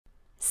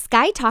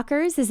Sky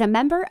Talkers is a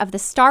member of the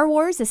Star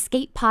Wars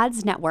Escape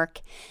Pods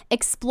Network.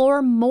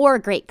 Explore more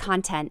great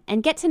content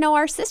and get to know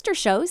our sister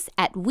shows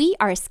at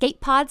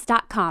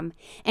weareescapepods.com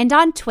and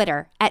on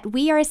Twitter at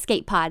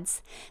weareescapepods.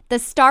 The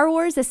Star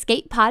Wars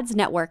Escape Pods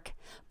Network,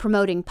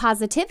 promoting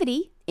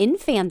positivity in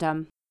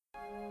fandom.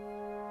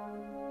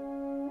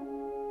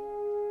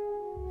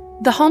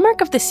 The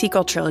hallmark of the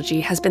sequel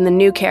trilogy has been the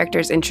new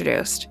characters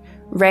introduced.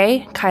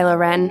 Rey, Kylo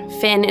Ren,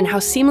 Finn, and how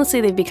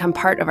seamlessly they've become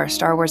part of our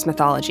Star Wars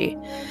mythology.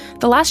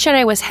 The Last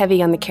Jedi was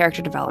heavy on the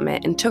character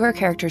development and took our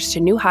characters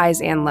to new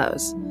highs and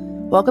lows.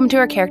 Welcome to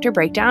our character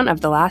breakdown of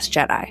The Last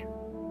Jedi.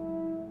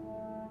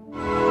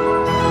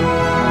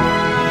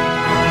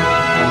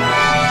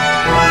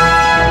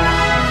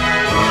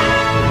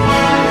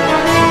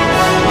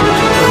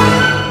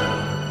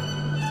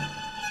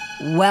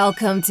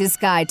 Welcome to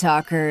Sky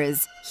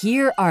Talkers.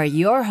 Here are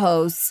your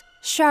hosts,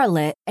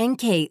 Charlotte and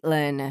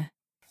Caitlin.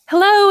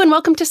 Hello and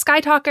welcome to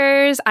Sky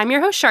Talkers. I'm your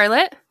host,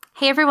 Charlotte.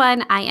 Hey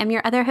everyone, I am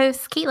your other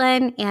host,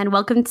 Caitlin, and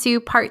welcome to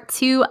part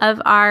 2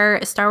 of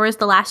our Star Wars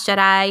The Last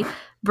Jedi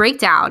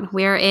breakdown.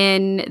 We're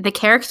in the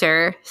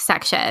character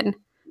section,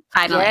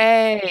 finally.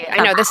 Yay!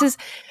 I know, this is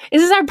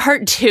our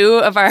part 2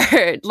 of our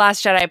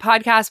Last Jedi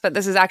podcast, but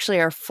this is actually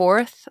our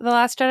 4th The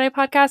Last Jedi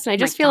podcast, and I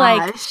just feel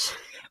like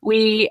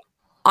we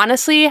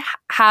honestly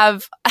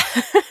have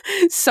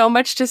so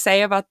much to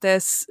say about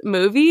this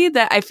movie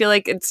that I feel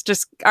like it's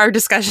just our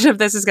discussion of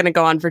this is going to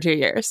go on for 2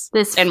 years.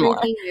 This and more.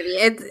 Movie.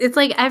 It's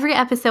like every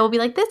episode will be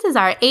like, this is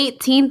our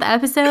 18th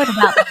episode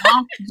about The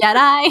Last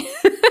Jedi.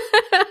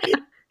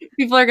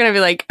 People are going to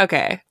be like,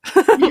 okay,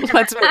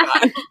 let's move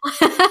on.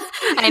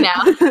 I know.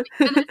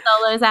 Even the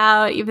Solo's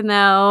out, even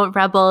though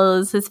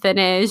Rebels is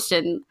finished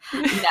and,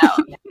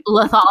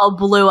 Lothal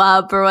blew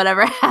up or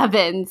whatever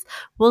happens,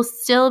 we'll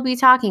still be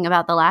talking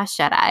about The Last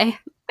Jedi.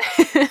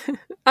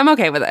 I'm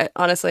okay with it.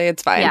 Honestly,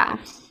 it's fine.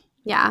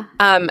 Yeah.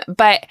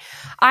 But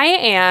I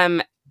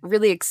am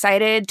really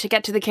excited to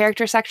get to the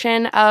character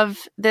section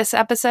of this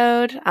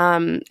episode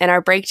and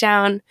our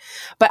breakdown.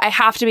 But I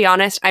have to be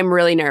honest, I'm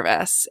really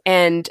nervous.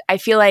 And I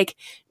feel like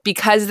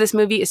because this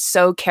movie is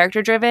so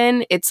character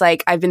driven, it's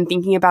like I've been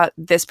thinking about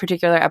this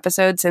particular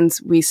episode since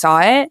we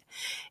saw it.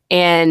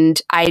 And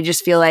I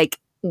just feel like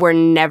we're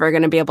never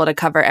going to be able to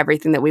cover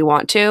everything that we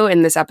want to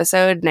in this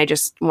episode. And I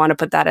just want to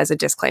put that as a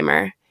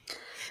disclaimer.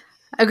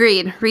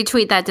 Agreed.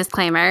 Retweet that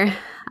disclaimer.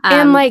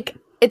 And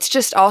it's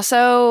just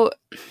also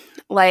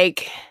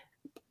like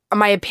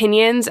my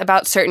opinions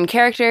about certain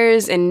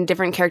characters and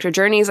different character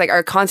journeys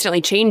are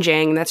constantly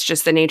changing. That's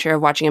just the nature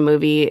of watching a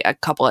movie a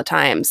couple of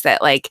times,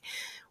 that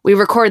we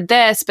record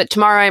this, but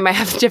tomorrow I might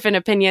have different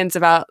opinions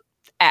about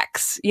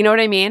X. You know what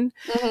I mean?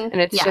 Mm-hmm.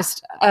 And it's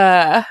just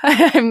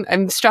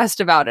I'm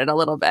stressed about it a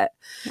little bit.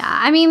 Yeah,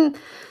 I mean,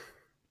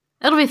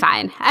 it'll be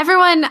fine.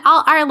 Everyone,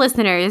 all our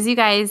listeners, you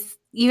guys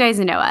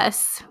know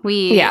us.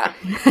 You guys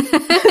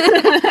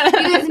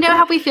know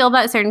how we feel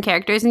about certain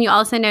characters, and you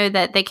also know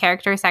that the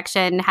character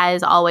section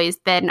has always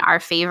been our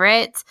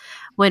favorite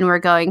when we're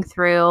going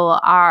through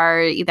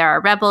either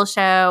our Rebel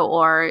show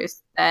or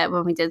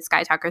when we did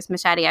Sky Talkers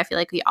Machete. I feel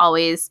like we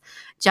always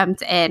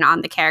jumped in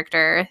on the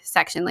character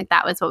section.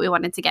 That was what we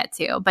wanted to get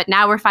to. But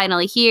now we're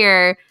finally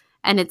here,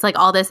 and it's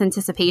all this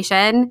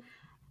anticipation.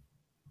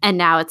 And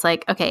now it's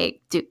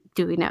okay,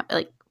 do we know?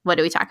 What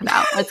do we talk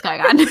about? What's going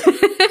on?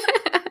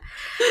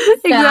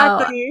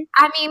 Exactly.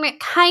 I mean,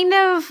 kind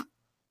of.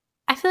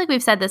 I feel like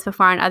we've said this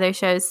before on other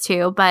shows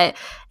too, but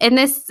in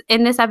this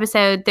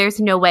episode, there's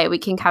no way we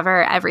can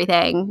cover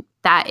everything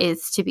that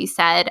is to be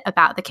said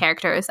about the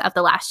characters of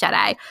The Last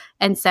Jedi.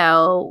 And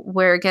so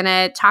we're going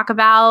to talk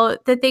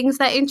about the things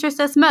that interest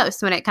us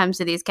most when it comes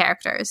to these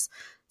characters.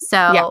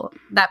 So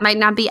that might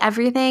not be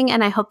everything,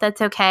 and I hope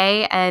that's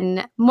okay.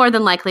 And more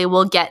than likely,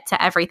 we'll get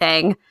to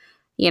everything,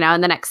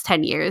 in the next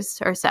 10 years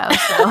or so.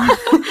 So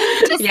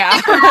just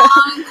stick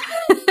around.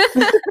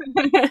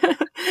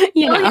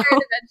 You'll hear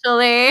it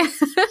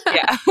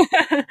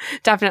eventually.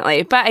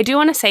 Definitely. But I do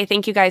want to say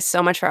thank you guys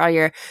so much for all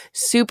your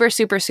super,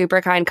 super, super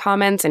kind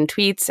comments and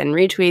tweets and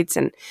retweets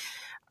and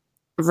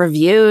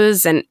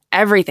reviews and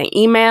everything.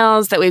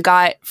 Emails that we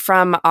got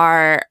from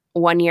our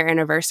 1-year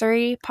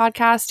anniversary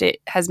podcast. It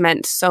has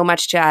meant so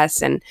much to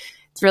us, and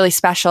it's really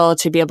special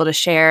to be able to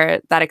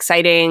share that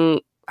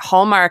exciting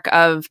hallmark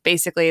of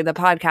basically the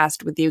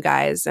podcast with you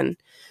guys. And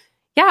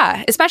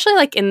especially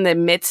in the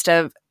midst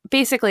of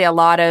basically a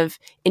lot of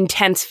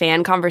intense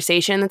fan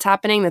conversation that's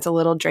happening that's a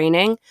little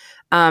draining.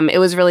 It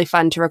was really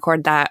fun to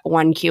record that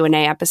one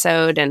Q&A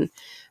episode and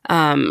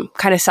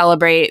kind of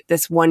celebrate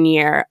this 1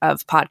 year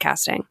of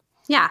podcasting.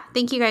 Yeah,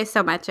 thank you guys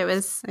so much. It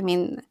was,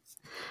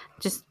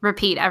 just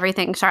repeat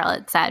everything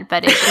Charlotte said,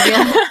 but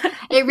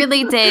it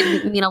really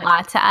did mean a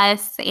lot to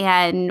us,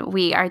 and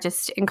we are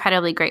just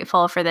incredibly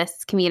grateful for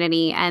this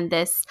community and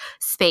this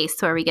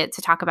space where we get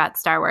to talk about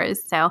Star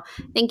Wars. So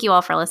thank you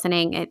all for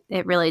listening.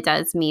 It really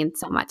does mean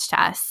so much to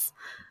us.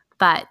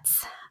 But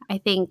I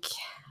think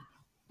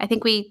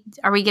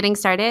are we getting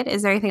started?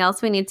 Is there anything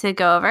else we need to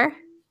go over?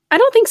 I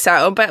don't think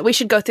so, but we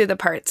should go through the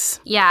parts.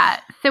 Yeah.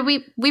 So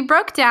we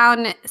broke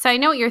down, so I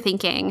know what you're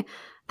thinking.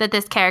 that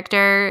this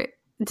character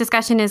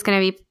discussion is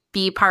going to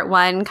be part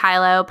 1,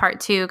 Kylo, part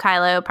 2,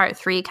 Kylo, part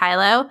 3,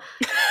 Kylo.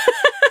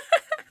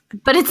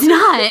 But it's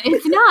not.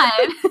 It's not.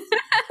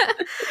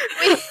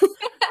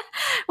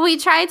 We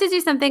tried to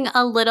do something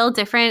a little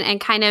different and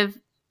kind of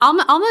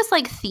almost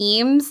like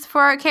themes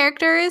for our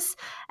characters.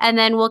 And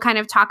then we'll kind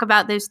of talk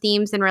about those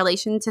themes in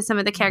relation to some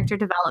of the character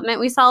development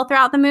we saw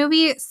throughout the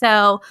movie.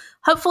 So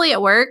hopefully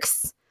it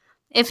works.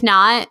 If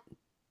not,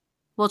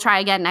 we'll try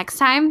again next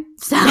time.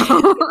 So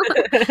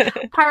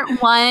part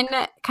 1,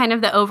 kind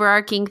of the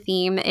overarching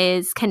theme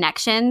is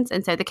connections.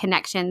 And so the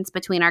connections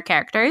between our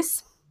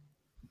characters.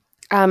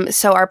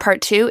 So our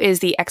part 2 is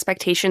the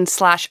expectation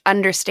 /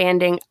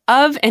 understanding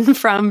of and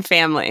from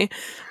family.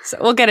 So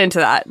we'll get into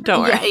that.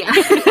 Don't worry.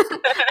 Yeah.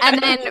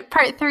 And then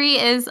part 3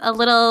 is a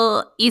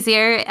little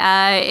easier.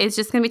 It's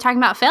just going to be talking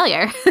about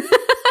failure.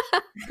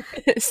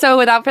 So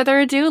without further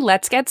ado,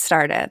 let's get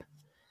started.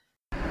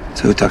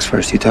 So who talks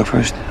first? You talk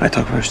first? I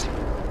talk first?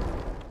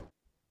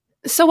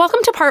 So welcome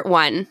to part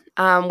 1,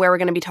 where we're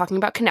going to be talking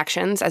about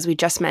connections, as we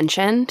just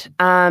mentioned.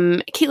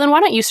 Caitlin, why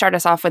don't you start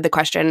us off with the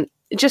question?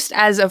 Just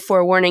as a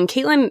forewarning,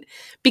 Caitlin,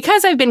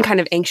 because I've been kind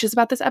of anxious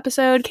about this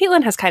episode,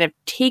 Caitlin has kind of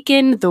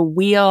taken the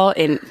wheel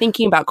in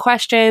thinking about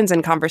questions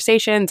and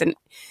conversations, and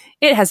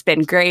it has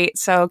been great.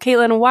 So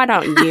Caitlin, why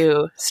don't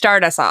you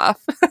start us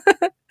off?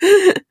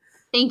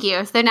 Thank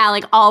you. So now,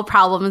 like, all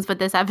problems with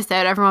this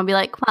episode, everyone will be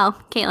like, well,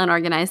 Caitlin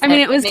organized it. I mean,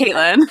 it was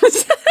Caitlin.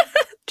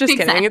 Just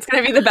Exactly. kidding. It's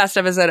going to be the best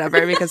episode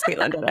ever because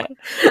Caitlin did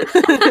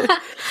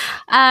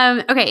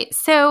it. Okay,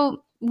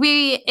 so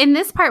in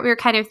this part, we were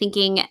kind of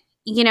thinking,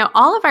 you know,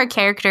 all of our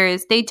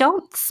characters, they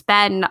don't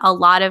spend a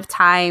lot of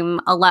time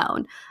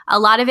alone. A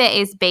lot of it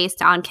is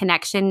based on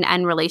connection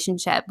and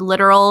relationship,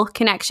 literal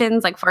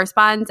connections like force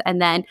bonds,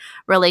 and then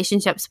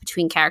relationships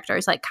between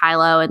characters like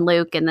Kylo and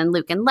Luke, and then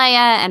Luke and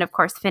Leia, and of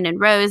course Finn and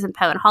Rose, and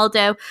Poe and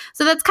Holdo.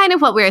 So that's kind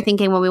of what we were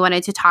thinking when we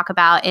wanted to talk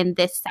about in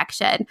this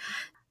section.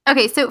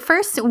 Okay, so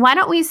first, why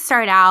don't we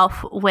start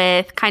off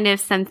with kind of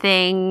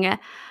something,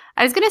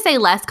 I was going to say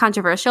less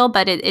controversial,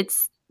 but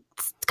it's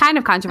kind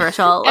of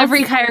controversial.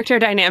 Every character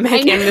dynamic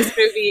in this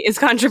movie is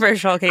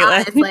controversial, Caitlin.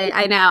 Honestly,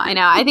 I know.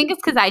 I think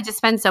it's because I just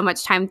spend so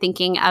much time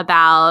thinking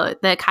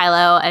about the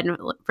Kylo and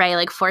Rey,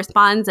 like, force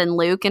bonds and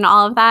Luke and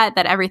all of that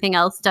everything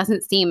else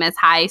doesn't seem as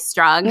high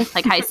strung,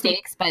 like high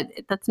stakes, but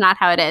that's not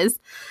how it is.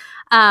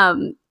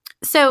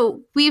 So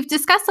we've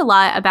discussed a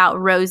lot about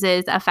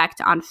Rose's effect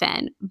on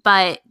Finn,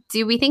 but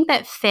do we think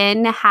that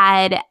Finn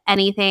had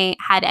any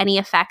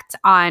effect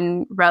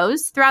on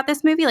Rose throughout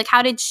this movie? Like,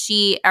 how did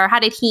he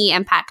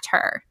impact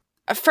her?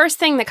 First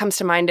thing that comes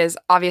to mind is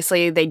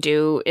obviously they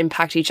do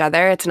impact each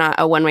other. It's not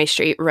a one-way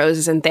street. Rose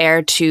isn't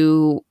there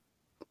to,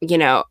 you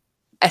know,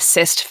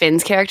 assist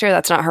Finn's character.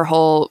 That's not her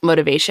whole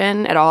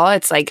motivation at all.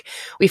 It's like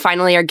we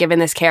finally are given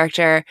this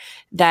character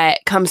that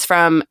comes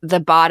from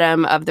the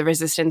bottom of the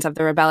resistance of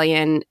the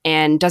rebellion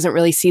and doesn't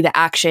really see the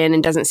action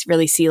and doesn't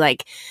really see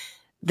like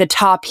the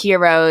top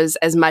heroes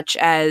as much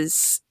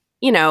as,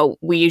 you know,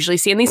 we usually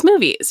see in these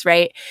movies,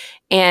 right?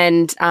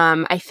 And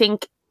I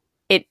think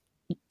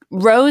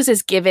Rose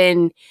is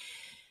given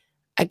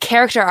a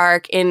character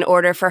arc in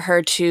order for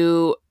her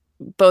to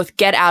both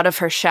get out of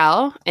her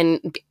shell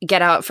and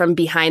get out from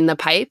behind the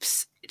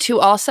pipes, to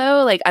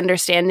also like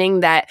understanding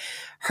that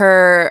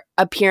her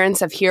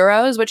appearance of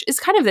heroes, which is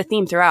kind of the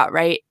theme throughout,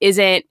 right,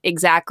 isn't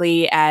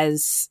exactly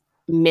as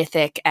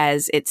mythic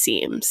as it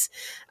seems.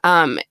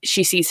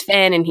 She sees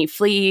Finn and he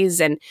flees,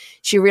 and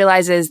she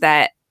realizes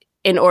that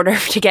in order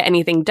to get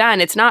anything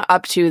done, it's not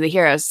up to the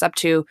heroes, it's up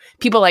to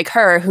people like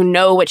her who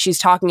know what she's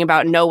talking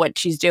about, know what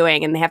she's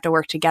doing, and they have to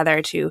work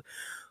together to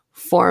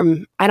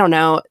form, I don't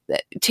know,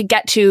 to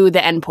get to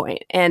the end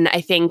point. And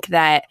I think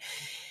that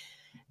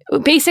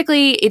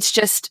basically it's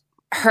just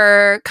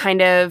her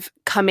kind of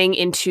coming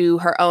into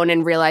her own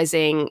and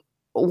realizing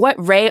what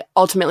Rey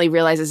ultimately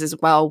realizes as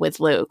well with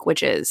Luke,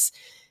 which is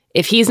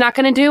if he's not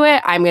going to do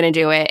it, I'm going to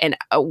do it. And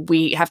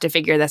we have to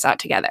figure this out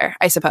together,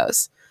 I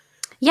suppose.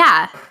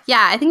 Yeah.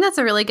 I think that's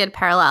a really good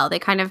parallel. They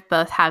kind of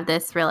both have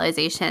this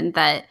realization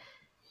that,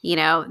 you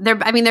know, they're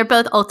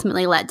both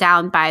ultimately let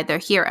down by their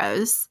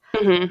heroes.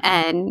 Mm-hmm.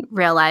 And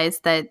realize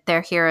that their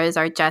heroes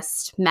are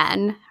just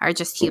men, are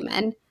just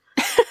human.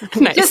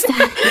 Nice. That's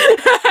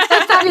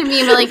not what I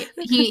mean, but like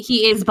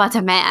he is but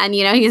a man,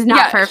 you know, he's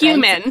not perfect.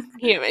 Human,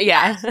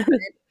 yeah.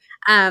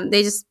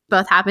 They just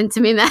both happen to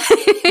be men.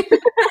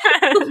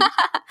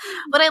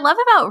 What I love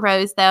about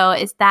Rose, though,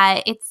 is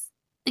that it's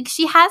like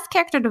she has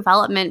character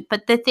development,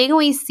 but the thing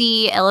we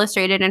see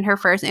illustrated in her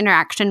first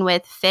interaction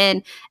with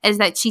Finn is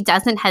that she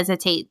doesn't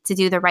hesitate to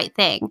do the right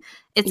thing.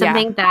 It's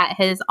something that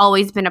has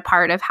always been a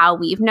part of how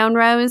we've known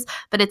Rose,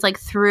 but it's like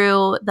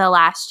through The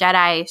Last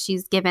Jedi,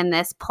 she's given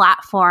this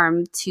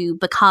platform to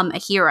become a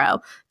hero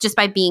just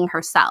by being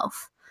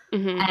herself.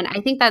 And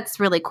I think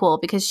that's really cool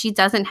because she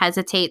doesn't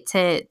hesitate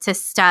to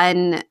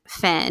stun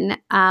Finn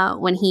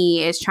when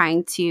he is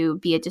trying to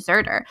be a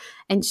deserter.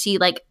 And she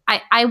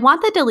I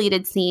want the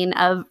deleted scene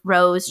of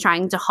Rose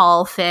trying to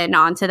haul Finn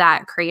onto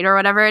that crate or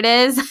whatever it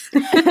is.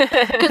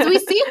 Because we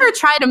see her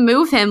try to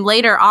move him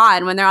later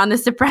on when they're on the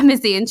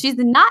Supremacy and she's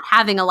not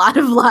having a lot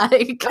of luck.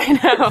 I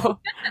know.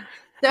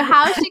 So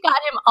how she got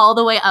him all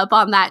the way up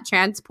on that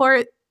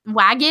transport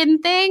wagon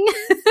thing,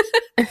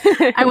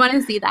 I want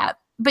to see that.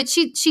 But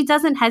she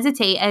doesn't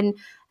hesitate,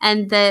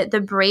 and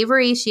the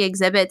bravery she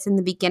exhibits in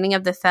the beginning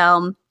of the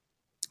film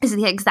is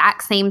the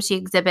exact same she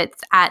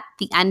exhibits at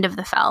the end of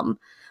the film.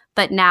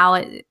 But now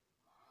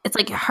it's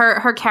like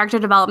her character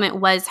development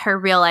was her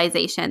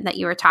realization that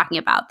you were talking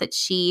about, that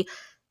she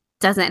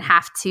doesn't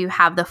have to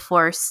have the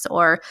Force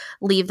or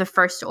leave the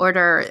First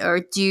Order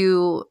or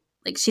do,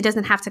 like, she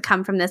doesn't have to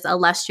come from this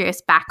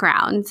illustrious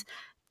background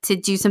to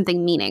do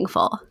something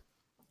meaningful.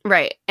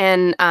 Right.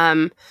 And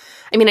I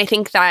mean, I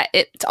think that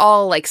it's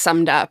all like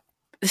summed up.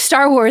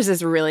 Star Wars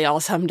is really all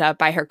summed up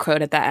by her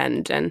quote at the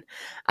end. And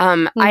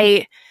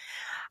I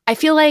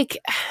feel like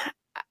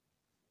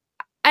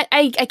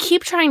I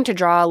keep trying to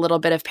draw a little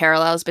bit of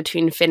parallels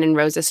between Finn and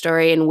Rose's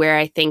story and where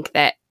I think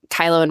that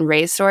Kylo and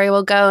Rey's story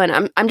will go.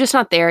 And I'm just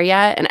not there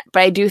yet.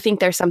 But I do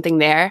think there's something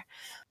there.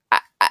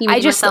 You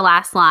mean with the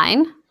last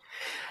line?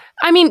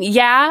 I mean,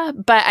 yeah.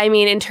 But I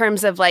mean, in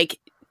terms of like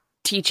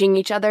teaching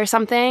each other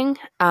something,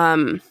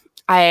 I'm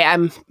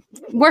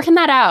working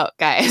that out,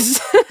 guys.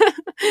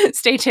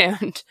 Stay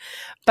tuned.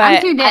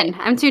 But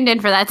I'm tuned in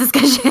for that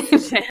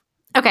discussion.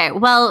 Okay,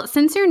 well,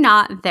 since you're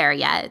not there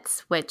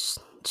yet, which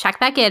check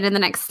back in the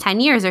next 10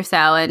 years or so,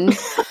 and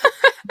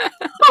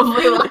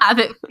hopefully we'll have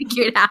it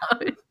figured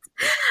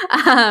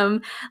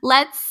out.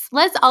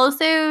 Let's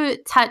also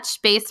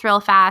touch base real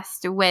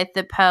fast with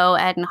the Poe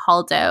and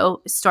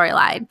Holdo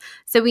storyline.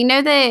 So we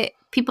know that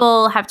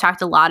people have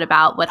talked a lot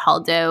about what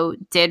Holdo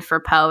did for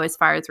Poe as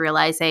far as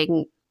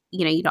realizing,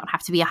 you know, you don't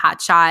have to be a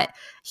hotshot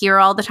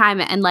hero all the time,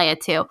 and Leia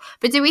too.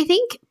 But do we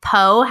think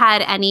Poe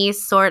had any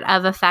sort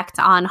of effect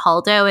on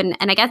Holdo and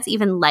I guess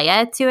even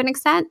Leia to an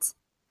extent?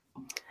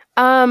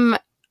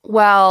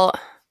 Well,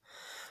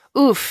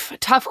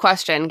 tough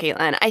question,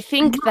 Caitlin. I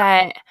think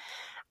that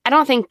I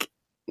don't think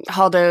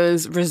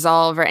Holdo's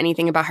resolve or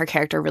anything about her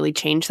character really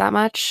changed that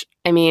much.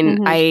 I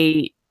mean,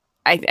 I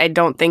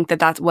don't think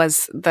that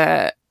was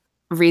the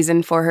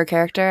reason for her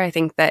character. I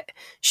think that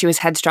she was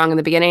headstrong in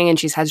the beginning and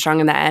she's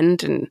headstrong in the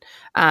end. And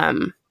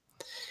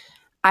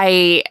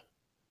I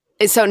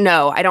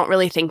don't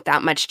really think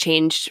that much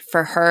changed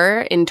for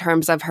her in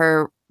terms of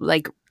her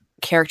like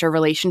character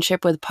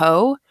relationship with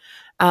Poe.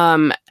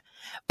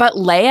 But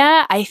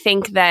Leia, I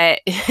think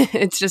that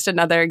it's just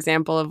another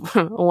example of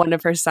one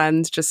of her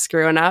sons just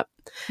screwing up.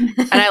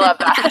 And I love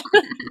that.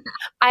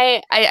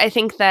 I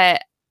think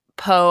that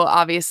Poe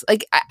obviously,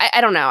 like,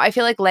 I don't know. I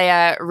feel like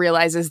Leia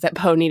realizes that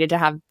Poe needed to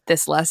have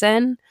this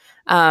lesson.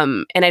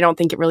 And I don't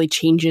think it really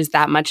changes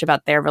that much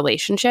about their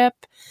relationship.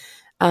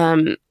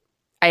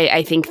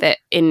 I think that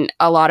in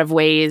a lot of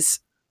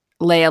ways,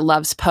 Leia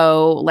loves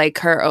Poe like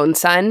her own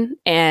son.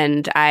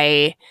 And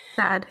I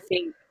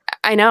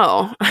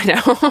know.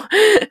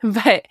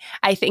 But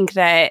I think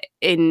that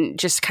in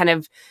just kind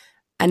of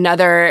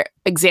another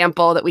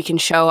example that we can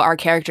show our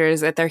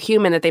characters that they're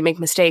human, that they make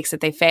mistakes,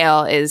 that they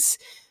fail is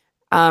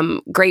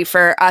great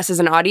for us as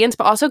an audience,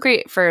 but also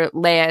great for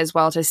Leia as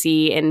well to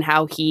see in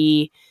how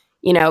he,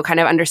 you know, kind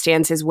of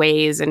understands his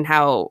ways and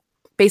how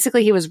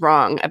basically he was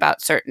wrong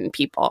about certain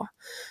people.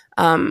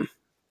 I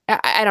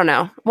don't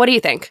know. What do you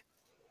think?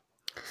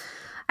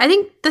 I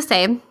think the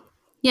same.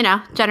 You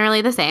know,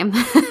 generally the same.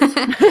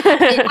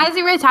 As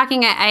you were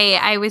talking,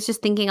 I was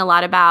just thinking a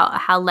lot about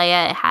how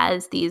Leia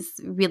has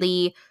these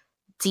really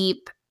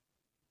deep,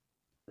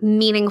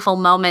 meaningful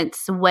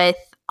moments with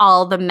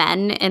all the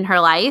men in her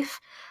life,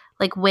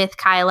 like with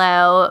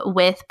Kylo,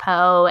 with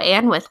Poe,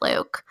 and with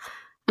Luke.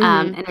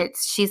 And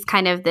she's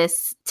kind of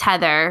this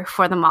tether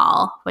for them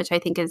all, which I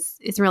think is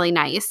really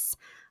nice.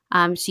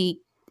 In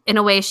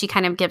a way, she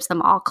kind of gives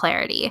them all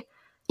clarity.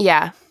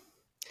 Yeah.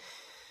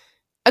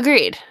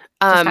 Agreed.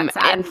 And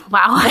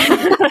wow.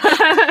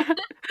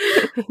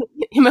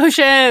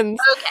 Emotions.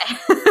 Okay.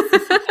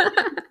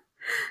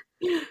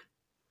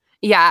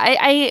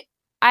 Yeah,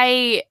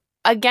 I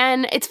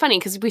again, it's funny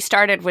because we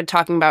started with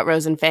talking about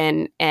Rose and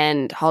Finn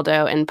and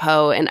Holdo and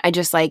Poe, and I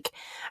just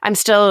I'm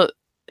still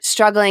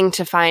struggling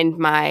to find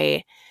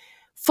my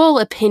full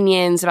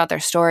opinions about their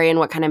story and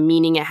what kind of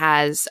meaning it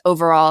has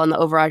overall in the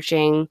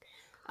overarching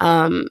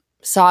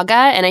saga.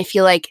 And I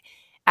feel like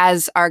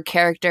as our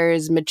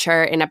characters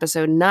mature in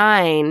episode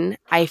 9,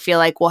 I feel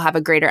like we'll have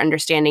a greater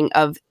understanding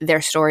of their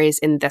stories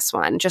in this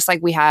one, just like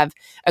we have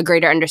a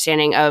greater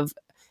understanding of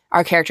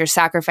our characters'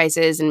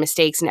 sacrifices and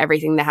mistakes and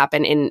everything that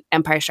happened in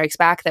Empire Strikes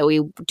Back that we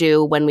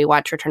do when we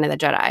watch Return of the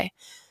Jedi.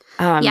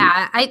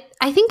 Yeah,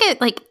 I think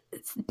it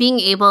being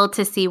able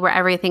to see where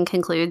everything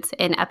concludes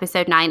in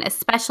episode 9,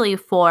 especially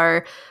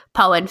for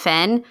Poe and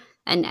Finn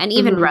and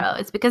even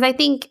Rose, because I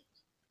think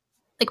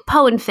like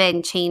Poe and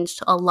Finn changed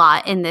a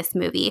lot in this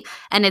movie.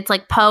 And it's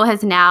like Poe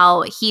has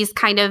now, he's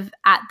kind of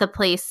at the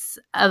place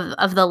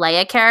of the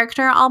Leia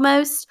character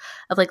almost,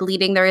 of like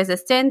leading the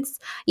resistance,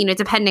 you know,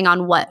 depending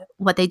on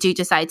what they do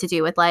decide to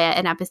do with Leia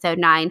in episode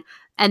 9.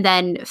 And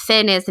then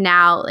Finn is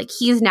now, like,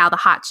 he's now the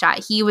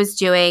hotshot. He was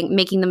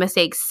making the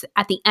mistakes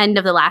at the end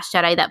of The Last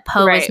Jedi that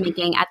Poe was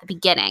making at the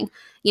beginning,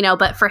 you know,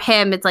 but for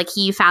him, it's like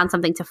he found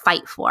something to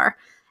fight for.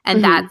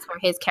 And that's where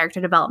his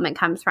character development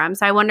comes from.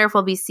 So I wonder if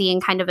we'll be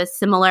seeing kind of a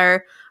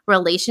similar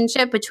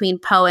relationship between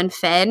Poe and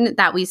Finn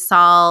that we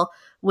saw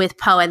with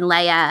Poe and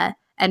Leia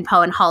and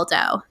Poe and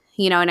Holdo.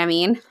 You know what I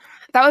mean?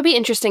 That would be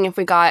interesting if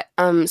we got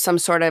some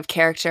sort of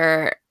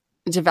character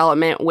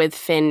development with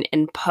Finn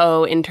and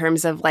Poe in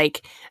terms of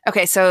like,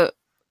 okay, so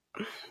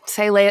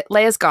say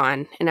Leia's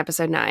gone in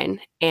episode 9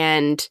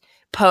 and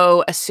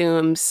Poe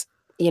assumes,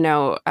 you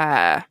know,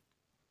 I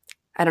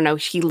don't know,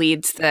 he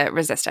leads the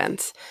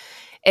resistance.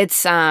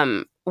 It's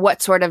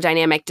what sort of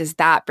dynamic does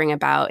that bring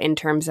about in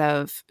terms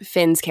of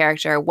Finn's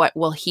character? What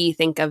will he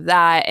think of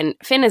that? And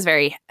Finn is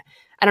very,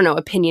 I don't know,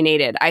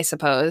 opinionated, I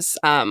suppose,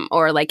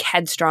 or like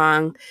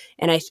headstrong.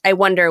 And I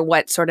wonder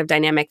what sort of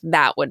dynamic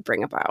that would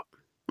bring about.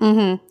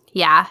 Mm-hmm.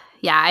 Yeah.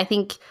 I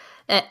think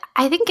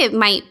it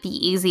might be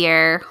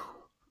easier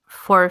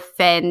for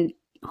Finn.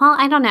 Well,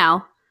 I don't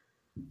know.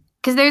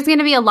 Because there's going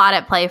to be a lot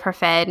at play for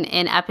Finn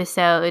in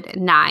episode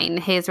 9.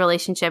 His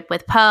relationship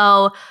with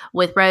Poe,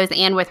 with Rose,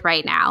 and with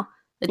Rey now.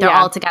 They're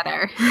all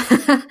together.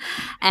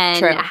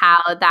 And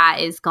how that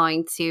is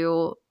going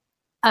to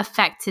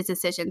affect his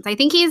decisions. I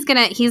think he's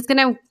gonna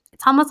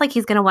it's almost like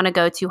he's gonna want to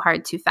go too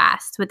hard too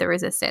fast with the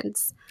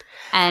resistance.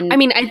 And I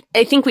mean,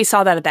 I think we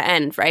saw that at the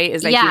end, right?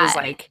 Is that he was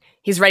like,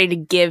 he's ready to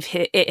give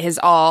it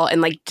his all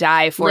and like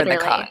die for the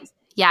cause.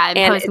 Yeah,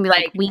 and Poe's gonna be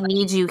like, we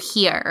need you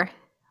here.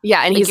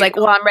 Yeah, and he's like,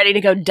 well, I'm ready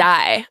to go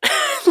die.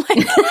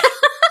 Like,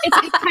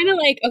 it's kind of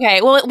like,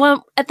 okay,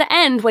 well, at the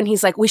end when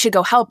he's like, we should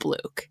go help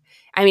Luke.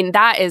 I mean,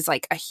 that is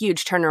like a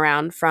huge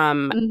turnaround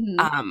from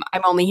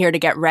I'm only here to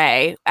get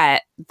Rey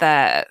at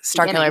the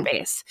Starkiller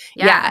base.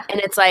 Yeah,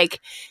 and it's like,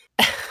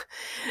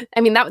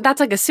 I mean, that's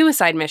like a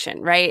suicide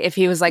mission, right? If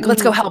he was like,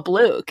 let's go help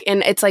Luke.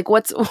 And it's like,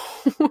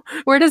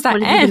 where does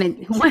that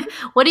end?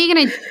 What are you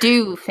going to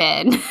do,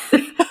 Finn?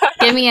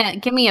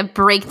 Give me a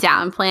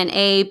breakdown, plan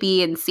A,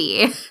 B, and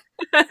C.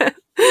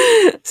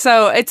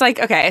 So it's like,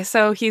 okay,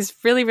 so he's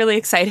really, really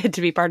excited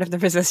to be part of the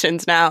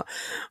resistance now.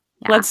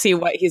 Yeah. Let's see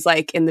what he's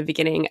like in the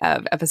beginning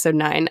of episode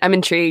 9. I'm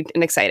intrigued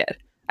and excited.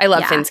 I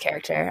love Finn's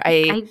character.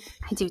 I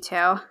do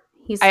too.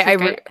 He's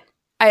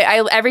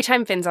I every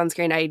time Finn's on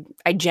screen,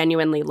 I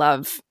genuinely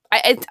love.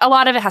 A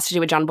lot of it has to do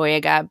with John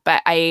Boyega,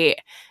 but I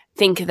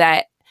think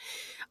that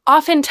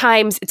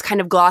oftentimes it's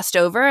kind of glossed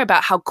over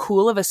about how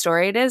cool of a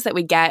story it is that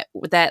we get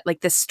that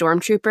like this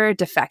stormtrooper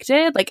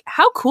defected. Like,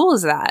 how cool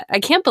is that? I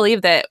can't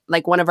believe that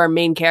like one of our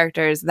main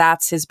characters,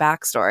 that's his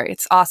backstory.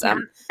 It's awesome.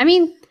 Yeah. I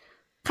mean,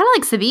 kind of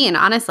like Sabine,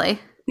 honestly.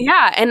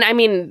 Yeah, and I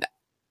mean,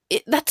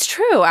 that's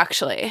true,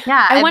 actually.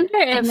 Yeah, I wonder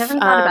if I've never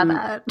thought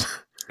about that.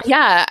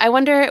 Yeah, I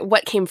wonder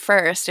what came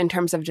first in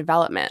terms of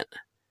development.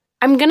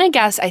 I'm gonna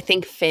guess. I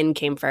think Finn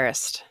came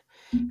first.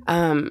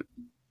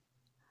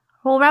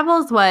 Well,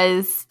 Rebels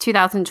was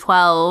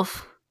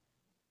 2012,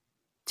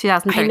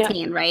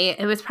 2013, right?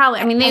 It was probably.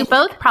 I mean, they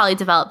both probably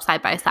developed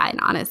side by side.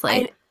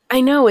 Honestly,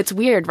 I know it's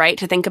weird, right,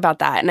 to think about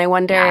that, and I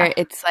wonder.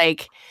 It's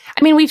like,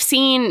 I mean, we've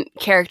seen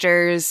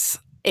characters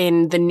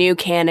in the new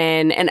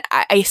canon, and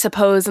I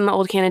suppose in the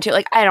old canon too.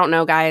 Like, I don't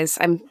know, guys.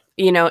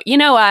 You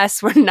know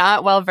us. We're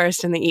not well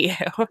versed in the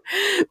EU,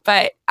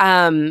 but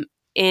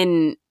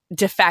in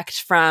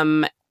defect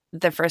from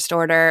the First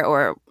Order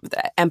or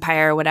the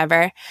Empire or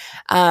whatever,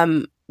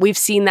 we've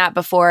seen that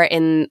before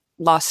in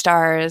Lost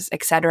Stars,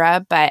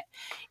 etc. But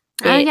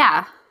but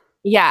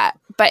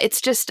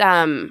it's just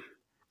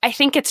I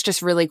think it's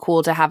just really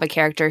cool to have a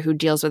character who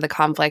deals with the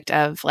conflict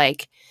of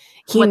like.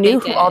 He knew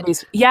who all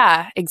these,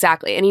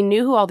 exactly. And he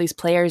knew who all these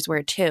players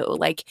were too.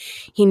 Like,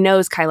 he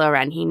knows Kylo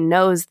Ren, he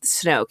knows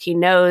Snoke, he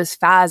knows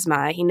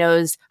Phasma, he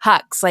knows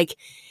Hux. Like,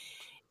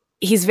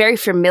 he's very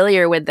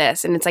familiar with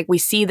this. And it's like, we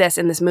see this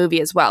in this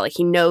movie as well. Like,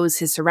 he knows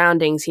his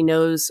surroundings, he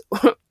knows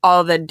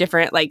all the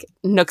different like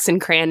nooks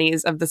and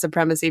crannies of the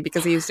Supremacy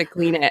because he used to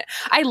clean it.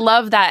 I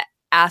love that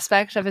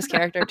aspect of his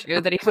character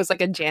too, that he was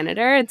like a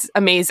janitor. It's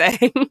amazing.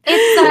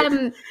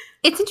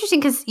 It's interesting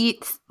because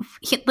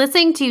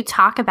listening to you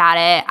talk about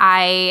it,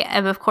 I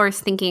am of course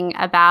thinking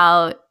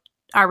about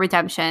our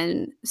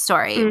redemption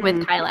story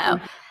with Kylo,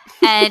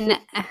 and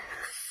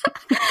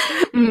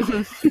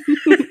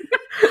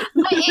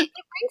but it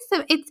brings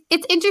some.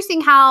 It's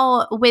interesting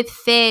how with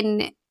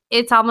Finn,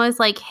 it's almost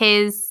like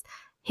his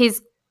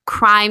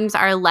crimes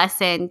are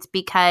lessened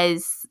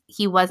because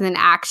he wasn't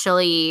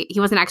actually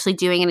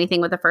doing anything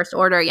with the First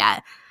Order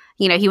yet.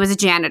 You know, he was a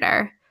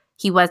janitor.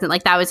 He wasn't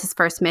like that was his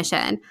first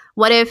mission.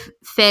 What if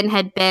Finn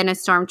had been a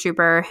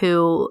stormtrooper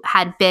who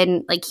had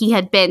been like he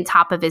had been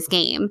top of his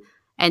game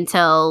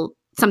until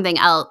something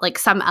else, like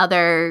some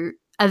other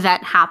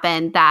event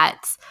happened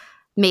that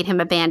made him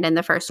abandon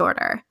the First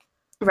Order?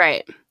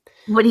 Right.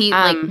 Would he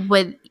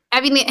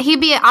I mean, he'd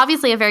be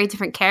obviously a very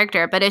different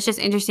character, but it's just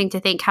interesting to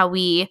think how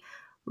we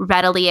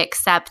readily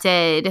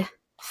accepted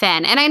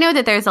Finn. And I know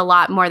that there's a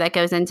lot more that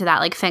goes into that.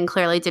 Like, Finn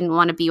clearly didn't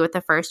want to be with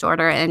the First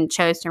Order and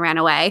chose to run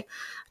away.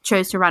 It's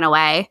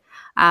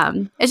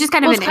just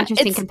kind of an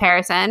interesting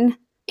comparison.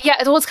 Yeah,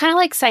 well, it's kind of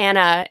like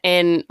Ciena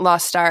in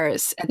Lost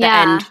Stars. At the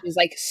end, she's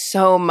like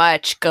so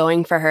much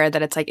going for her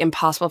that it's like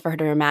impossible for her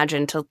to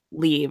imagine to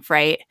leave,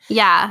 right?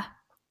 Yeah.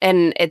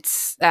 And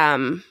it's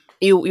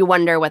you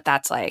wonder what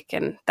that's like,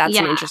 and that's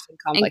an interesting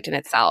conflict in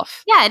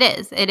itself. Yeah,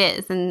 it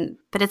is.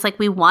 But it's like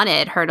we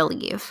wanted her to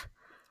leave.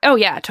 Oh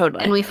yeah,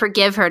 totally. And we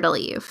forgive her to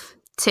leave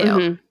too.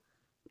 Mm-hmm.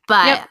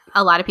 But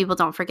a lot of people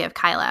don't forgive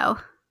Kylo.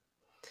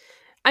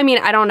 I mean,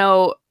 I don't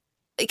know.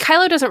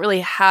 Kylo doesn't really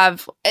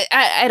have.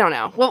 I don't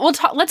know. We'll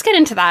talk. Let's get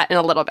into that in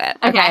a little bit,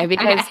 okay?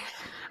 Because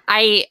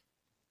I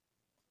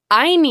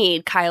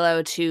need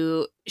Kylo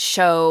to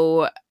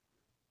show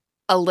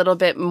a little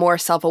bit more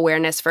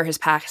self-awareness for his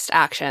past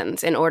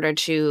actions in order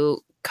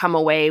to come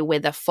away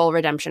with a full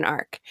redemption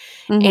arc.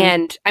 Mm-hmm.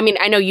 And I mean,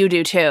 I know you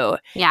do too.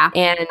 Yeah.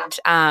 And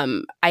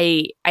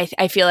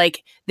I feel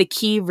like the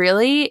key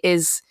really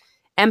is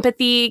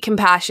empathy,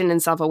 compassion,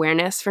 and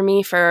self-awareness for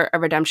me for a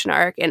redemption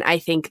arc. And I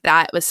think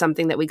that was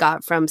something that we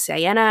got from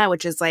Ciena,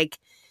 which is like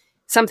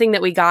something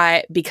that we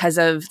got because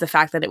of the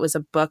fact that it was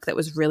a book that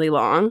was really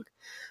long.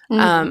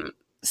 Mm-hmm.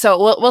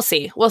 So we'll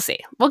see. We'll see.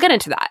 We'll get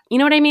into that. You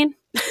know what I mean?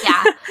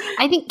 Yeah.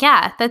 I think,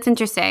 that's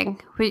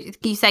interesting.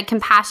 You said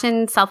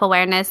compassion,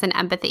 self-awareness, and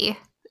empathy.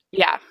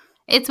 Yeah.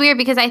 It's weird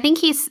because I think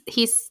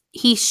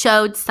he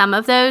showed some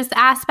of those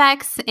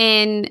aspects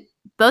in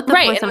both The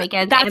Force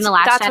Awakens and The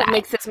Last Jedi. That's what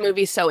makes this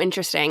movie so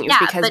interesting. Is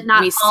because but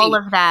not all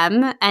of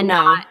them and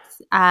not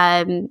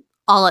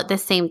all at the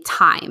same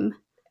time.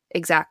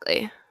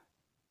 Exactly.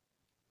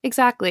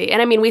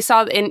 And I mean, we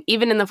saw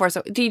even in The Force.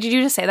 Did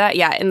you just say that?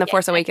 Yeah, in The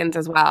Force Awakens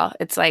as well.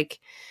 It's like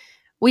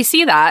we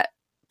see that,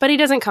 but he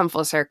doesn't come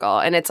full circle,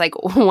 and it's like,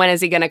 when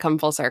is he going to come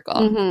full circle?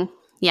 Mm-hmm.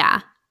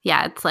 Yeah.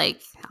 It's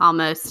like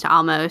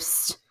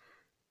almost.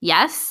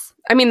 Yes.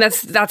 I mean,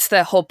 that's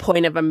the whole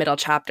point of a middle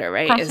chapter,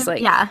 right? Is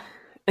like,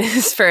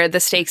 is for the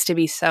stakes to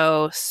be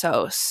so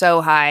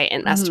high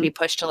and us to be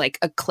pushed to like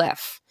a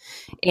cliff,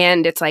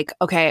 and it's like,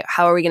 okay,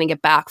 how are we going to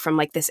get back from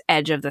like this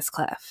edge of this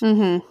cliff?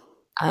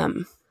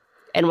 Mm-hmm.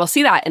 And we'll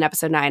see that in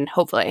episode 9,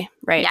 hopefully,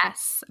 right?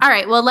 Yes. All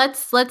right. Well,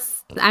 let's.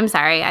 I'm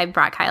sorry, I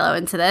brought Kylo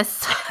into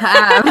this.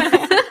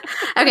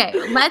 Okay,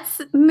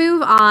 let's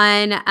move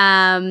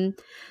on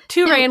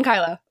to Rey and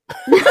Kylo.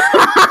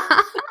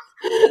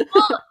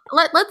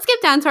 Well, let's skip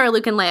down to our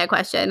Luke and Leia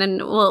question, and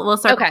we'll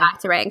circle back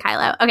to Rey and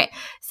Kylo. Okay,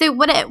 so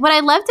what I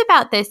loved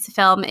about this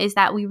film is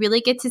that we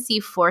really get to see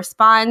Force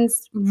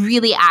bonds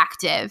really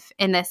active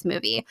in this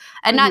movie,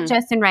 and not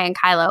just in Rey and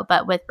Kylo,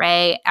 but with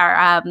Rey,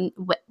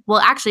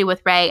 actually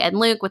with Rey and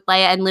Luke, with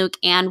Leia and Luke,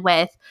 and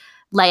with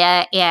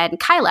Leia and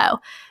Kylo.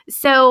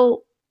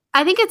 So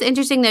I think it's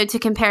interesting though to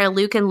compare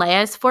Luke and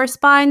Leia's Force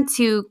bond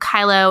to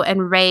Kylo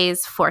and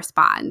Rey's Force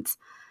bond.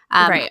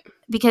 Right.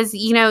 Because,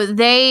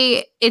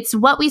 it's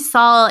what we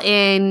saw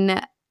in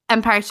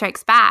Empire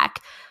Strikes Back,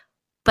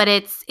 but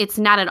it's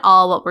not at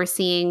all what we're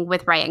seeing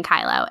with Rey and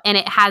Kylo. And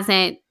it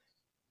hasn't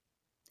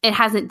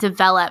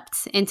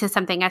developed into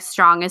something as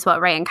strong as what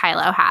Rey and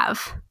Kylo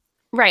have.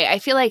 Right. I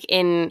feel like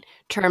in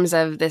terms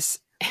of this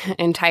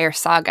entire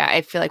saga,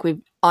 I feel like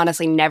we've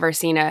honestly never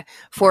seen a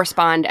Force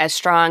bond as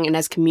strong and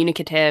as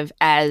communicative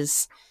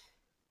as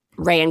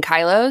Rey and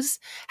Kylo's.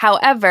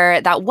 However,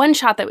 that one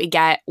shot that we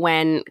get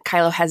when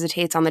Kylo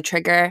hesitates on the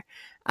trigger,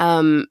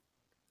 the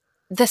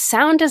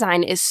sound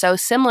design is so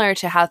similar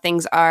to how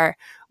things are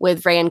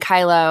with Rey and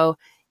Kylo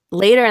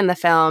later in the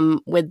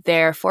film with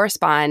their Force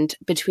bond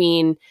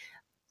between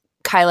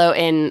Kylo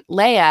and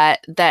Leia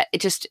that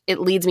it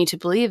leads me to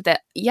believe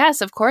that, yes,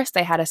 of course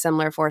they had a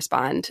similar Force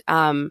bond.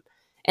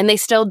 And they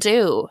still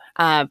do,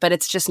 but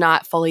it's just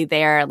not fully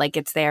there like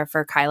it's there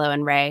for Kylo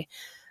and Rey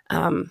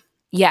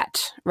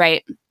yet,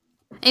 right?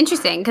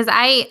 Interesting, because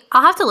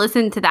I'll have to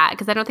listen to that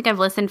because I don't think I've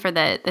listened for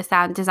the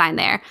sound design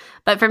there.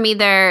 But for me,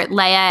 their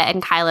Leia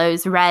and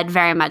Kylo's read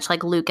very much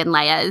like Luke and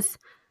Leia's.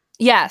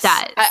 Yes,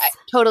 I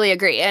totally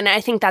agree. And I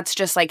think that's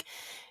just like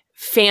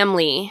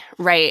family,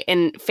 right?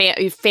 And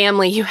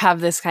family, you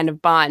have this kind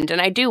of bond.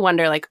 And I do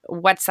wonder, like,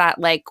 what was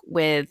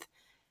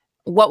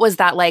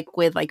that like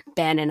with like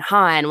Ben and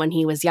Han when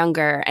he was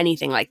younger,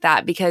 anything like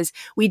that? Because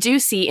we do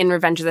see in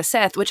Revenge of the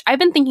Sith, which I've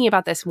been thinking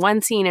about this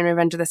one scene in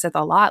Revenge of the Sith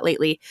a lot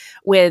lately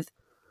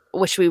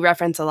which we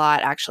reference a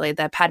lot, actually,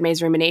 the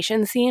Padme's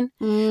rumination scene,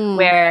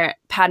 where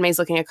Padme's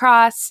looking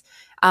across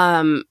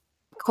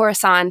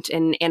Coruscant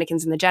and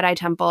Anakin's in the Jedi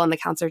Temple and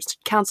the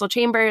council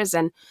chambers,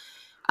 and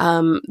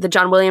the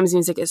John Williams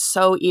music is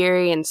so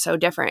eerie and so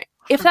different.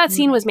 If that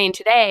scene was made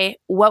today,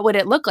 what would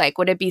it look like?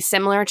 Would it be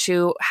similar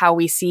to how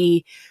we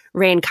see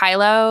Rey and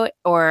Kylo,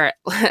 or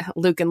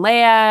Luke and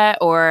Leia,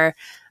 or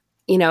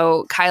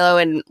Kylo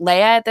and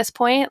Leia at this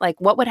point? Like,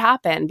 what would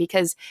happen?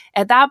 Because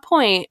at that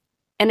point,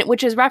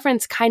 which is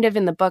referenced kind of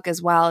in the book as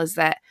well, is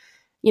that,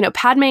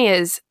 Padme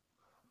is,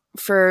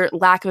 for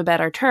lack of a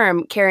better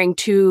term, carrying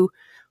 2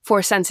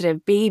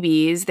 Force-sensitive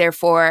babies,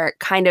 therefore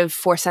kind of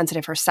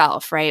Force-sensitive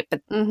herself, right?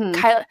 But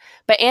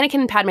but Anakin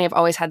and Padme have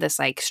always had this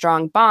like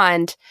strong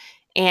bond,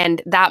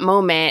 and that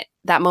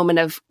moment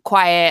of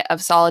quiet,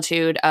 of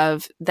solitude,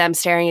 of them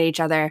staring at each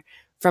other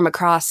from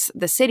across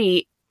the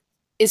city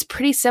is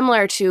pretty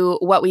similar to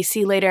what we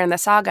see later in the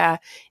saga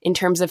in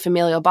terms of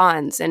familial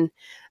bonds. And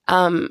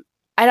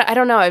I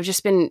don't know. I've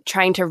just been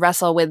trying to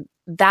wrestle with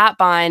that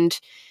bond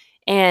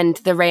and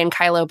the Rey and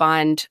Kylo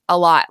bond a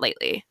lot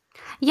lately.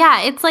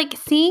 Yeah, it's like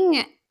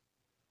seeing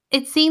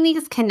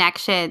these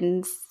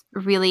connections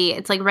really,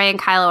 it's like Rey and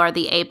Kylo are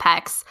the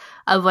apex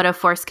of what a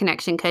Force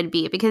connection could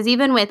be. Because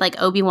even with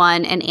like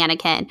Obi-Wan and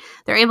Anakin,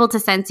 they're able to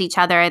sense each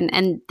other.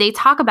 And they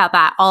talk about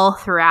that all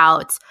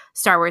throughout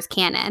Star Wars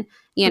canon.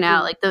 You know,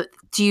 like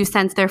do you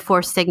sense their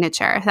Force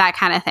signature? That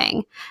kind of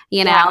thing,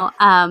 you know?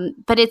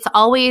 But it's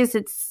always,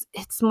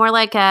 it's more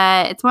like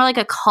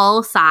a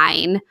call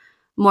sign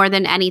more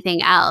than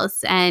anything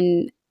else.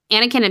 And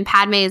Anakin and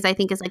Padme I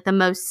think is like the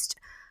most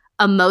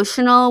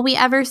emotional we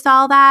ever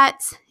saw that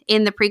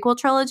in the prequel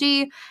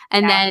trilogy.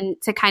 And then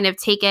to kind of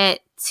take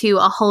it to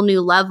a whole new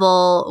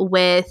level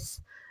with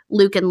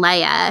Luke and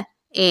Leia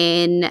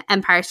in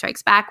Empire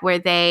Strikes Back, where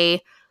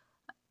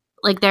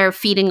they're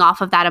feeding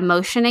off of that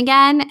emotion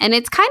again. And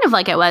it's kind of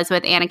like it was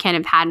with Anakin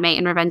and Padme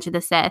in Revenge of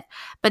the Sith.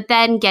 But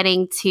then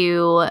getting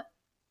to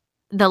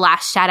The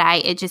Last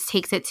Jedi, it just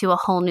takes it to a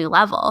whole new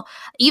level.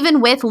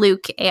 Even with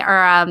Luke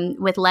or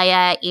with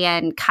Leia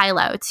and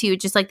Kylo too,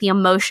 just like the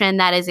emotion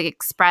that is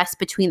expressed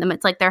between them.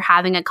 It's like they're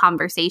having a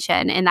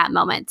conversation in that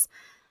moment.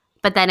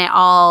 But then it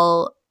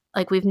all,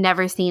 like, we've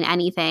never seen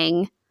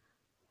anything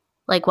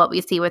like what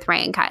we see with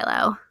Rey and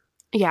Kylo.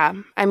 Yeah.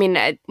 I mean,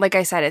 like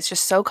I said, it's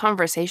just so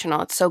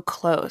conversational. It's so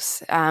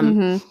close.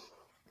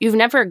 You've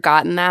never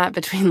gotten that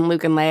between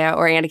Luke and Leia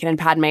or Anakin and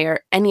Padme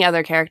or any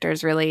other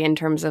characters really, in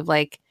terms of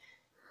like,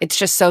 it's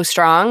just so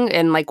strong,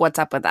 and like, what's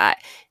up with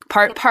that?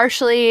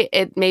 Partially,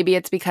 maybe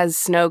it's because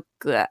Snoke,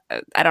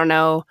 I don't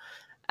know,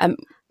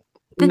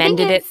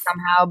 mended it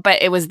somehow,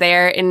 but it was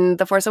there in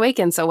The Force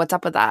Awakens. So what's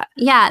up with that?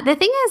 Yeah, the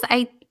thing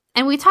is,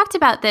 and we talked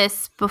about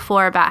this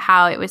before about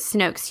how it was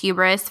Snoke's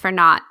hubris for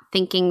not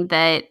thinking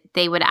that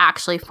they would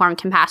actually form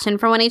compassion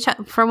for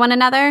one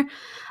another,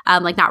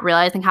 like not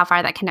realizing how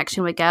far that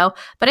connection would go.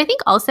 But I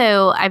think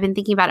also I've been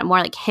thinking about it more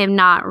like him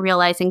not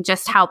realizing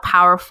just how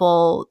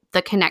powerful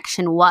the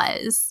connection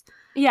was.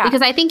 Yeah.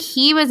 Because I think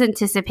he was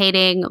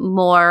anticipating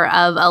more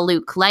of a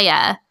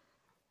Luke-Leia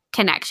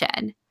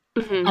connection.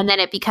 And then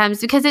it becomes,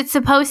 because it's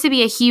supposed to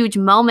be a huge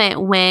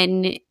moment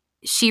when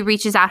she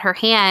reaches out her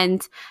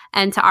hand,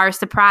 and to our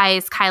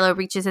surprise, Kylo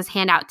reaches his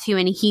hand out too,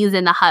 and he's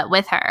in the hut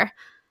with her.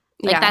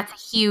 Like, that's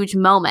a huge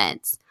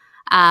moment.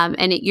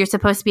 And you're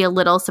supposed to be a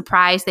little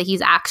surprised that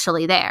he's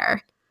actually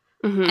there.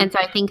 And so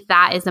I think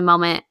that is a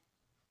moment.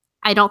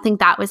 I don't think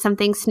that was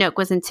something Snoke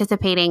was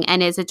anticipating,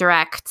 and is a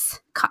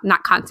direct,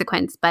 not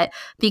consequence, but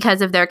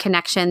because of their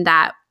connection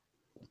that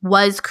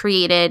was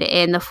created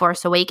in The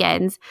Force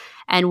Awakens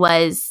and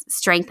was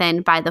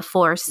strengthened by the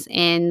Force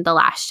in The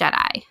Last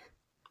Jedi.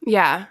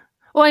 Yeah.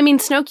 Well, I mean,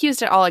 Snoke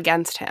used it all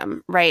against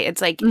him, right?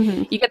 It's like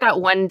you get that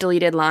one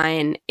deleted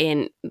line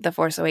in The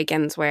Force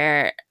Awakens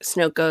where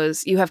Snoke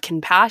goes, "You have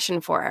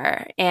compassion for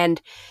her." And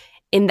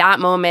in that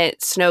moment,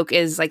 Snoke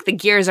is like, the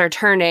gears are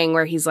turning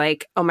where he's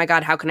like, oh my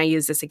God, how can I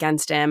use this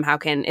against him?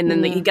 And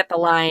then you get the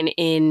line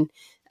in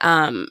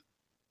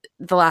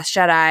The Last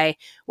Jedi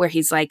where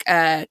he's like,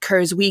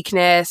 Kur's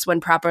weakness,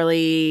 when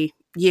properly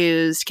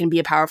used, can be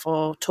a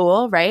powerful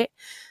tool, right?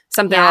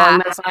 Something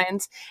along those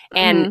lines.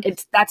 And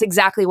that's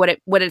exactly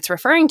what it's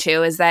referring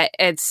to, is that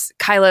it's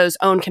Kylo's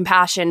own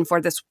compassion for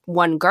this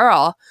one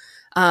girl.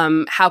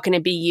 How can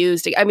it be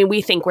used? I mean,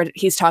 we think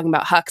he's talking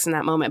about Hux in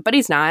that moment, but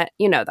he's not.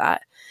 You know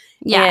that.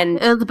 Yeah, and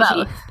it's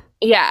both.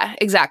 Yeah,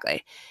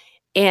 exactly.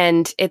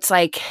 And it's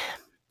like,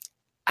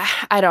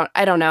 I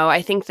don't know.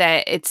 I think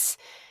that it's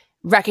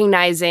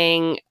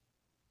recognizing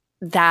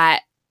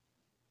that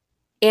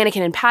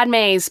Anakin and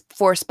Padme's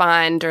Force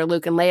bond, or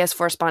Luke and Leia's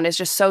Force bond, is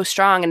just so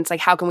strong. And it's like,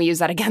 how can we use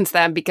that against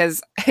them?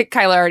 Because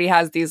Kylo already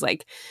has these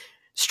like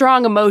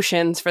strong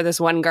emotions for this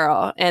one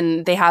girl,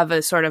 and they have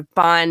a sort of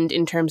bond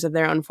in terms of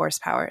their own Force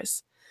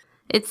powers.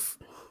 It's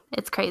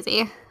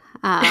crazy.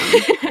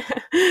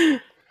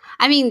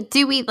 I mean,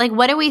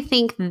 what do we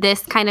think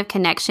this kind of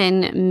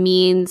connection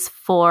means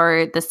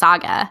for the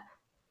saga?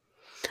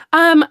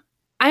 I'm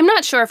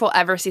not sure if we'll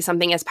ever see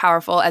something as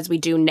powerful as we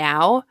do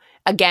now,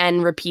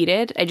 again,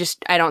 repeated.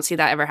 I don't see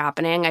that ever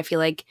happening. I feel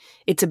like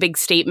it's a big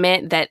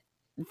statement that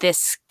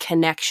this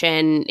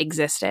connection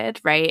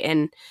existed, right?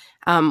 And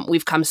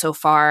we've come so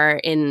far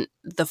in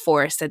the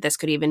Force that this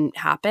could even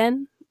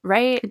happen,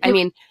 right?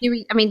 Do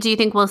you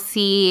think we'll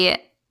see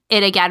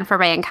it again for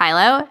Rey and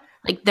Kylo?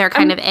 Like, they're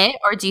kind of it,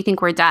 or do you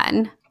think we're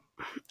done?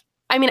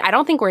 I mean, I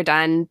don't think we're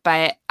done,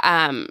 but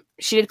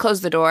she did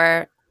close the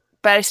door,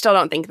 but I still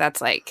don't think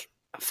that's like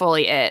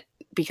fully it,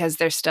 because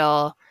there's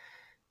still,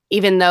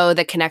 even though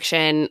the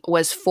connection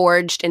was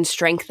forged and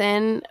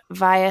strengthened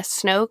via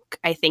Snoke,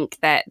 I think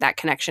that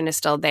connection is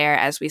still there,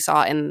 as we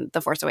saw in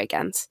The Force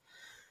Awakens.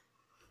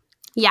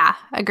 Yeah,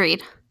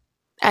 agreed.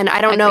 And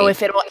I don't know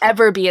if it will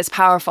ever be as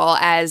powerful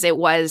as it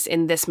was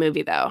in this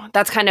movie, though.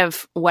 That's kind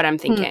of what I'm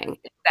thinking.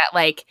 That,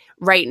 like,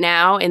 right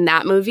now in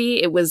that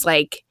movie, it was,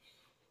 like,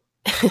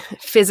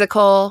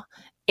 physical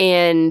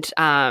and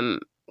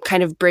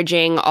kind of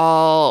bridging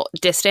all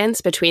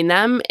distance between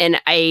them.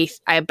 And I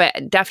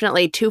bet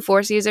definitely two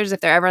Force users, if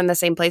they're ever in the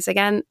same place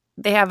again,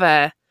 they have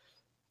a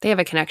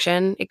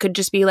connection. It could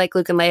just be like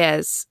Luke and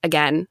Leia's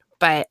again,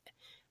 but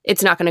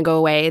it's not going to go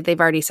away. They've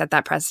already set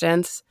that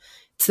precedence.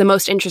 It's the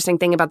most interesting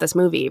thing about this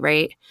movie,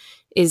 right?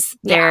 Is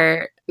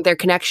their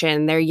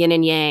connection, their yin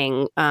and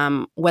yang,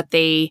 what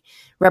they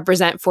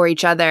represent for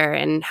each other,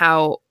 and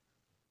how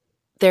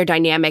their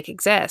dynamic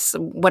exists.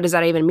 What does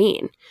that even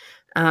mean?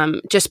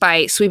 Just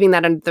by sweeping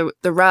that under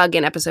the rug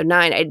in episode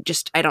 9,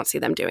 I don't see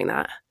them doing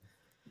that.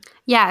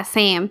 Yeah,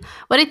 same.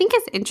 What I think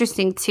is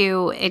interesting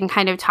too, in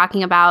kind of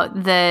talking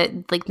about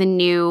the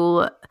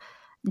new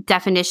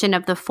definition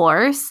of the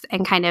Force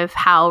and kind of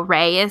how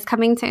Rey is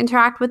coming to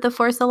interact with the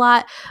Force a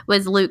lot,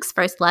 was Luke's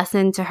first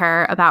lesson to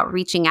her about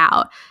reaching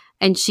out.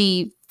 And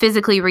she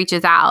physically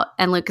reaches out,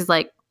 and Luke is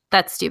like,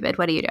 "That's stupid.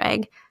 What are you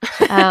doing?"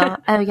 oh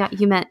yeah,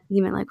 you meant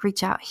like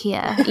reach out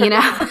here, you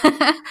know?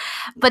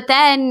 But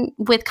then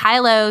with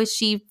Kylo,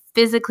 she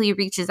physically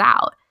reaches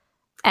out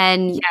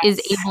and is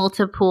able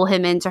to pull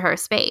him into her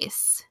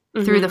space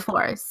through the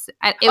Force.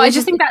 I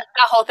just think that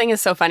whole thing is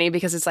so funny,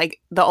 because it's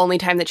like the only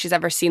time that she's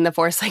ever seen the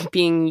Force like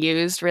being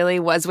used really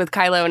was with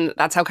Kylo, and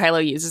that's how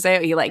Kylo uses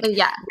it. He like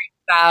reaches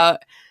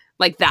out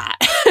like that,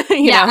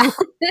 you know?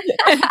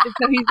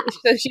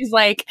 So she's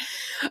like,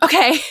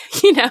 okay,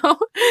 you know,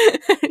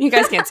 you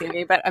guys can't see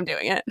me, but I'm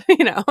doing it,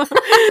 you know?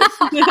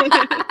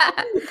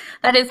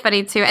 That is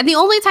funny too. And the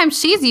only time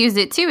she's used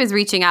it too is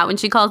reaching out when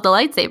she calls the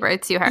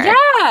lightsaber to her.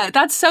 Yeah,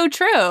 that's so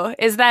true.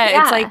 Is that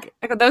it's like,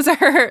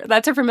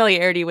 that's her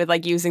familiarity with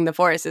like using the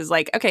Force is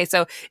like, okay,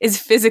 so is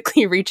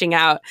physically reaching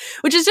out,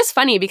 which is just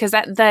funny because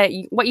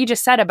what you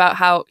just said about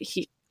how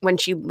when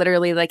she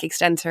literally like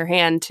extends her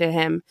hand to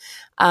him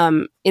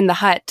in the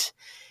hut,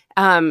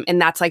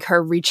 and that's like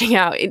her reaching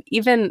out.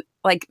 Even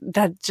like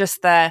that,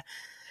 just the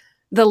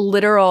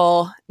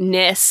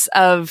literalness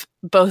of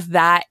both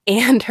that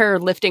and her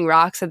lifting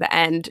rocks at the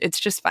end.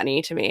 It's just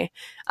funny to me.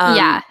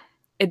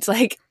 It's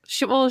like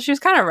she was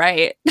kind of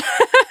right.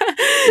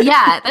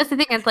 Yeah, that's the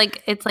thing.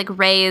 It's like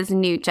Rey's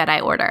new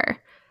Jedi Order.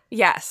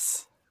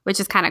 Yes,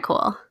 which is kind of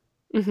cool.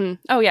 Mm-hmm.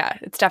 Oh yeah,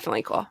 it's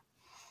definitely cool.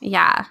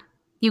 Yeah.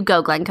 You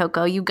go, Glen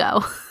Coco. You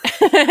go.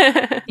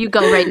 You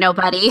go, right,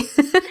 nobody.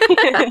 We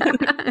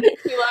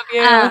love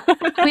you.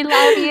 We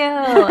love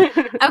you.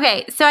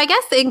 Okay, so I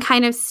guess in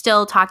kind of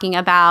still talking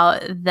about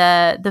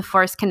the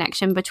Force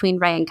connection between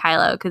Rey and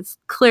Kylo, because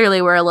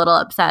clearly we're a little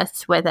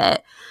obsessed with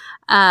it.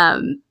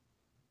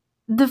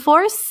 The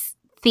Force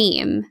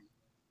theme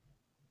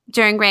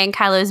during Rey and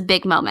Kylo's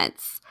big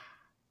moments,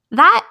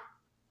 that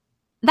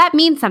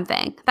means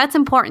something. That's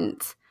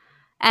important.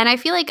 And I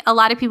feel like a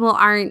lot of people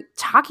aren't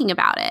talking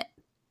about it.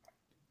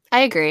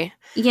 I agree.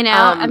 You know,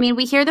 I mean,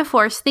 we hear the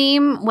Force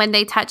theme when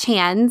they touch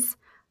hands,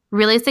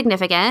 really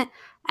significant.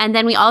 And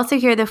then we also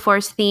hear the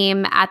Force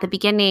theme at the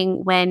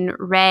beginning when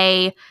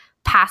Rey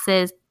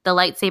passes the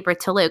lightsaber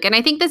to Luke. And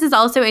I think this is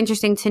also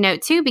interesting to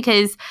note, too,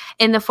 because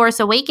in The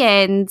Force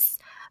Awakens,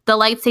 the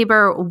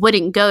lightsaber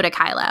wouldn't go to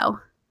Kylo.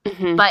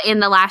 Mm-hmm. But in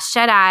The Last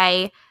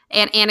Jedi,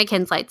 and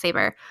Anakin's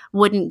lightsaber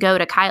wouldn't go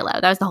to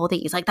Kylo. That was the whole thing.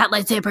 He's like, that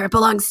lightsaber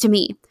belongs to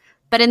me.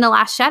 But in The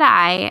Last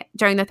Jedi,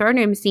 during the throne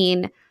room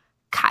scene,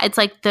 it's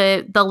like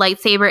the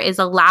lightsaber is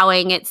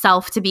allowing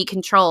itself to be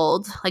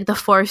controlled. Like the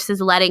Force is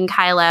letting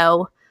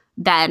Kylo,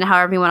 Ben,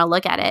 however you want to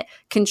look at it,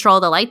 control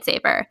the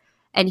lightsaber.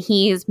 And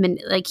he's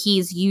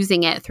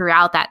using it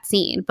throughout that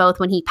scene, both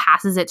when he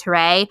passes it to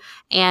Rey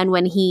and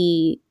when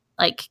he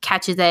like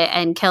catches it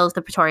and kills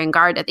the Praetorian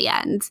Guard at the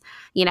end,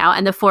 you know,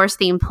 and the Force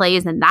theme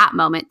plays in that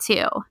moment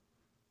too.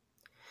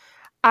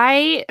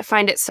 I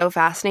find it so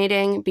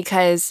fascinating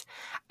because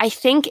I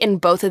think in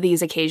both of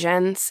these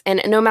occasions,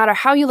 and no matter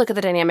how you look at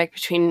the dynamic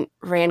between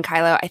Rey and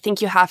Kylo, I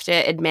think you have to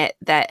admit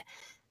that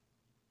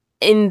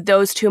in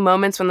those two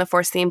moments when the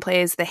Force theme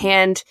plays, the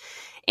hand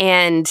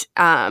and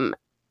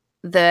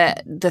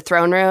the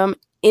throne room,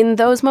 in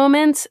those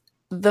moments,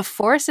 the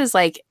Force is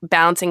like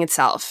balancing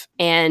itself,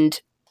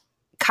 and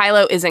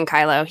Kylo isn't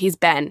Kylo. He's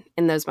Ben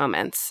in those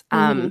moments.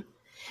 Mm-hmm.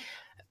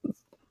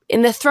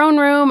 In the throne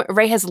room,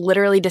 Rey has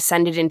literally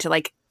descended into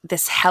like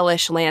this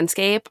hellish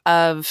landscape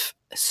of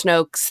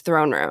Snoke's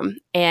throne room,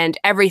 and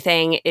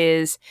everything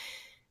is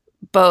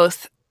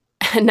both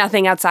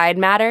nothing outside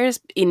matters.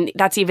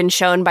 That's even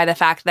shown by the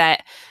fact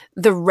that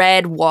the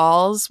red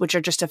walls, which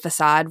are just a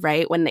facade,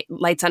 right? When the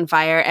lights on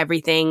fire,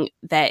 everything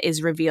that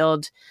is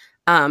revealed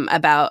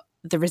about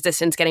the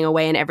Resistance getting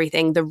away and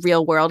everything, the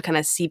real world kind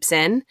of seeps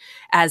in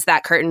as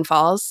that curtain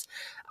falls.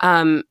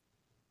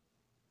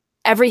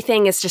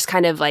 Everything is just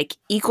kind of like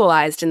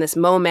equalized in this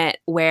moment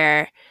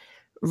where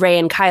Rey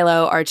and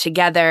Kylo are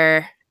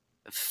together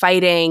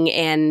fighting,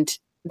 and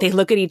they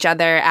look at each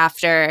other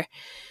after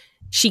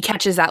she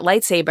catches that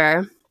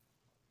lightsaber,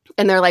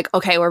 and they're like,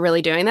 okay, we're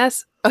really doing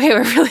this? Okay,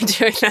 we're really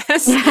doing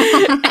this.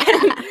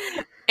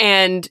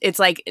 And it's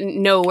like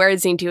no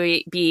words need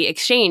to be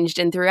exchanged.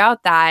 And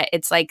throughout that,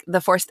 it's like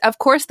the Force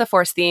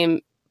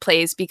theme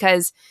plays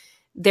because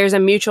there's a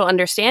mutual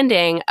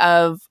understanding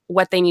of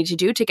what they need to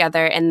do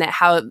together and that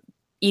how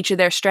each of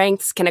their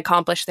strengths can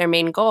accomplish their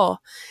main goal.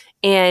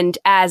 And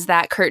as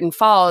that curtain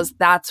falls,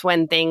 that's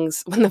when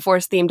the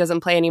Force theme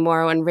doesn't play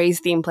anymore, when Rey's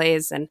theme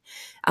plays, and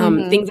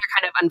things are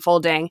kind of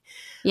unfolding.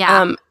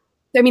 Yeah.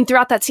 I mean,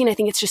 throughout that scene, I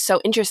think it's just so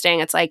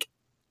interesting. It's like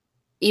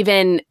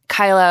even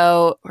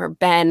Kylo, or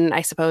Ben,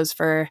 I suppose,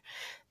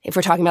 if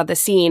we're talking about the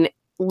scene,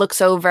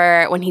 looks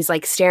over when he's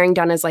like staring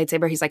down his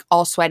lightsaber. He's like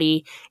all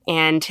sweaty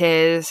and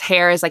his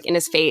hair is like in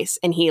his face,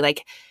 and he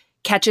like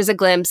catches a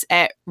glimpse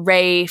at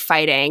Rey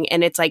fighting,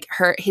 and it's like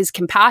his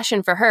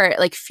compassion for her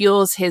like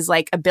fuels his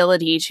like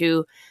ability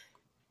to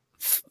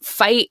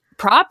fight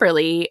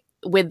properly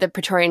with the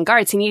Praetorian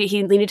Guards. He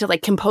needed to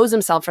like compose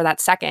himself for that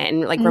second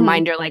and like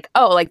reminder like,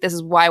 oh, like this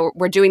is why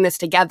we're doing this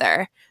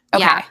together.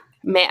 Okay,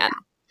 man.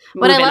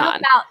 What I love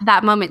about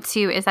that moment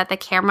too is that the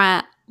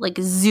camera like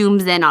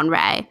zooms in on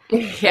Rey.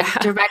 Yeah.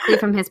 Like, directly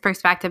from his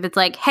perspective. It's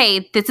like,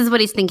 hey, this is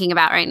what he's thinking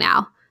about right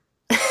now.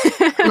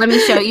 Let me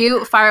show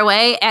you far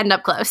away and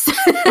up close.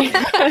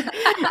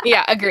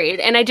 Yeah, agreed.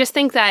 And I just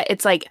think that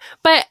it's like,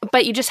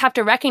 but you just have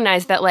to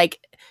recognize that like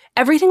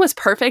everything was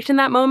perfect in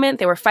that moment.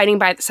 They were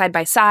fighting side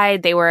by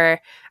side. They were,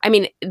 I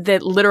mean, the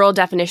literal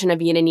definition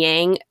of yin and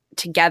yang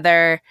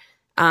together,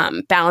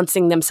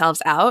 balancing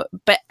themselves out.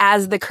 But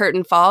as the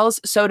curtain falls,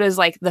 so does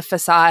like the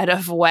facade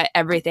of what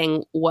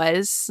everything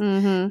was,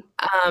 and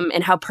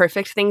how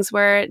perfect things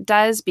were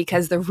does,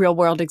 because the real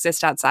world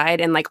exists outside,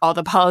 and like all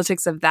the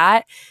politics of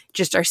that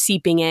just are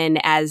seeping in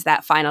as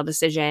that final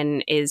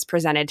decision is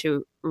presented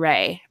to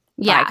Rey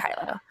by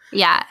Kylo.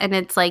 Yeah, and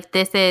it's like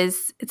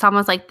it's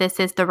almost like this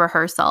is the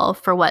rehearsal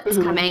for what's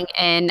coming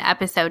in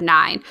episode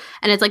 9.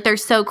 And it's like they're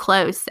so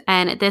close,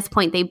 and at this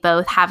point they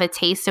both have a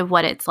taste of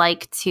what it's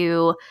like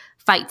to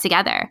fight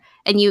together.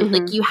 And you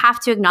like you have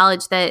to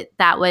acknowledge that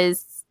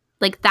was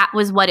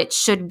what it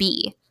should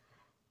be.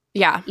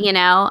 Yeah. You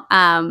know,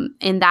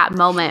 in that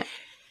moment,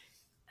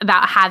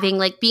 about having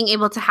like being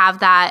able to have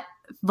that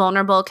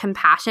vulnerable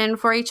compassion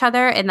for each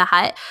other in the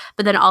hut,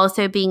 but then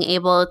also being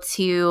able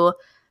to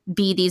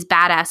be these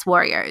badass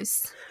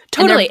warriors.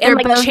 Totally. And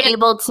they're like both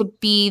able to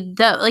be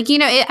like, you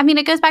know,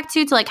 it goes back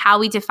to like how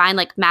we define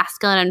like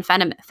masculine and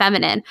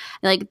feminine.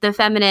 Like the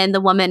feminine,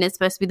 the woman is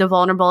supposed to be the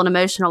vulnerable and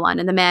emotional one,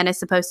 and the man is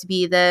supposed to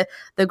be the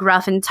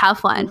gruff and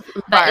tough one.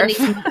 But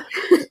so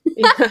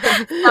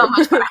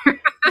much barf.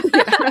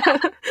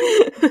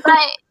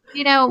 But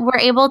you know, we're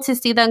able to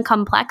see them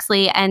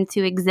complexly and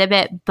to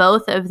exhibit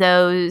both of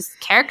those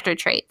character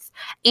traits.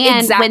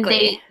 And when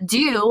they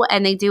do,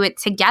 and they do it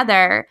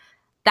together,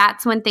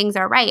 that's when things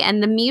are right.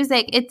 And the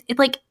music, it's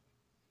like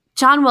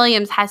John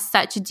Williams has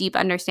such a deep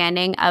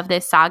understanding of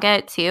this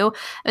saga too.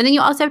 And then you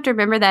also have to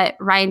remember that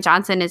Rian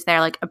Johnson is there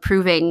like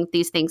approving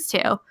these things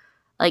too.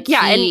 Like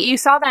and you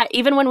saw that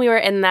even when we were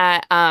in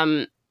that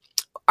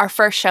our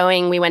first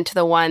showing, we went to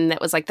the one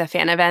that was like the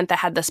fan event that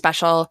had the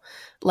special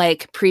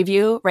like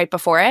preview right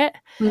before it,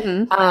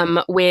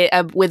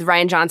 with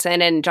Rian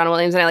Johnson and John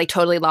Williams, and I like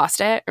totally lost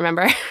it.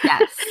 Remember?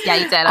 Yes, yeah,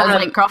 you did. I was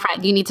like,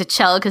 girlfriend, you need to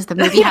chill because the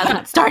movie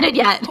hasn't started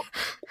yet.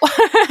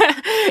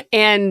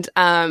 And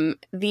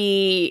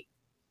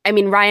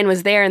Ryan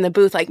was there in the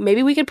booth, like,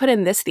 maybe we could put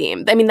in this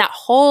theme. I mean, that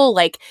whole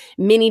like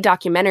mini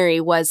documentary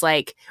was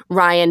like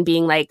Ryan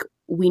being like,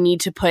 we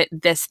need to put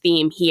this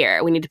theme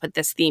here. We need to put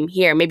this theme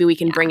here. Maybe we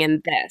can bring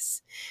in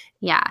this.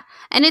 Yeah.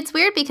 And it's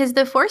weird because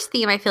the Force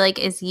theme, I feel like,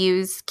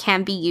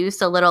 can be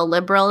used a little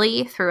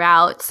liberally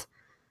throughout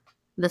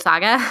the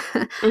saga.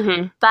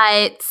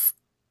 But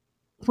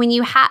when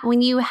you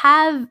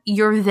have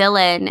your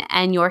villain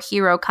and your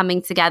hero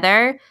coming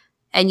together,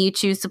 and you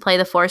choose to play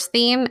the Force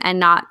theme and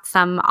not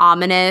some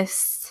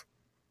ominous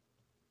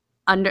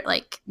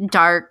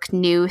dark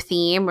new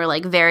theme or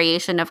like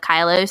variation of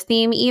Kylo's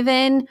theme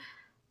even,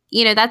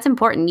 you know, that's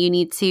important. You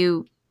need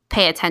to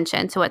pay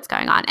attention to what's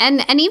going on.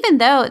 And even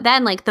though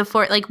then like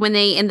when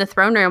they in the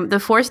throne room, the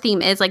Force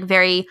theme is like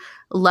very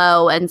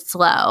low and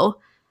slow.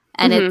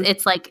 And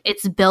it's like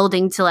it's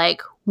building to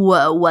like,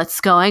 whoa,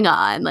 what's going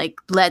on? Like,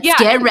 let's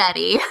get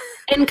ready.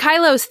 And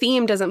Kylo's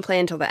theme doesn't play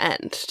until the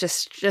end.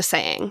 Just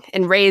saying.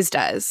 And Rey's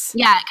does.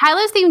 Yeah,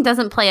 Kylo's theme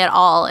doesn't play at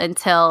all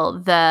until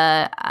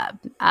the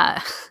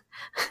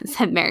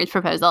marriage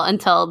proposal,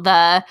 until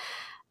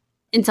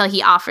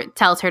he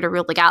tells her to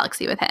rule the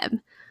galaxy with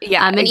him.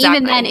 Yeah, and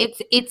even then,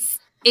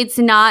 it's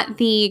not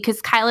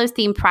because Kylo's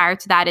theme prior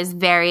to that is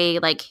very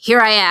like, here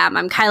I am,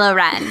 I'm Kylo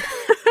Ren,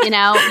 you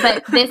know.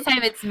 But this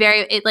time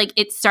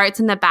it starts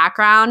in the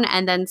background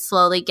and then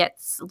slowly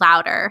gets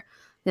louder.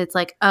 It's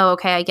like, oh,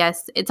 okay, I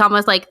guess it's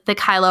almost like the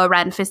Kylo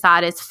Ren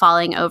facade is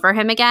falling over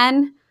him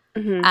again,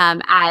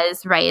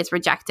 as Rey is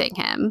rejecting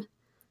him.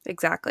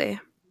 Exactly.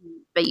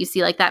 But you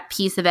see like that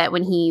piece of it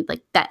when he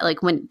like that,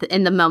 like when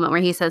in the moment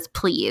where he says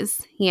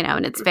please, you know,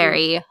 and it's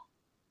very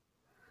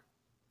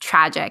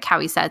tragic how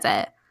he says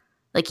it.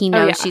 Like he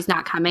knows she's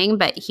not coming,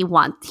 but he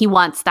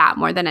wants that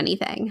more than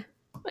anything.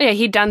 Yeah,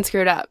 he done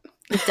screwed up.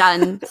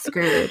 done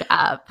screwed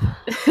up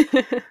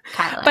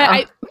Kylo.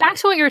 But back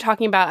to what you were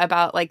talking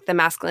about like the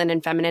masculine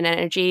and feminine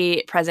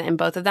energy present in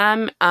both of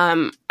them.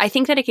 I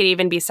think that it could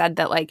even be said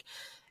that like,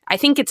 I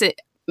think it's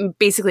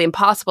basically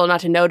impossible not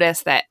to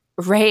notice that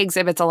Rey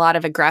exhibits a lot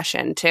of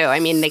aggression too. I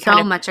mean, they so kind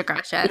of much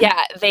aggression.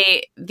 Yeah,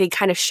 they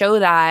kind of show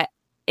that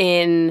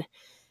in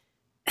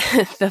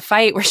the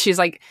fight where she's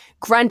like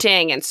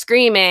grunting and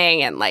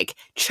screaming and like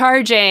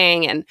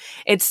charging, and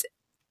it's.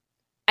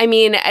 I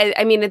mean,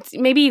 it's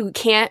maybe you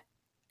can't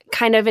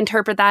kind of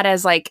interpret that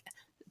as like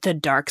the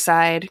dark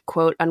side,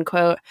 quote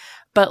unquote,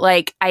 but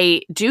like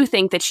I do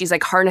think that she's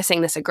like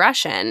harnessing this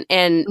aggression,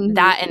 and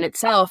that in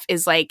itself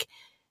is like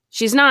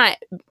she's not.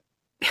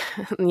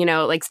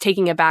 Like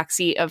taking a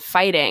backseat of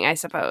fighting, I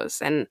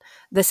suppose. And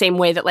the same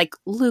way that like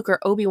Luke or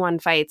Obi-Wan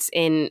fights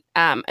in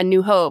A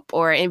New Hope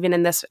or even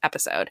in this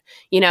episode,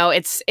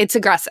 it's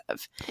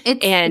aggressive.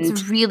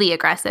 It's really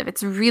aggressive.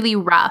 It's really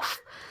rough.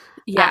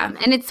 Yeah.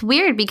 And it's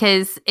weird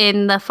because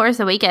in The Force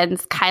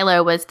Awakens,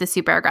 Kylo was the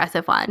super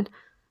aggressive one.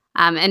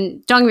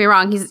 And don't get me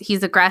wrong,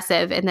 he's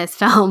aggressive in this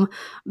film,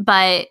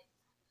 but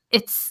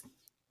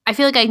I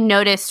feel like I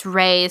noticed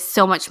Rey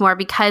so much more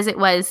because it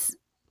was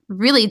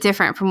really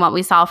different from what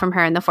we saw from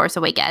her in The Force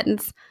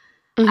Awakens.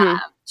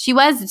 She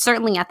was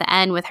certainly at the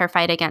end with her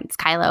fight against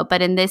Kylo, but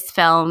in this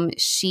film,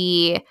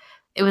 it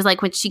was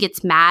like when she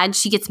gets mad.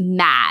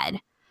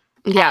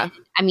 Yeah. And,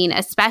 I mean,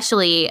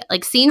 especially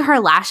like seeing her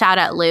lash out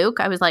at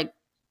Luke, I was like,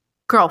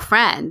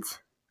 girlfriend.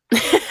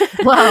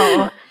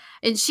 Whoa.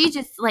 And she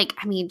just like,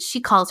 I mean,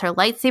 she calls her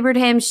lightsaber to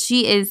him.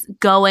 She is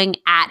going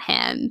at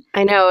him.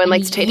 I know. And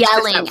like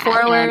yelling at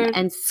him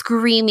and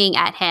screaming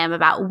at him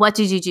about what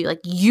did you do?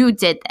 Like, you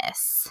did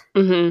this.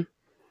 And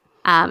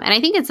I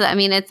think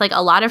it's like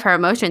a lot of her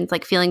emotions,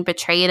 like feeling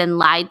betrayed and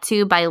lied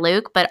to by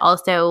Luke, but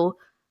also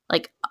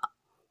like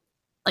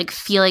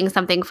feeling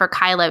something for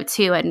Kylo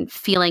too, and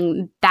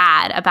feeling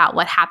bad about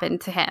what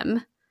happened to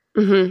him.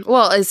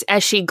 Well,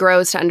 as she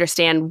grows to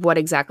understand what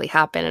exactly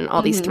happened and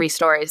all these 3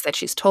 stories that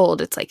she's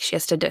told, it's like she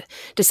has to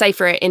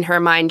decipher it in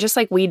her mind, just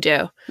like we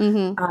do.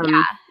 Yeah.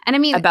 And I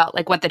mean, about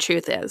like what the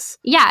truth is.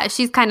 Yeah.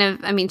 She's kind of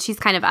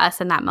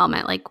us in that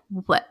moment. Like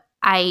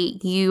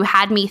you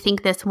had me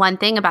think this one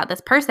thing about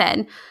this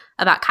person,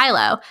 about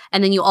Kylo,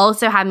 and then you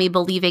also had me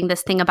believing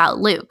this thing about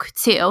Luke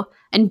too.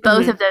 And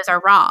both of those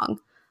are wrong.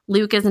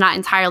 Luke is not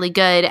entirely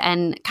good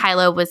and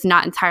Kylo was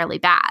not entirely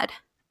bad.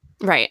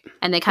 Right.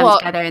 And they come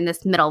together in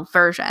this middle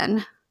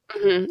version.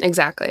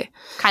 Exactly.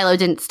 Kylo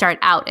didn't start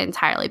out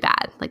entirely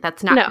bad. Like,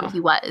 that's not who he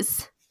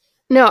was.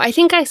 No, I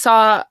think I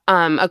saw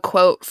a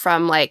quote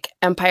from like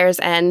Empire's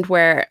End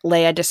where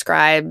Leia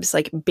describes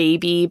like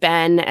baby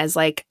Ben as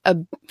like a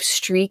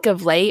streak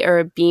of light or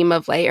a beam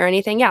of light or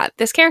anything. Yeah,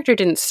 this character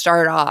didn't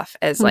start off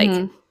as like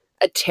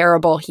a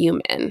terrible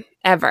human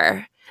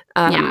ever.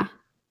 Yeah.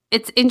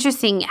 It's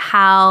interesting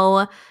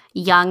how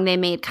young they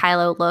made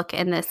Kylo look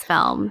in this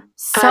film.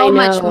 So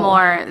much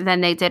more than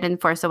they did in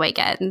Force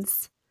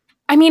Awakens.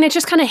 I mean, it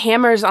just kind of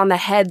hammers on the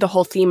head the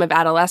whole theme of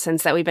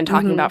adolescence that we've been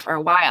talking about for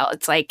a while.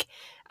 It's like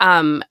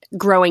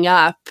growing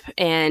up,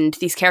 and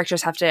these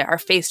characters are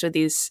faced with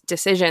these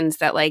decisions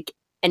that like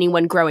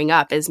anyone growing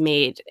up is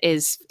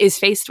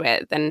faced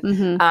with.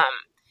 And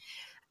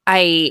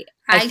I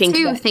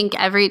think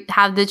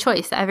have the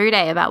choice every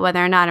day about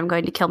whether or not I'm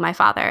going to kill my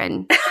father,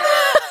 and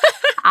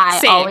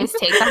I always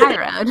take the high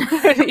road.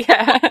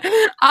 Yeah,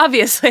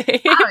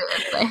 obviously.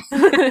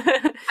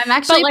 I'm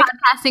actually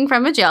podcasting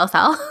from a jail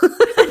cell.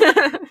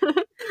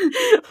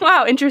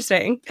 Wow,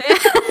 interesting.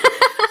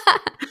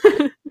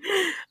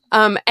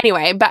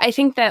 Anyway, but I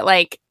think that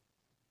like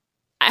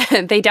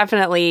they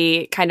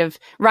definitely kind of,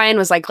 Ryan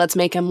was like, let's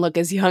make him look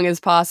as young as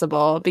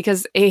possible,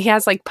 because he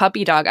has like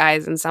puppy dog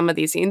eyes in some of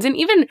these scenes, and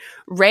even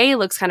Rey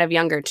looks kind of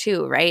younger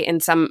too, right? In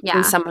some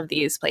of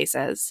these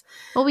places.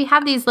 Well, we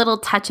have these little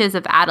touches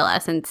of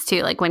adolescence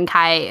too, like when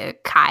Kylo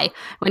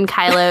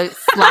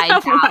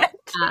slides out.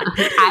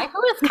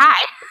 Who is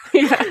Kai?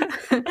 Yeah.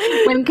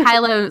 When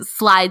Kylo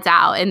slides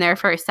out in their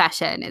first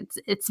session,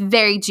 it's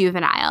very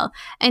juvenile.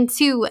 And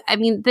two, I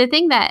mean,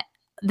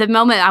 the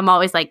moment I'm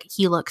always like,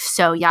 he looks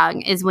so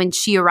young, is when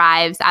she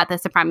arrives at the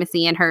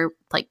Supremacy in her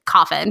like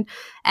coffin,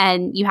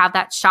 and you have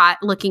that shot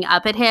looking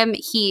up at him.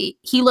 He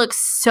looks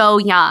so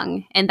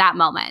young in that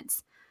moment.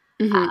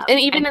 And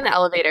even in the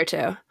elevator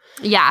too.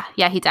 Yeah,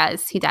 he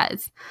does.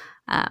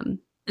 And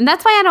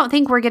that's why I don't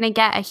think we're going to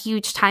get a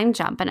huge time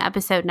jump in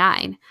episode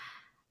 9.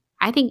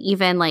 I think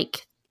even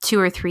like 2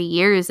 or 3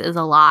 years is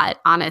a lot,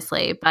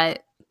 honestly,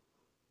 but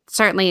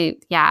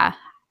certainly, yeah.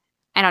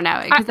 I don't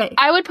know.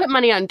 I would put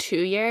money on 2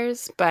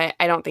 years, but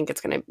I don't think it's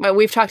going to. Well,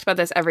 we've talked about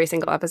this every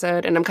single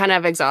episode, and I'm kind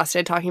of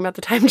exhausted talking about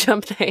the time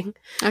jump thing.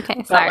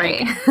 Okay,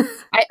 sorry.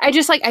 Like, I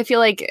just like, I feel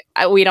like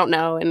we don't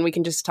know, and we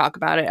can just talk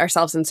about it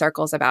ourselves in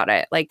circles about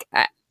it. Like,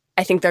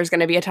 I think there's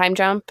going to be a time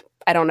jump.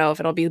 I don't know if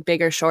it'll be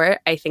big or short.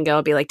 I think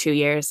it'll be like 2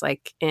 years,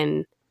 like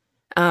in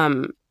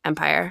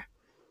Empire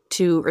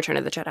to Return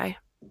of the Jedi,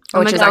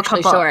 which is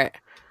actually short.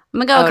 I'm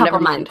going to go a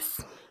couple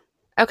months.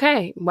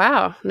 Okay.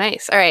 Wow.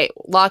 Nice. All right.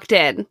 Locked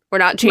in. We're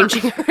not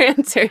changing our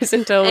answers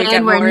until we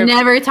get more. And we're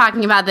never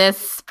talking about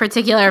this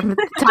particular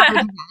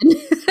topic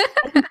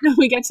again.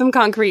 We get some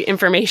concrete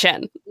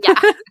information. Yeah.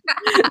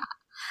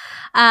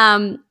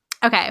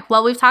 Okay.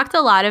 Well, we've talked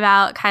a lot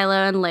about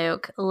Kylo and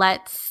Luke.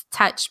 Let's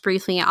touch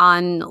briefly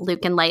on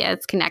Luke and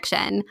Leia's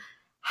connection.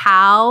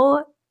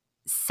 How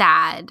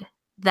sad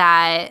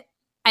that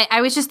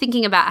I was just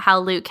thinking about how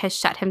Luke has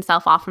shut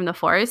himself off from the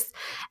Force.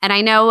 And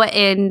I know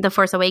in The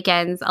Force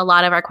Awakens, a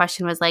lot of our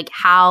question was like,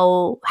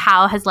 how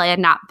has Leia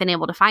not been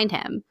able to find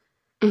him?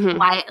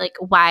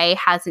 Mm-hmm. Why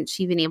hasn't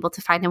she been able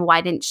to find him?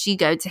 Why didn't she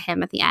go to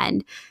him at the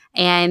end?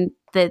 And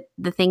the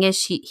thing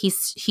is,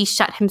 he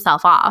shut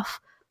himself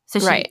off. So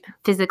she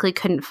physically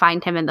couldn't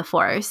find him in the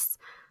Force.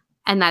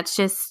 And that's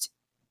just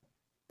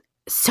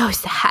so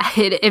sad.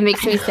 It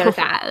makes me so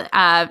sad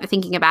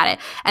thinking about it.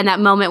 And that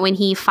moment when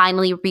he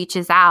finally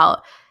reaches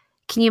out,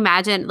 can you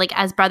imagine, like,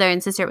 as brother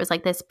and sister, it was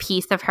like this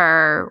piece of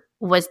her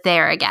was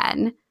there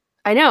again.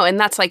 I know. And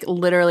that's like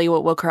literally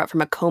what woke her up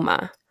from a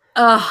coma.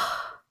 Ugh.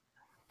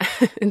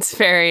 It's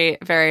very,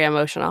 very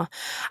emotional.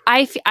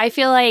 I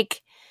feel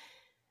like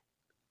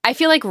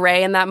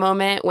Rey in that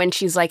moment when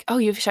she's like, oh,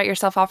 you've shut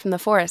yourself off from the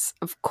Force.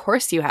 Of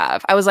course you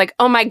have. I was like,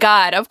 oh my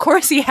God, of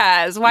course he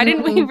has. Why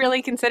didn't we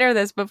really consider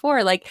this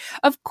before? Like,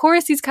 of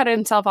course he's cut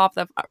himself off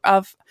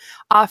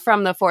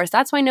from the Force.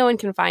 That's why no one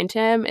can find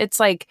him. It's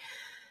like,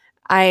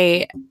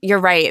 you're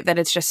right that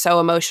it's just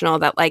so emotional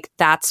that like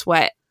that's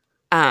what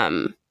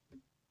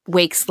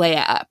wakes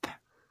Leia up.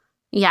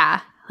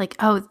 Yeah. Like,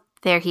 oh,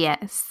 there he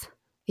is.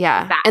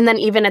 Yeah. That. And then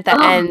even at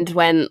the end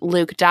when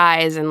Luke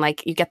dies and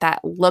like you get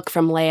that look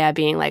from Leia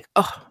being like,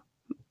 oh,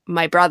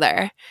 my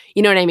brother.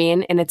 You know what I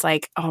mean? And it's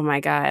like, oh my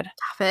God.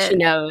 She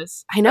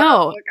knows. I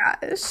know. Oh my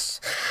gosh.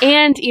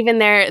 And even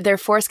their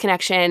Force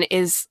connection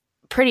is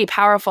pretty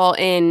powerful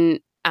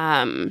in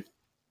that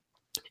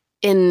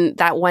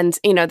one,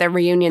 their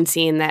reunion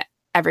scene that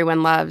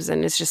everyone loves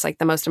and it's just like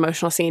the most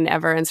emotional scene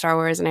ever in Star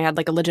Wars. And I had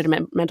like a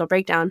legitimate mental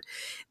breakdown.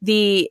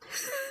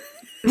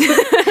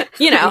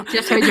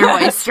 Just heard your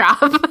voice drop.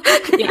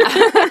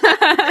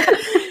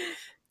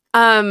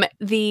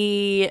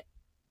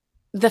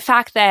 The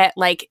fact that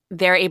like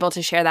they're able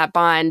to share that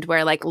bond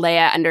where like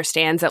Leia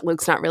understands that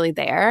Luke's not really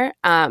there.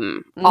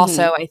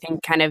 Also I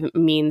think kind of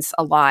means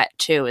a lot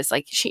too. Is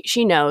like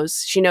she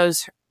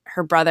knows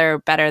her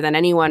brother better than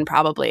anyone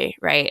probably,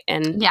 right?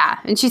 And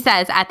and she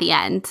says at the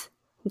end,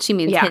 she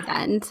means his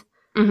end.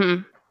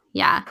 Mm-hmm.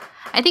 Yeah,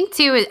 I think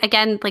too.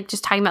 Again, like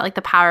just talking about like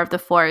the power of the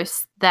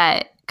Force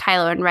that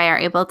Kylo and Rey are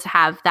able to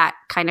have that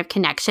kind of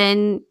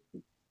connection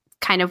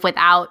kind of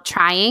without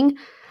trying.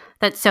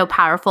 That's so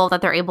powerful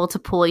that they're able to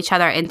pull each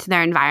other into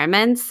their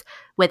environments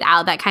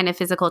without that kind of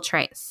physical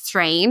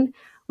strain.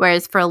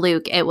 Whereas for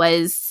Luke, it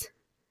was,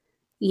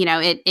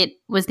 it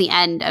was the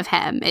end of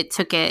him. It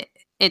took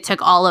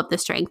all of the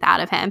strength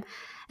out of him.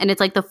 And it's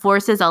like the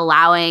Force is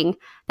allowing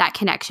that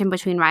connection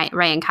between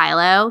Rey and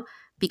Kylo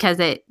because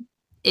it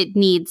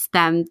needs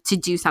them to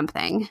do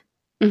something.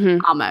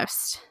 Mm-hmm.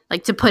 Almost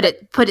like to put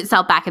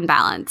itself back in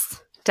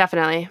balance.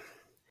 Definitely.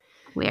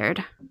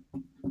 Weird.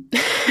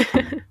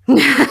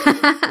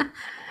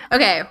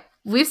 Okay,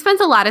 we've spent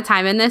a lot of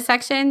time in this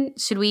section.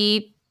 Should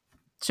we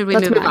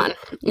move on?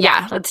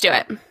 Yeah, let's do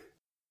it.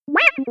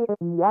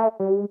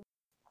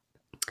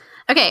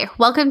 Okay,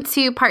 welcome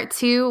to part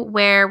 2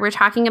 where we're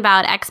talking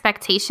about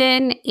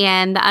expectation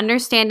and the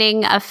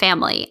understanding of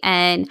family.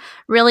 And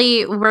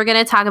really, we're going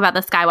to talk about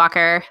the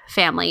Skywalker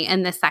family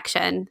in this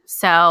section.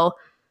 So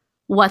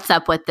what's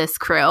up with this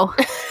crew?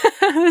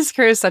 This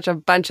crew is such a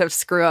bunch of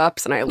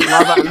screw-ups, and I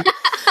love them.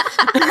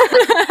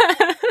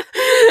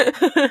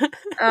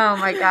 Oh,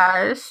 my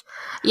gosh.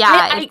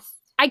 Yeah.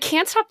 I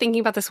can't stop thinking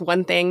about this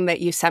one thing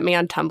that you sent me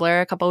on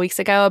Tumblr a couple weeks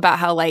ago about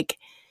how, like,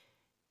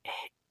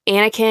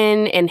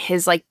 Anakin and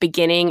his, like,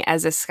 beginning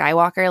as a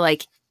Skywalker,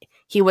 like,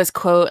 he was,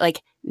 quote,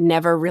 like,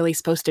 never really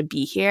supposed to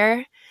be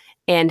here.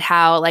 And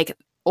how, like,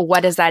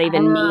 what does that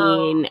even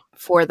mean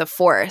for the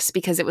Force?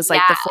 Because it was,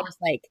 like, the Force,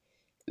 like,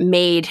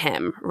 made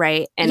him,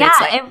 right? And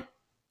it's like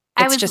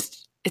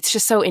it's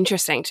just so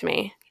interesting to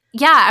me.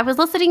 Yeah, I was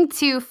listening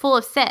to Full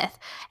of Sith,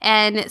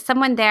 and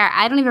someone there,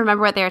 I don't even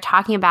remember what they were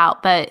talking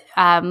about, but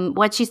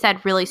what she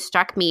said really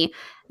struck me,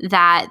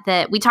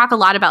 that we talk a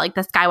lot about like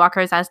the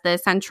Skywalkers as the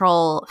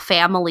central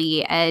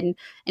family and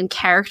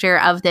character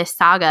of this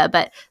saga,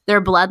 but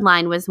their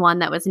bloodline was one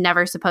that was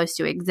never supposed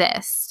to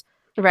exist.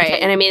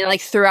 Right. And I mean,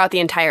 like, throughout the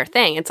entire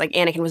thing, it's like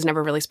Anakin was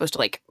never really supposed to,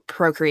 like,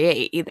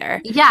 procreate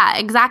either. Yeah,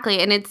 exactly.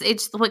 And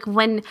it's like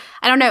when,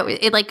 I don't know,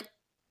 it like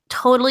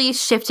totally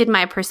shifted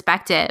my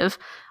perspective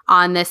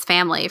on this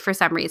family for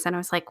some reason. I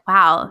was like,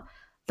 wow,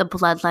 the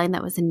bloodline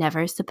that was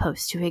never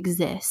supposed to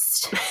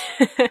exist. Whoa.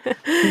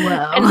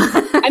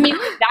 I mean,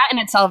 that in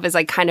itself is,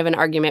 like, kind of an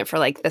argument for,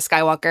 like, the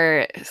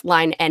Skywalker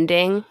line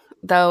ending,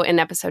 though, in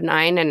Episode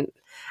 9. And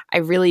I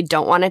really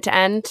don't want it to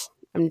end.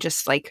 I'm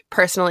just like,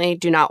 personally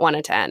do not want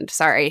it to end.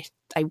 Sorry.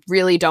 I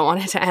really don't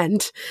want it to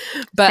end.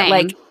 But Same.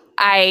 Like,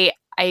 I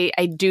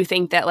do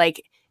think that,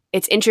 like,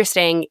 it's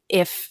interesting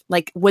if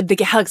like, would the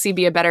galaxy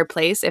be a better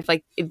place if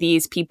like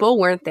these people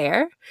weren't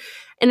there?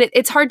 And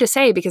it's hard to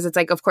say because it's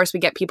like, of course we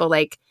get people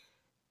like,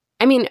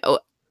 I mean,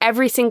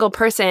 every single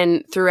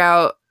person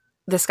throughout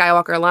the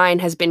Skywalker line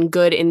has been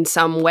good in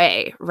some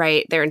way,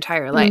 right? Their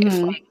entire life.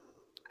 Mhm. Like,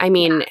 I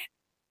mean,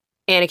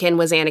 Anakin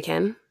was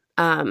Anakin.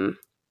 The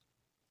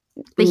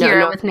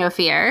hero with no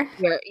fear.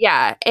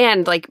 Yeah.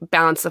 And like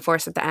balance the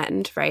Force at the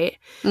end, right?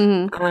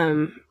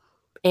 Mm-hmm.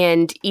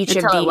 And each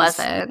Until of these, it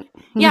wasn't.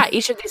 yeah,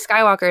 each of these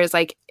Skywalkers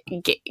like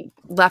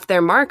left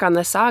their mark on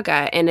the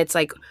saga, and it's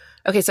like,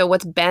 okay, so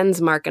what's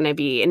Ben's mark going to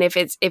be? And if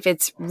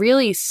it's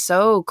really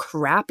so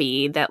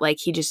crappy that like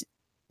he just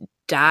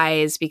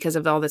dies because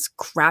of all this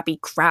crappy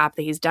crap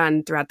that he's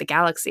done throughout the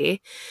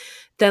galaxy,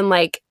 then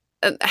like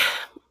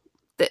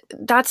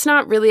that's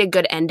not really a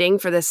good ending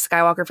for this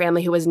Skywalker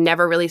family who was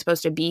never really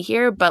supposed to be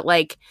here, but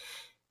like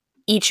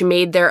each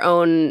made their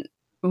own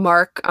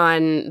mark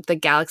on the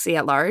galaxy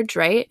at large,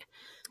 right?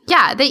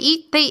 Yeah,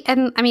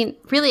 and I mean,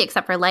 really,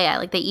 except for Leia,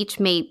 like they each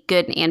made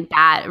good and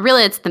bad.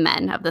 Really, it's the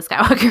men of the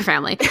Skywalker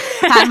family.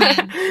 Padme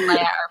and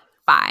Leia are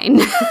fine.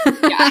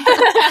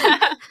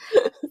 Yeah.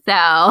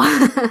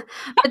 So,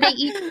 but they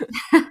each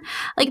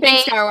like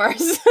Thanks, Star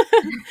Wars.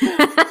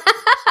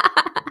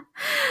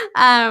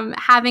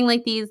 having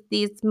like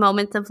these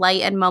moments of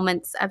light and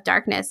moments of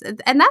darkness,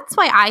 and that's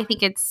why I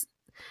think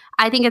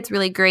it's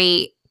really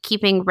great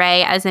keeping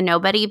Rey as a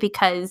nobody,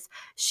 because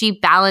she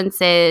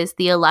balances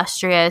the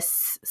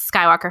illustrious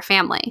Skywalker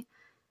family.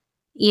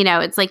 You know,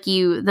 it's like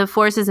the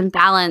Force is in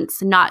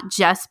balance, not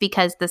just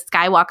because the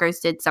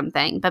Skywalkers did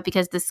something, but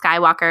because the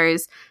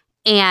Skywalkers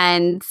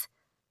and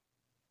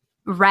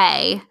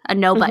Rey, a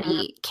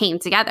nobody, came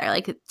together.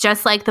 Like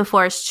just like the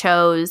Force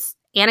chose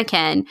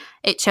Anakin,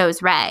 it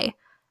chose Rey.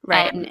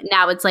 Right. And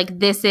now it's like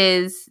this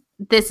is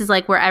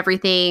like where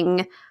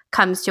everything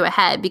comes to a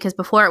head, because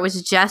before it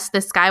was just the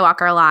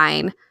Skywalker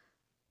line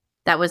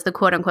that was the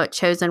quote unquote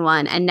chosen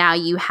one, and now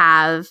you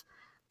have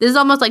this is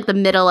almost like the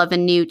middle of a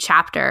new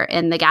chapter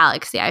in the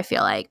galaxy, I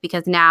feel like,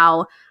 because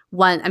now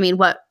what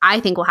I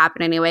think will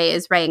happen anyway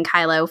is Rey and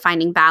Kylo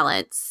finding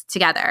balance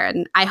together,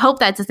 and I hope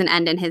that doesn't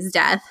end in his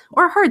death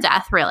or her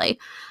death, really,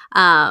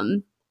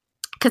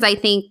 because I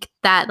think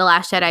that The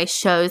Last Jedi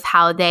shows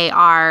how they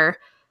are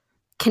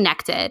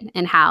connected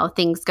and how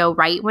things go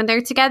right when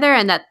they're together,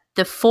 and that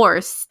the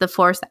Force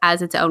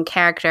as its own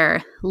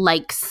character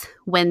likes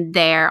when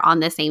they're on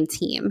the same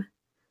team.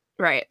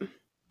 Right.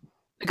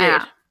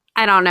 Agreed.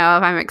 I don't know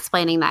if I'm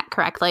explaining that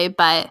correctly,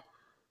 but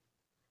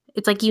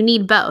it's like you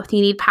need both.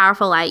 You need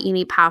powerful light, you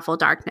need powerful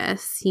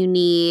darkness. You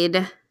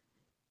need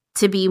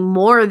to be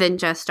more than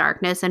just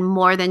darkness and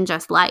more than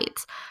just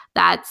light.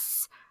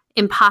 That's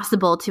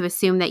impossible to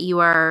assume that you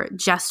are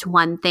just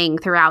one thing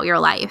throughout your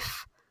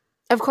life.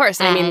 Of course.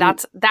 I mean,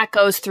 that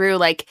goes through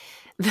like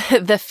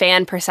the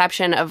fan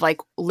perception of like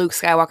Luke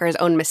Skywalker's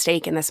own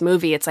mistake in this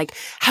movie. It's like,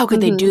 how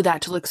could they do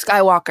that to Luke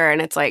Skywalker?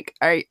 And it's like,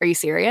 are you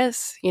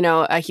serious? You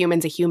know, a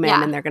human's a human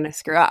and they're going to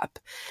screw up.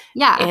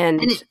 Yeah.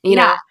 And you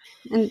know,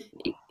 and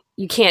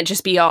you can't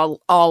just be all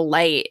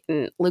light.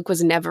 And Luke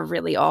was never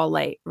really all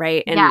light,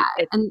 right? And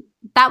and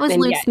that was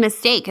Luke's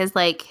mistake, is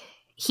like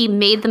he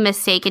made the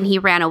mistake and he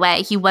ran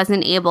away. He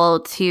wasn't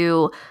able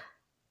to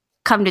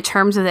come to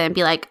terms with it and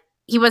be like,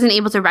 he wasn't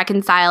able to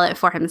reconcile it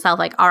for himself.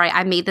 Like, all right,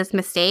 I made this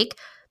mistake,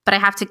 but I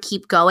have to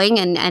keep going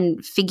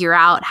and figure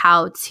out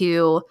how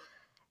to,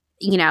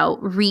 you know,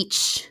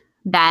 reach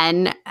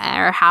Ben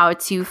or how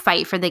to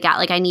fight for the guy.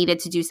 Like I needed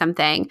to do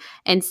something.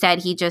 Instead,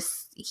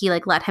 he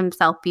like let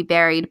himself be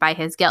buried by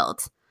his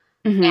guilt.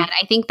 Mm-hmm. And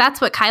I think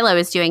that's what Kylo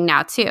is doing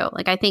now too.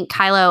 Like I think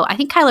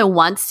Kylo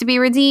wants to be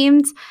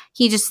redeemed.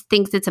 He just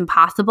thinks it's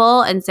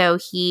impossible. And so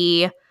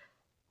he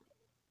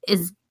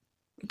is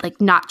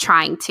like not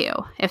trying to,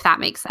 if that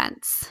makes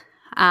sense.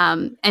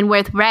 And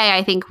with Rey,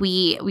 I think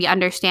we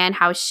understand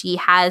how she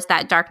has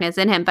that darkness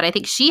in him, but I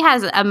think she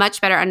has a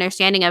much better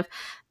understanding of,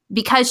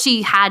 because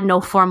she had no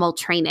formal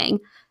training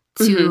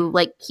to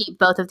like keep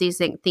both of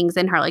these things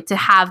in her, like to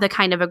have the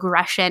kind of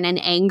aggression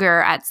and anger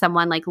at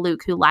someone like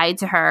Luke who lied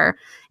to her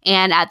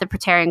and at the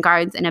Praetorian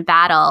Guards in a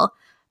battle,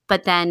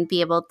 but then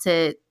be able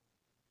to,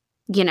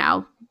 you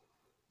know,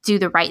 do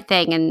the right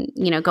thing and,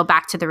 you know, go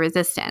back to the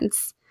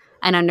Resistance.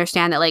 And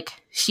understand that like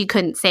she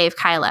couldn't save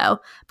Kylo,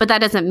 but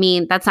that doesn't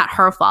mean that's not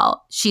her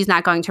fault. She's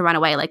not going to run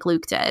away like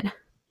Luke did.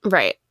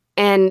 Right.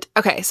 And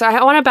okay, so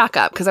I want to back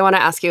up because I want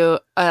to ask you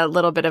a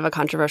little bit of a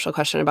controversial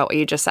question about what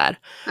you just said.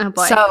 Oh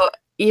boy. So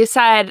you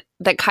said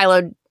that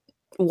Kylo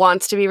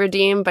wants to be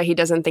redeemed, but he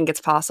doesn't think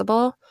it's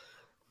possible.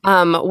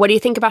 What do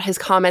you think about his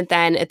comment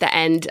then at the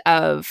end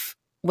of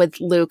with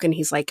Luke, and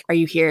he's like, "Are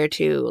you here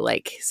to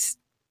like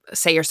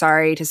say you're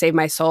sorry to save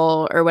my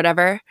soul or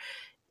whatever?"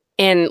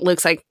 And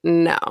Luke's like,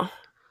 no.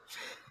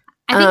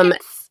 I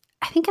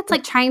think it's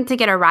like trying to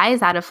get a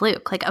rise out of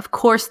Luke. Like, of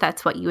course,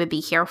 that's what you would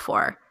be here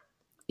for.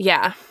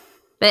 Yeah.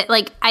 But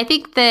like, I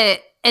think that,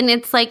 and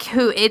it's like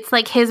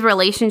his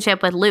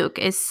relationship with Luke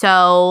is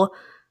so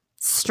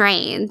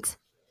strained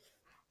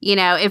You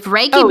know, if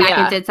Rey came back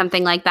and did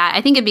something like that,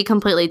 I think it'd be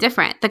completely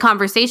different. The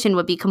conversation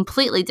would be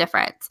completely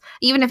different,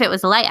 even if it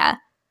was Leia.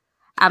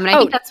 And I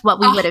think that's what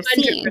we would have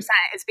seen. 100%.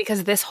 It's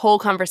because this whole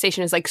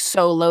conversation is like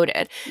so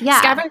loaded. Yeah.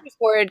 Scavenger's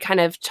Board kind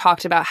of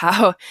talked about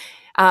how,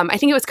 I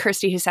think it was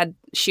Kirsty who said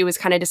she was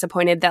kind of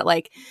disappointed that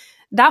like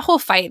that whole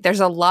fight, there's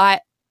a lot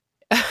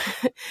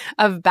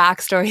of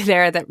backstory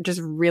there that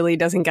just really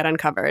doesn't get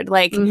uncovered.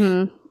 Like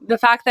the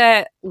fact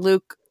that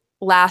Luke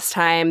last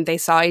time they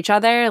saw each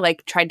other,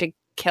 like tried to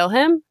kill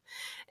him,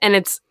 and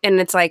it's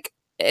like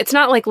it's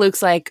not like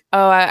Luke's like,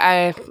 oh,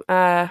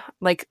 I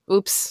like,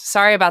 oops,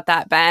 sorry about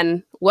that,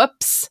 Ben.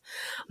 Whoops,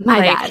 my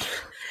bad.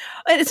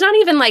 It's not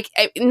even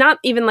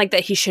like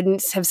that he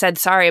shouldn't have said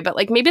sorry, but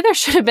like maybe there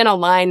should have been a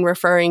line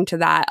referring to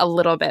that a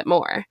little bit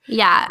more.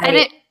 Yeah, right?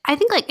 And I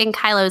think like in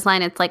Kylo's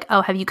line, it's like,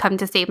 oh, have you come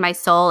to save my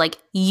soul? Like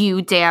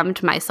you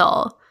damned my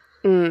soul.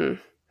 You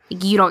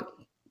didn't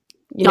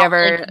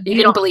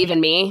believe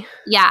in me.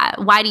 Yeah.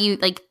 Why do you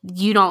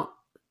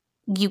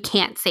you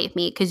can't save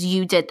me because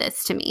you did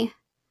this to me.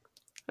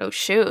 Oh,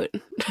 shoot.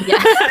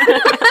 Yeah.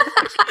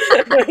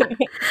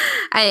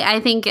 I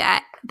think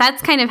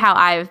that's kind of how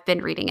I've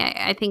been reading it.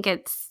 I think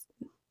it's,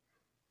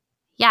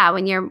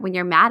 when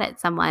you're mad at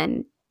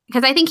someone,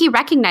 because I think he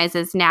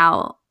recognizes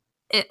now,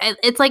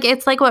 it's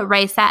like what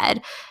Rey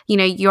said, you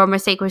know, your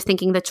mistake was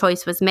thinking the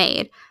choice was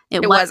made.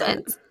 It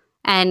wasn't.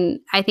 And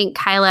I think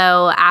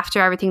Kylo,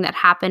 after everything that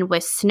happened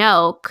with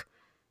Snoke,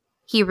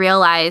 he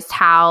realized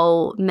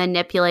how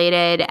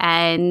manipulated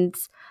and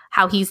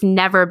how he's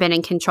never been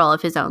in control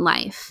of his own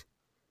life.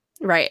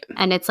 Right.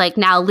 And it's like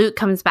now Luke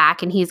comes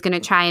back and he's going to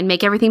try and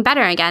make everything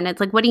better again. It's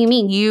like, what do you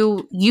mean?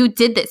 You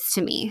did this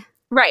to me.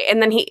 Right.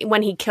 And then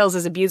when he kills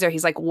his abuser,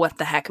 he's like, what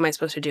the heck am I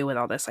supposed to do with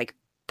all this like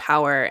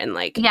power and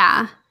like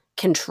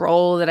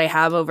control that I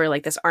have over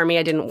like this army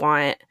I didn't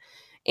want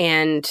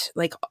and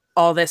like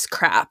all this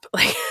crap.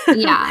 Like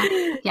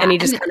and he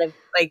just kind of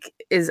like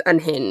is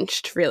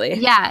unhinged, really.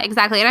 Yeah,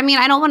 exactly. And I mean,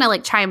 I don't want to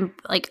like try and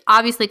like,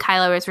 obviously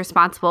Kylo is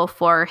responsible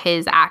for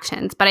his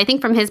actions, but I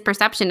think from his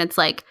perception, it's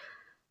like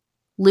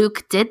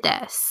Luke did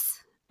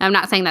this. I'm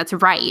not saying that's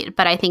right,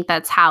 but I think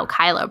that's how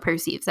Kylo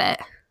perceives it.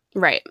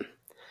 Right.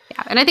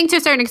 Yeah. And I think to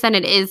a certain extent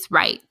it is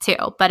right too,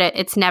 but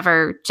it's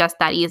never just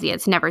that easy.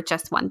 It's never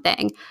just one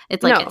thing.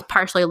 It's like it's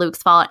partially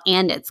Luke's fault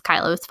and it's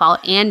Kylo's fault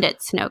and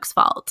it's Snoke's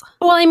fault.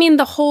 Well, I mean,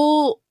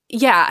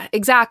 yeah,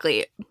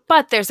 exactly.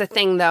 But there's a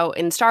thing, though,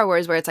 in Star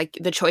Wars where it's like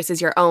the choice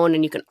is your own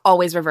and you can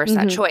always reverse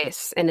that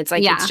choice. And it's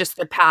like it's just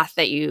the path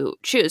that you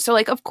choose. So,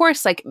 like, of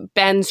course, like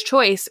Ben's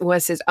choice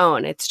was his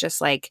own. It's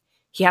just like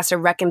he has to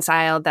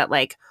reconcile that,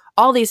 like,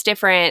 all these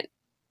different,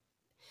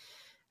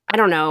 I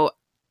don't know,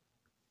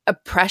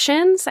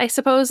 oppressions, I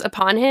suppose,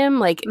 upon him,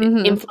 like,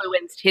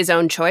 influenced his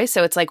own choice.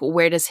 So it's like,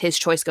 where does his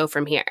choice go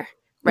from here?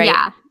 Right?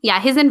 Yeah. Yeah.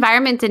 His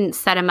environment didn't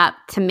set him up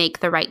to make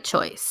the right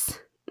choice.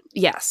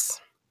 Yes.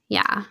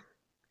 Yeah.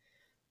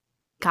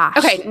 Gosh.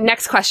 Okay,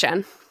 next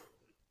question.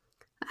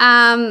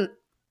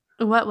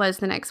 What was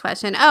the next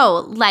question?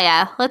 Oh,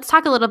 Leia. Let's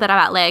talk a little bit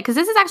about Leia, because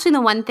this is actually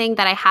the one thing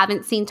that I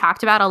haven't seen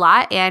talked about a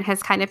lot and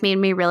has kind of made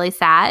me really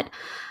sad.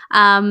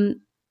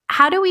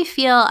 How do we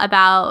feel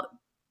about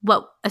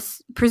what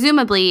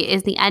presumably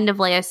is the end of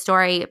Leia's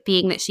story,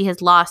 being that she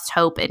has lost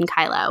hope in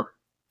Kylo?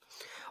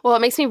 Well,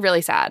 it makes me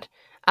really sad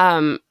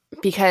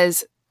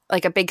because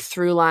like a big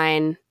through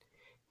line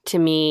to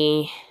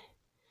me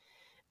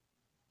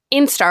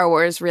in Star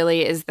Wars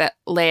really is that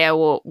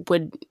Leia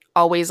would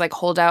always like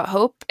hold out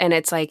hope, and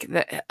it's like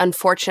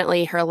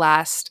unfortunately her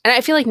last, and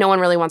I feel like no one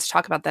really wants to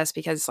talk about this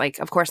because like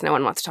of course no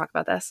one wants to talk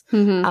about this.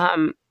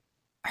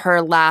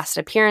 Her last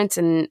appearance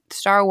in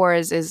Star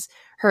Wars is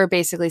her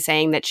basically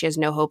saying that she has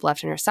no hope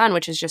left in her son,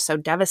 which is just so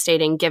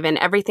devastating given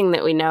everything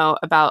that we know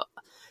about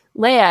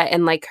Leia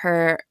and like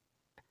her,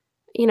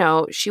 you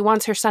know, she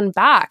wants her son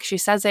back. She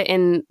says it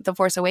in The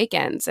Force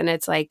Awakens, and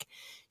it's like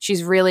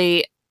she's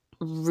really,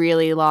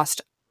 really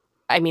lost,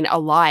 I mean, a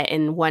lot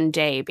in one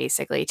day,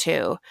 basically,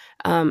 too,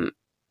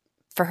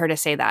 for her to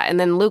say that. And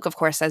then Luke, of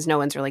course, says no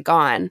one's really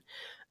gone.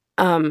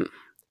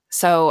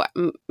 So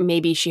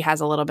maybe she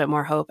has a little bit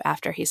more hope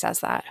after he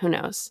says that. Who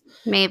knows?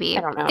 Maybe.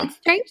 I don't know. It's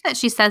strange that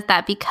she says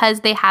that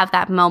because they have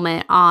that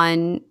moment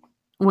on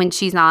when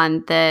she's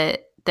on the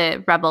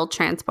rebel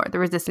transport, the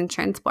resistance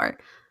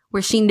transport,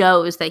 where she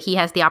knows that he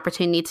has the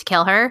opportunity to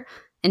kill her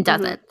and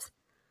doesn't.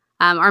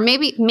 Or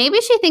maybe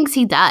she thinks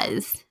he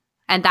does,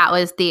 and that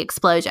was the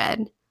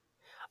explosion.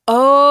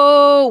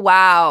 Oh,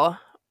 wow.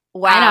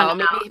 I don't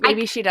know.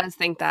 Maybe she does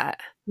think that.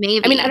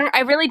 Maybe. I mean, I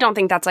really don't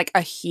think that's like a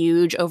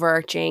huge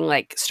overarching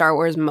like Star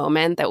Wars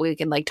moment that we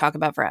could like talk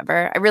about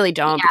forever. I really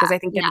don't, because I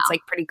think that it's like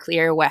pretty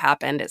clear what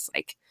happened is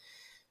like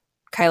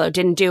Kylo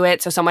didn't do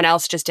it, so someone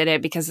else just did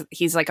it because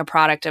he's like a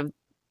product of,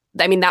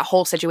 I mean, that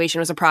whole situation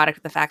was a product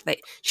of the fact that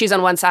she's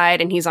on one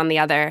side and he's on the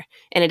other,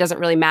 and it doesn't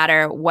really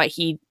matter what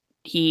he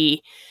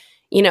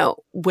you know,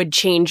 would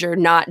change or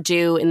not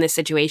do in this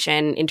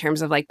situation in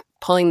terms of like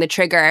pulling the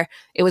trigger.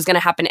 It was going to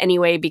happen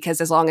anyway,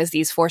 because as long as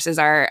these forces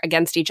are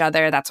against each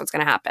other, that's what's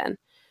going to happen.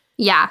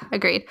 Yeah,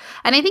 agreed.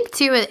 And I think,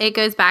 too, it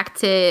goes back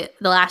to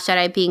The Last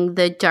Jedi being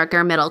the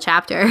darker middle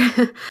chapter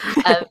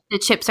of the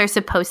chips are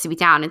supposed to be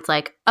down. It's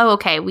like, oh,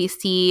 okay, we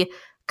see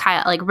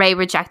Rey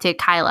rejected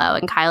Kylo,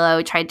 and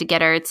Kylo tried to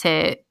get her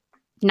to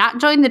not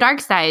join the dark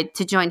side,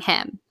 to join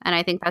him. And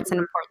I think that's an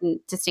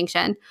important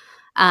distinction.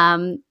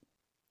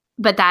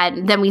 But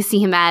then we see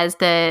him as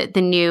the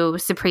new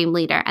supreme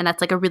leader, and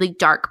that's like a really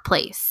dark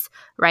place,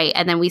 right?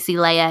 And then we see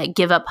Leia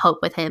give up hope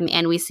with him,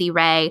 and we see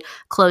Rey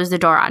close the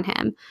door on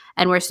him.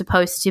 And we're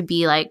supposed to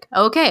be like,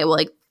 okay, well,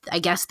 like, I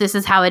guess this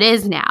is how it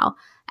is now.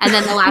 And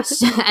then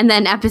and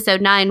then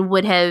episode 9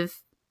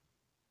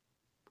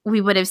 we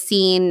would have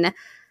seen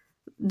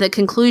the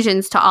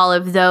conclusions to all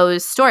of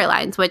those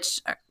storylines, which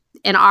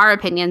in our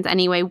opinions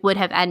anyway, would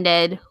have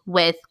ended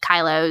with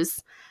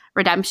Kylo's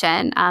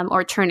redemption,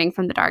 or turning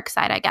from the dark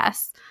side, I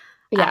guess.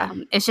 Yeah.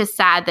 It's just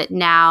sad that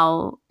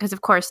now, because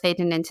of course they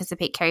didn't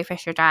anticipate Carrie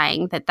Fisher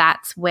dying,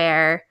 that's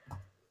where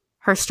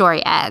her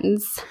story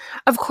ends.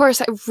 Of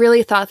course, I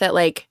really thought that,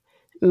 like,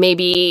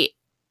 maybe,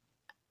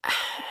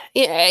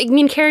 I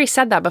mean, Carrie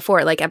said that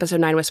before, like,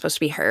 episode 9 was supposed to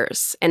be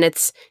hers. And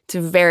it's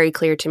very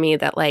clear to me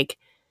that, like,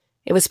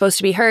 it was supposed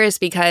to be hers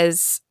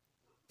because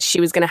she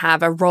was going to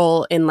have a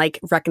role in, like,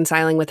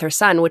 reconciling with her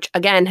son, which,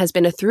 again, has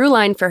been a through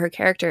line for her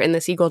character in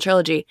the sequel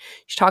trilogy.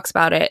 She talks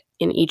about it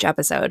in each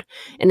episode.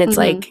 And it's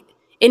like,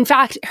 in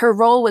fact, her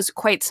role was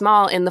quite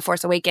small in The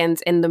Force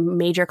Awakens, and the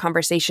major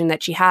conversation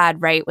that she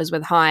had, right, was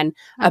with Han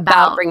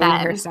about bringing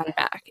her son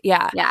back.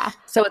 Yeah. Yeah.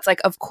 So it's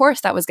like, of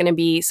course, that was going to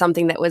be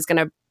something that was going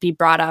to be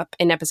brought up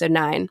in episode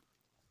 9.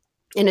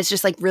 And it's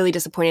just, like, really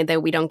disappointed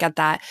that we don't get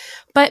that.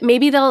 But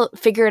maybe they'll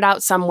figure it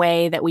out some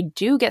way that we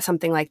do get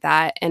something like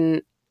that.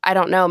 And I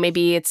don't know,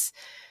 maybe it's,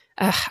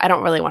 I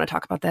don't really want to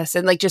talk about this.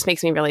 It, like, just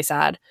makes me really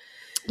sad.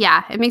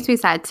 Yeah, it makes me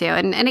sad too.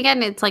 And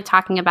again, it's like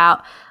talking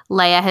about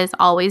Leia has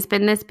always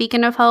been this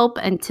beacon of hope,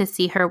 and to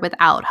see her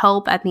without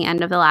hope at the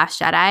end of The Last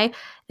Jedi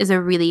is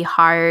a really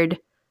hard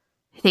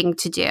thing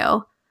to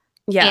do.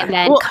 Yeah. And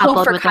then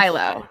hope for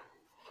Kylo.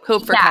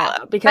 Hope for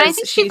Kylo. Because but I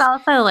think she's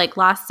also, like,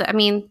 lost, I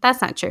mean,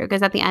 that's not true,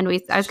 because at the end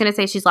I was going to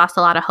say she's lost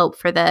a lot of hope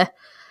for the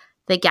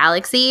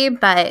galaxy,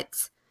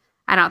 but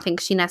I don't think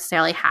she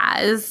necessarily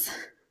has.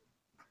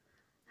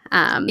 But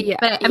I mean,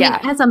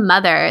 as a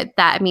mother,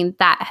 that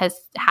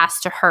has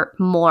to hurt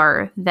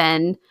more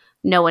than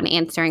no one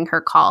answering her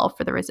call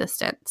for the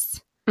resistance.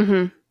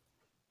 Mm-hmm.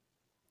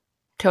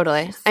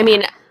 Totally. I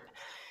mean,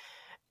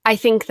 I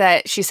think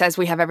that she says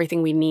we have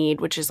everything we need,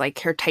 which is,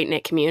 like, her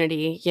tight-knit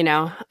community, you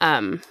know,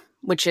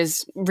 which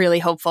is really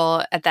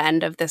hopeful at the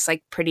end of this,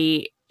 like,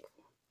 pretty,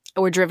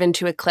 we're driven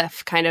to a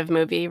cliff kind of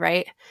movie,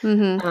 right?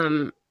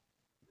 Mm-hmm.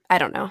 I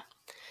don't know.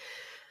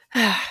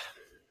 I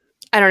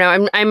don't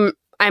know.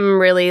 I'm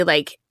really,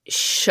 like,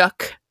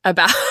 shook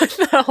about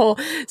the whole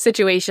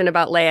situation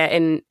about Leia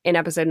in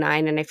episode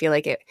 9, and I feel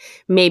like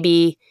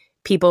maybe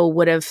people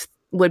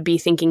would be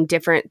thinking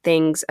different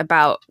things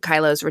about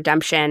Kylo's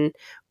redemption,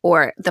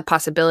 or the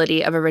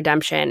possibility of a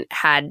redemption,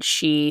 had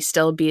she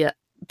still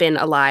been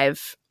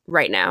alive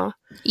right now.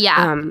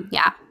 Yeah.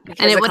 Yeah.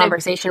 And the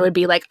conversation would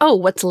be like, oh,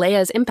 what's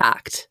Leia's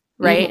impact?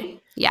 Right? Mm-hmm.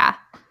 Yeah.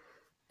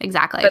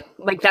 Exactly. But,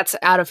 like, that's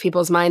out of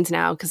people's minds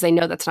now, because they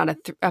know that's not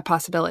a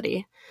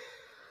possibility.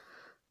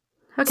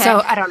 Okay.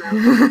 So, I don't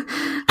know.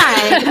 All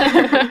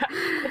right.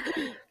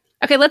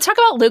 Okay, let's talk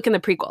about Luke in the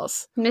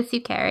prequels. Miss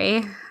you,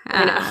 Carrie.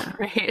 I know,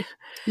 right?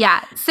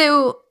 Yeah.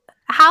 So,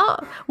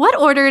 what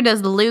order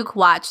does Luke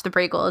watch the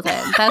prequels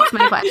in? That's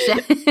my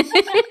question.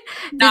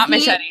 Not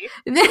Machete.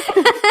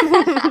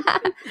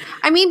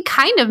 I mean,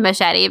 kind of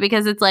Machete,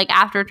 because it's like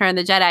after Return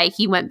of the Jedi,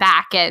 he went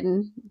back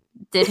and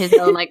did his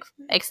own, like,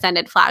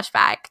 extended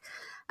flashback.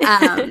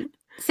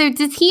 So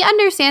does he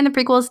understand the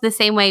prequels the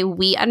same way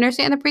we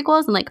understand the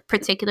prequels, and, like,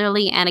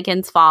 particularly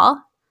Anakin's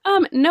fall?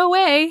 No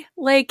way.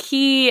 Like,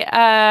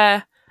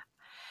 I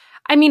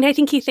mean, I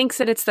think he thinks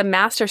that it's the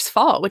Master's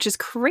fault, which is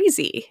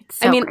crazy.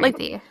 So I mean,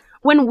 crazy. Like,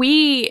 when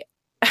we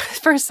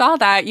first saw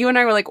that, you and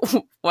I were like,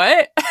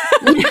 what?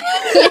 Wait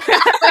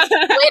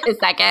a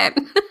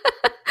second.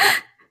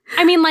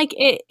 I mean, like,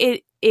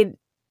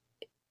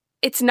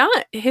 it's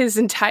not his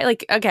entire,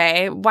 like,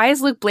 okay, why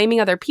is Luke blaming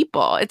other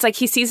people? It's like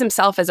he sees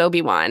himself as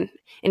Obi-Wan,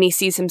 and he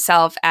sees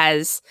himself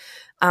as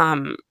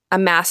a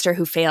master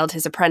who failed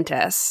his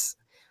apprentice.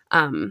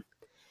 I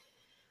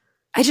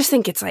just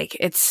think it's like,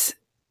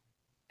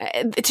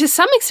 to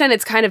some extent,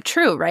 it's kind of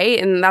true, right?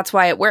 And that's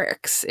why it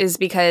works, is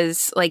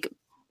because, like,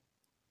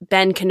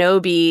 Ben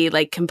Kenobi,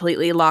 like,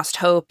 completely lost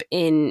hope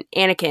in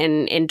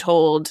Anakin and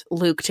told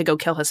Luke to go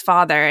kill his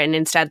father, and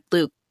instead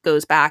Luke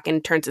goes back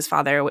and turns his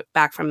father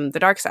back from the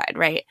dark side,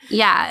 right?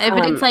 Yeah,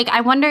 but it's like,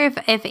 I wonder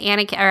if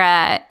Anakin,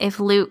 or if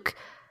Luke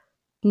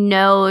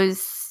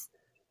knows,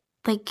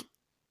 like,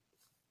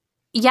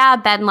 yeah,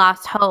 Ben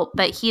lost hope,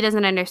 but he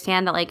doesn't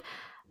understand that, like,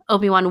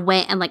 Obi-Wan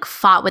went and, like,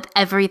 fought with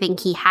everything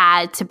he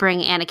had to bring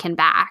Anakin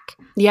back.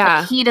 Yeah.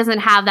 Like, he doesn't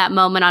have that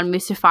moment on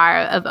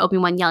Mustafar of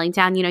Obi-Wan yelling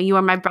down, you know, you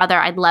are my brother,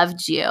 I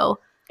loved you.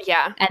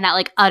 Yeah. And that,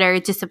 like, utter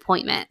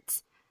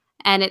disappointment.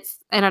 And it's,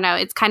 I don't know,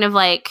 it's kind of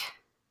like,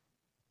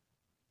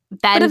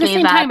 Ben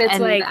gave up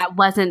and that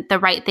wasn't the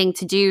right thing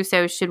to do,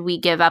 so should we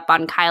give up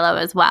on Kylo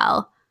as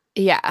well?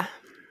 Yeah.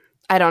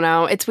 I don't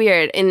know. It's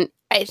weird. And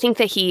I think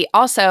that he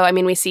also, I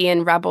mean, we see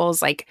in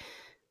Rebels, like,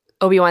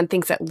 Obi-Wan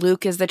thinks that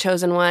Luke is the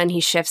chosen one. He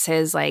shifts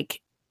his,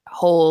 like,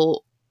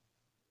 whole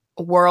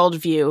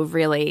worldview,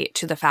 really,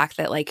 to the fact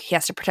that, like, he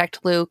has to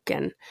protect Luke.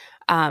 And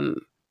I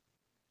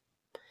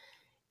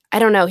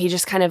don't know. He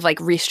just kind of, like,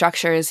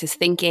 restructures his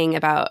thinking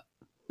about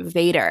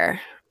Vader,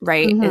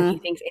 right? Mm-hmm. And he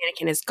thinks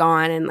Anakin is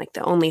gone, and, like,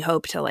 the only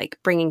hope to, like,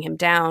 bringing him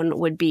down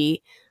would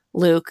be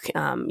Luke.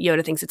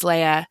 Yoda thinks it's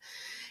Leia.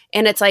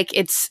 And it's like,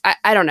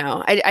 I don't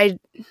know.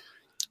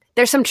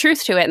 There's some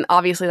truth to it, and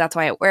obviously that's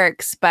why it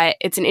works, but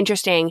it's an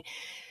interesting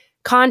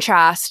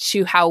contrast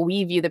to how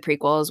we view the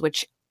prequels,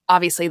 which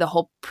obviously the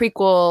whole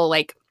prequel,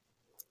 like,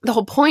 the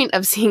whole point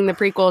of seeing the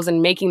prequels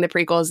and making the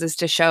prequels is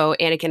to show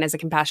Anakin as a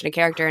compassionate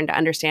character and to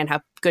understand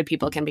how good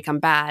people can become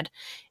bad,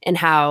 and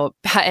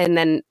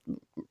then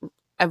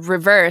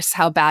reverse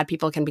how bad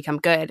people can become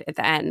good at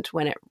the end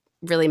when it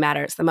really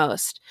matters the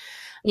most.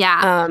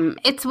 Yeah.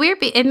 It's weird.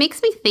 It makes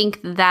me think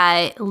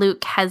that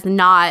Luke has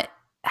not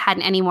had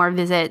any more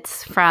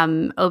visits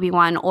from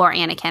Obi-Wan or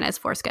Anakin as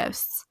Force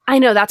ghosts. I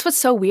know. That's what's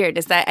so weird,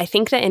 is that I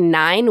think that in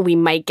 9, we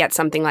might get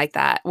something like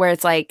that, where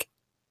it's like,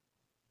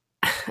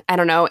 I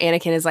don't know,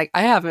 Anakin is like,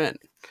 I don't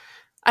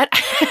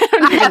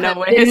even know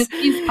what these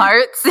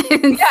parts.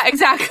 Yeah,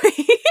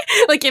 exactly.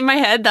 Like, in my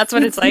head, that's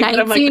what it's like.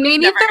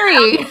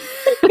 1983.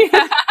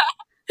 Yeah.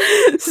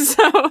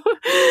 So,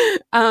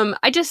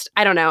 I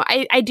don't know.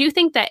 I do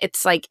think that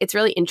it's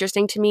really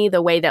interesting to me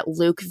the way that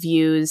Luke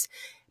views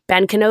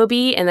Ben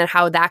Kenobi, and then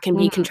how that can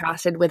be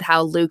contrasted with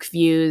how Luke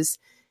views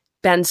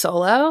Ben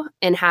Solo,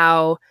 and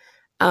how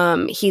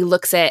he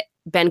looks at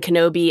Ben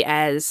Kenobi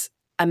as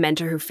a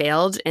mentor who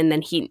failed, and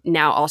then he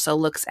now also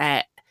looks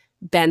at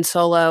Ben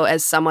Solo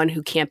as someone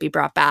who can't be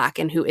brought back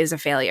and who is a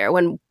failure,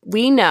 when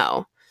we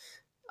know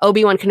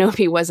Obi-Wan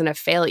Kenobi wasn't a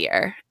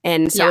failure.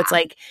 And so it's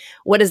like,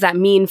 what does that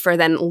mean for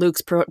then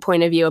Luke's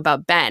point of view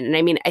about Ben? And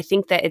I mean, I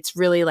think that it's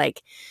really,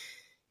 like,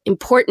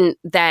 important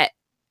that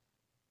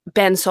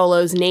Ben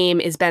Solo's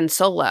name is Ben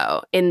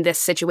Solo in this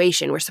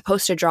situation. We're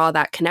supposed to draw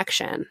that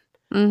connection.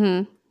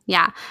 Mm-hmm.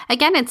 Yeah.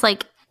 Again, it's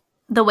like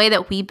the way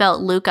that we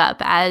built Luke up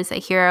as a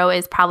hero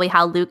is probably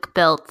how Luke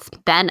built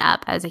Ben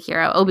up as a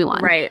hero,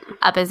 Obi-Wan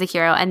up as a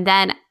hero. And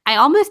then I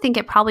almost think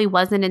it probably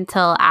wasn't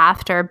until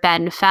after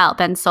Ben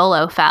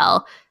Solo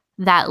fell,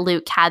 that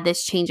Luke had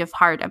this change of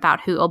heart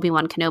about who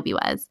Obi-Wan Kenobi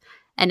was.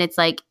 And it's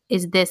like,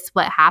 is this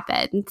what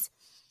happened?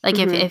 Like,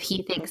 if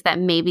he thinks that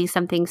maybe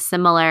something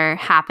similar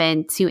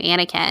happened to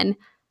Anakin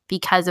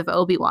because of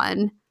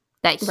Obi-Wan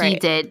that he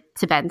did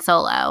to Ben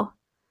Solo.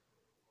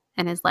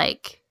 And is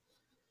like,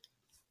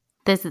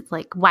 this is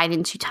like, why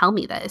didn't you tell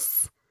me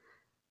this?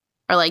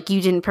 Or like,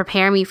 you didn't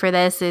prepare me for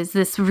this. Is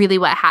this really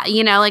what happened?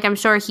 You know, like, I'm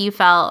sure he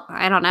felt,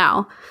 I don't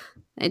know.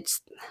 It's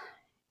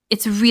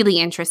really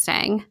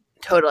interesting.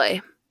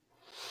 Totally.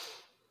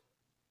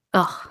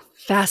 Ugh.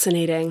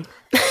 Fascinating.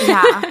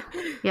 Yeah.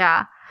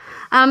 Yeah.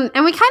 And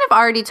we kind of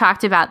already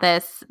talked about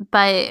this,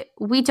 but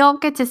we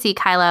don't get to see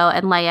Kylo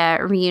and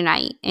Leia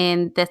reunite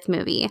in this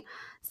movie.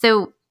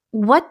 So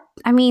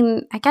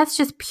I guess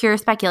just pure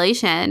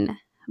speculation,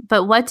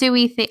 but what do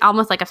we think,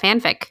 almost like a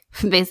fanfic,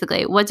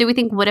 basically, what do we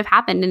think would have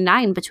happened in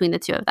 9 between the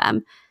two of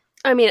them?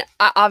 I mean,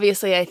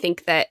 obviously, I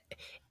think that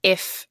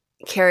if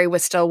Carrie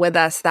was still with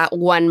us, that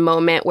one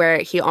moment where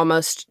he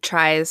almost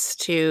tries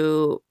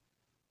to,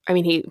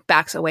 he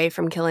backs away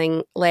from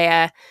killing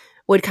Leia,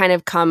 would kind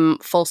of come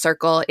full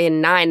circle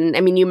in 9.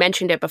 I mean, you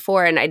mentioned it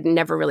before, and I'd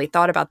never really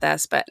thought about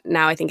this, but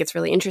now I think it's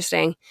really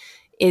interesting,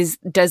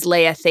 does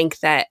Leia think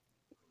that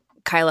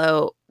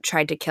Kylo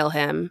tried to kill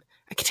her?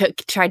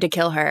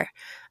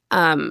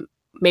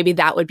 Maybe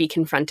that would be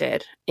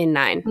confronted in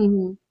 9.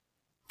 Mm-hmm.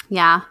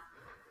 Yeah.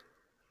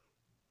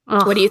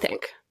 Ugh. What do you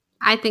think?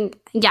 I think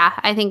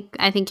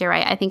you're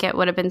right. I think it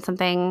would have been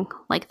something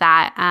like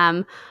that.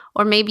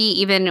 Or maybe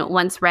even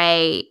once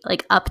Rey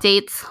like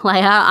updates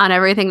Leia on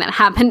everything that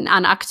happened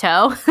on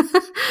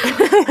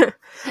Ahch-To.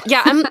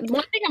 Yeah, one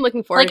thing I'm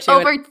looking forward to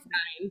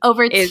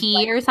over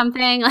tea or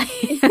something.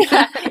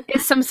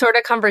 It's some sort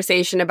of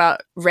conversation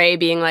about Rey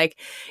being like,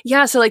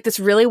 yeah, so like this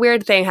really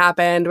weird thing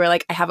happened where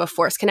like I have a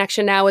Force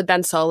connection now with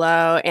Ben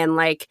Solo, and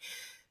like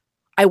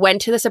I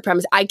went to the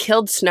supremacy. I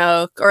killed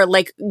Snoke, or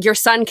like your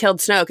son killed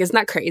Snoke. Isn't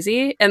that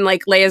crazy? And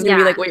like Leia's gonna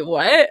be like, wait,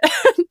 what?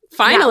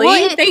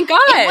 Finally, thank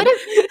God.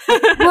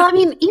 Well, I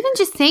mean, even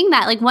just saying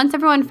that, like once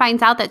everyone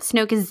finds out that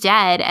Snoke is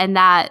dead and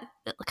that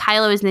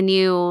Kylo is the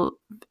new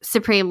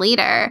supreme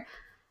leader,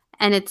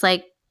 and it's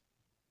like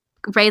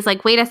Rey's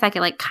like, wait a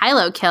second, like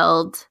Kylo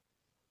killed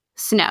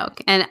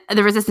Snoke, and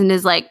the Resistance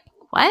is like,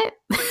 what?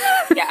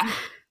 Yeah.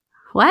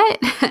 What?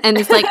 And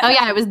it's like, oh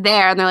yeah, I was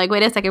there. And they're like,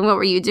 wait a second, what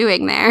were you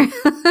doing there?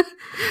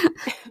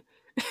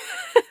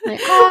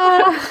 Like,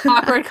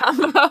 awkward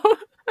combo.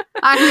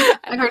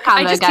 Awkward combo.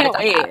 I just can't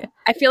wait.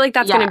 I feel like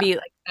that's going to be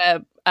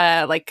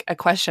like a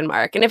question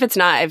mark. And if it's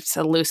not, it's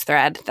a loose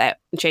thread that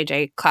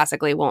JJ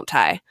classically won't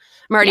tie.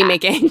 I'm already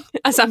making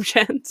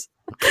assumptions.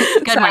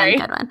 Good one. I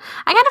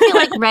kind of feel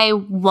like Rey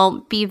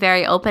won't be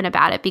very open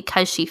about it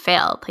because she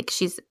failed. Like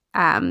she's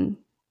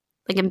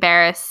like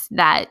embarrassed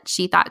that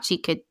she thought she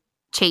could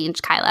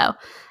change Kylo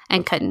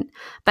and couldn't.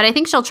 But I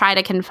think she'll try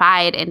to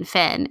confide in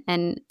Finn,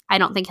 and I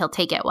don't think he'll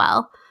take it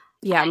well.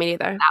 Yeah, me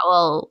neither.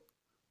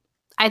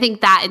 I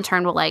think that in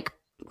turn will like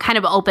kind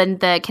of open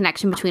the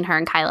connection between her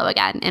and Kylo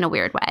again in a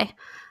weird way.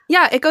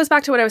 Yeah, it goes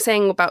back to what I was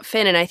saying about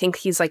Finn, and I think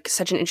he's like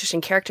such an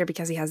interesting character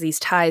because he has these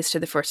ties to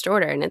the First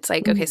Order, and it's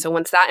like, okay, so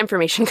once that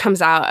information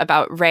comes out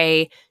about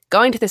Rey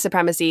going to the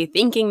Supremacy,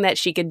 thinking that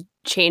she could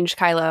change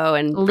Kylo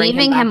and bring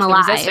leaving him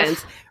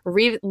alive,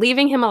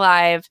 leaving him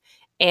alive,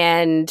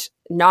 and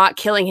not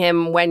killing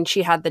him when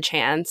she had the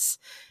chance.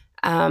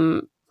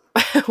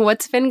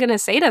 What's Finn gonna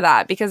say to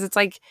that? Because it's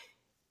like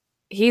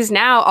he's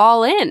now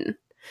all in.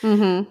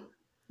 Mm-hmm.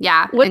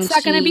 Yeah. What's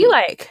that going to be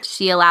like?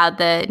 She allowed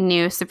the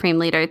new Supreme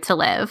Leader to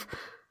live.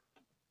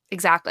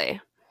 Exactly.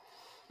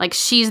 Like,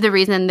 she's the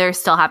reason they're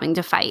still having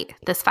to fight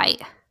this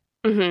fight.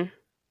 Mm-hmm.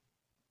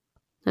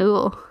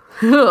 Ooh.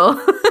 All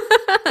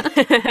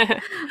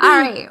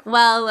right.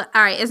 Well,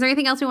 all right. Is there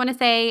anything else we want to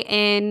say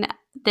in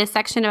this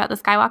section about the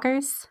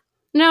Skywalkers?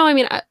 No, I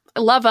mean, I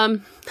love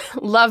them.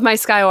 Love my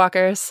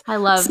Skywalkers. I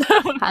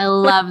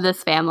love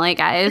this family,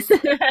 guys.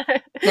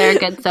 They're a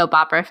good soap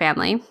opera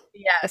family.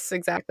 Yes,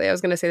 exactly. I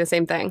was going to say the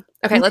same thing.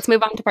 Okay, let's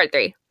move on to part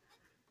 3.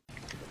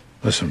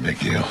 Listen, big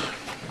deal.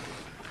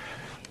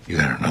 You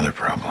got another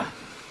problem.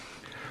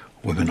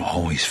 Women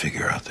always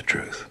figure out the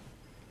truth.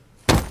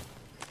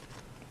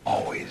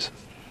 Always.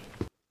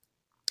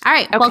 All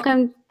right. Okay.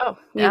 Welcome. Oh,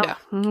 you go.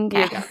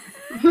 Okay.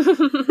 You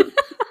go.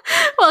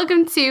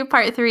 Welcome to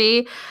part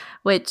 3,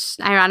 which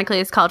ironically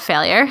is called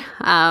Failure,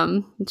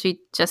 which we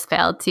just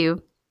failed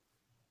to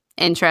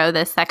intro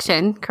this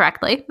section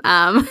correctly.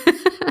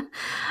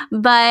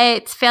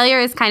 But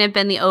failure has kind of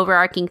been the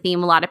overarching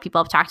theme. A lot of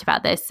people have talked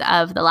about this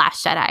of The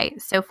Last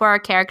Jedi. So for our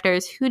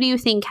characters, who do you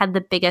think had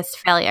the biggest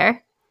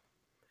failure?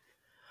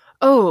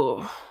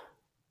 Oh,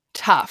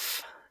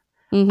 tough.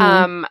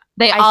 Mm-hmm.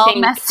 They all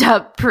messed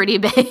up pretty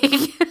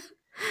big.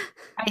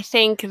 I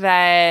think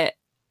that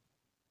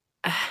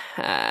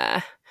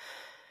I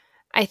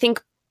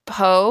think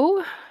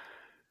Poe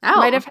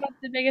might have had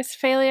the biggest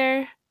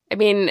failure. I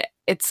mean,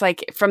 it's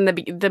like from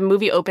the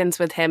movie opens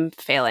with him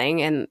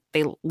failing, and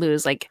they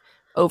lose like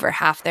over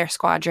half their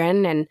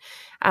squadron, and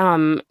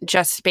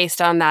just based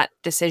on that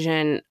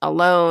decision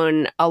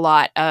alone, a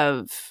lot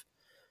of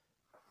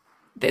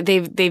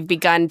they've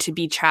begun to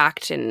be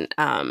tracked, and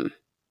I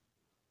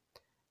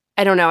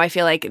don't know. I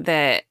feel like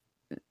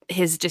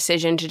his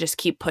decision to just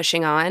keep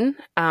pushing on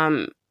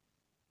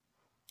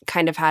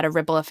kind of had a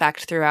ripple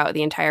effect throughout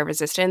the entire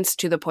Resistance,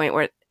 to the point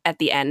where at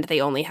the end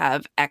they only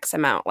have X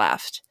amount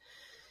left.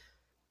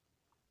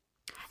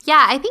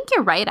 Yeah, I think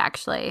you're right,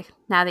 actually,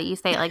 now that you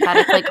say it like that.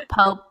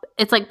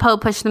 It's like Poe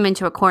pushed them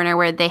into a corner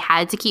where they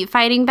had to keep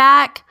fighting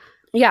back.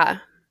 Yeah.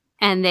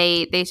 And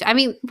that's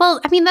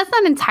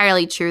not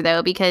entirely true,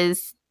 though,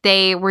 because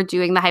they were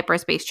doing the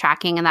hyperspace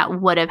tracking, and that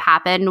would have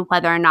happened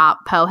whether or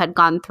not Poe had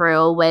gone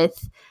through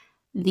with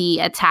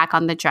the attack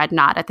on the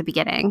Dreadnought at the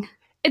beginning.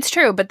 It's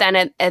true, but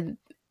then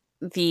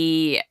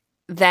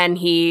then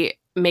he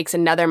makes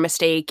another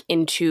mistake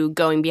into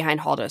going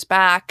behind Holdo's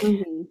back.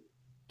 Mm-hmm.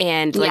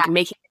 And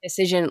making a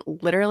decision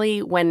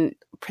literally when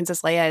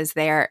Princess Leia is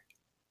there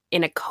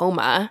in a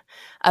coma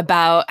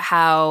about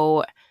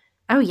how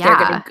they're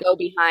going to go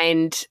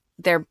behind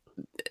the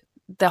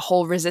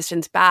whole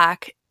Resistance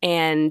back.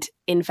 And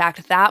in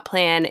fact, that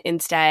plan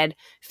instead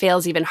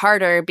fails even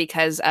harder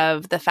because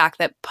of the fact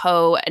that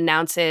Poe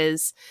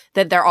announces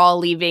that they're all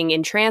leaving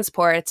in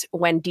transports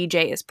when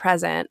DJ is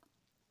present.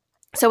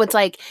 So it's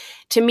like,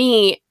 to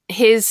me,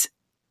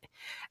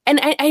 and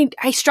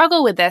I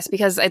struggle with this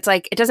because it's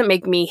like, it doesn't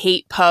make me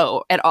hate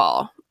Poe at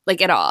all.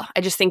 Like, at all.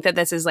 I just think that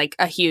this is like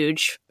a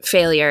huge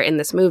failure in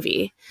this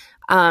movie.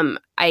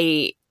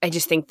 I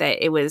just think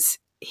that it was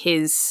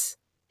his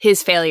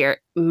failure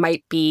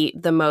might be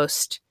the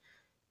most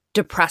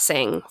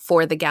depressing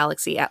for the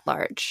galaxy at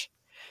large.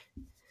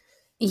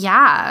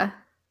 Yeah.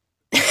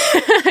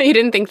 You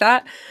didn't think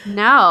that?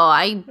 No,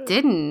 I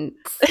didn't.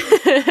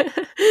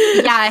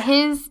 Yeah,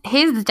 his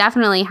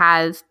definitely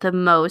has the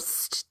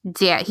most.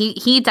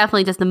 He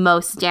definitely does the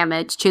most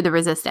damage to the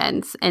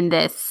Resistance in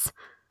this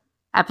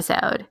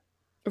episode.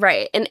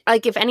 Right, and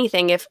like if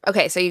anything,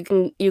 so you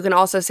can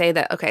also say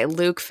that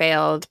Luke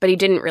failed, but he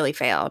didn't really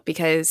fail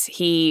because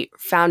he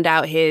found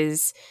out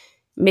his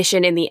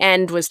mission in the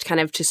end was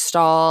kind of to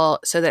stall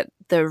so that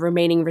the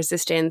remaining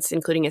Resistance,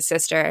 including his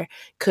sister,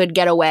 could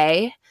get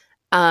away.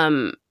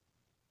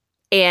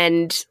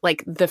 And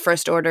like the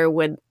First Order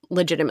would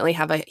legitimately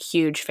have a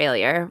huge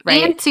failure,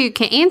 right? And to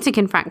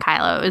confront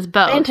Kylo is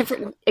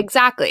both.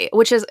 Exactly,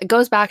 which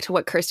goes back to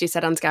what Kirsty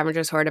said on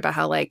Scavenger's Hoard about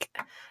how like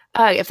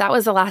if that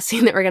was the last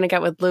scene that we're going to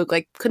get with Luke,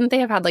 like couldn't they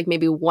have had like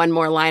maybe one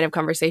more line of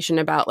conversation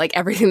about like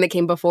everything that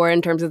came before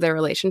in terms of their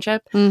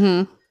relationship?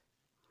 Mm-hmm.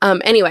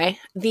 Anyway,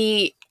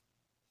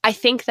 I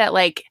think that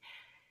like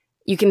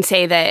you can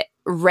say that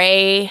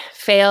Rey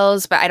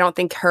fails, but I don't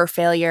think her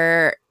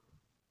failure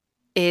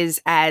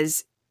is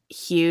as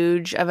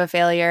huge of a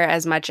failure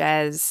as much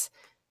as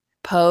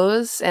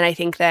Poe's. And I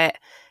think that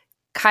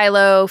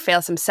Kylo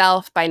fails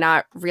himself by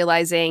not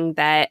realizing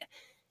that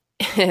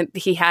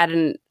he had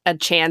a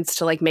chance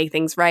to like make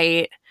things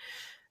right.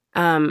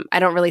 I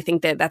don't really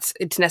think that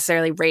it's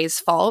necessarily Rey's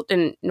fault,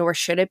 and nor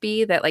should it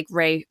be that like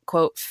Rey,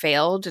 quote,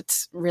 failed.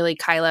 It's really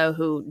Kylo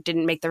who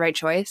didn't make the right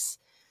choice.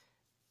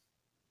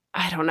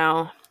 I don't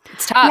know.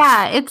 It's tough.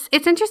 Yeah,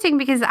 it's interesting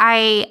because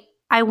I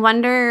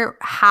wonder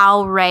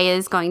how Rey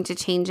is going to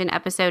change in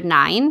episode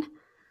 9.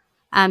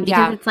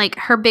 Because it's like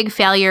her big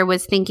failure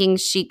was thinking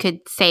she could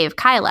save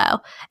Kylo,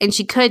 and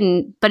she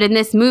couldn't. But in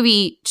this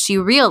movie, she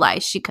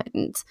realized she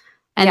couldn't.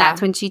 And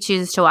that's when she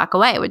chooses to walk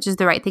away, which is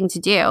the right thing to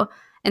do.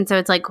 And so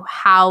it's like,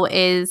 how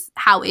is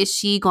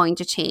she going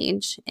to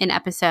change in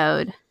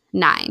episode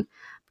 9?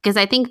 Because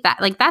I think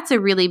that like that's a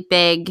really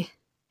big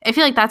 – I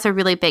feel like that's a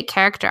really big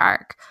character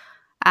arc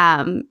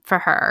for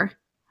her,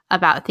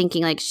 about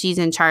thinking like she's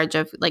in charge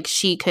of like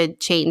she could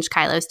change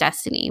Kylo's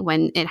destiny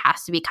when it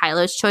has to be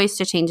Kylo's choice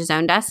to change his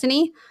own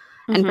destiny.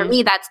 Mm-hmm. And for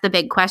me, that's the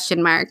big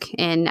question mark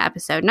in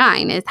episode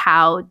 9 is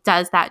how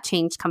does that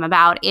change come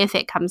about, if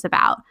it comes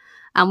about?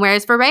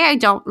 Whereas for Rey, I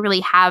don't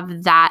really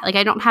have that. Like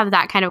I don't have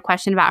that kind of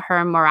question about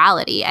her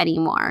morality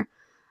anymore.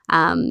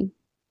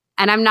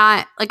 And I'm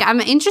not like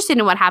I'm interested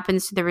in what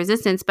happens to the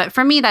Resistance, but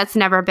for me, that's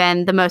never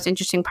been the most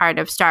interesting part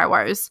of Star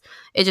Wars.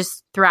 It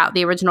just throughout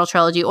the original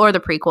trilogy or the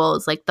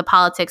prequels, like the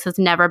politics has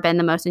never been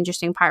the most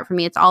interesting part for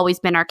me. It's always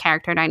been our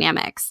character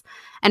dynamics.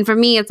 And for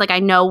me, it's like I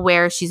know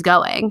where she's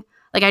going.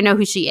 Like I know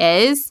who she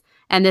is,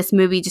 and this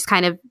movie just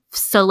kind of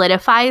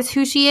solidifies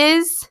who she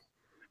is.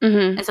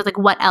 Mm-hmm. And so, like,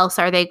 what else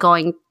are they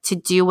going to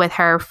do with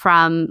her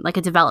from like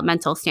a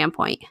developmental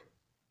standpoint?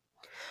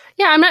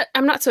 Yeah,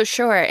 I'm not so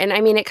sure. And I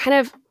mean, it kind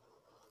of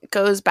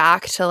goes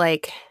back to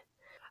like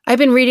I've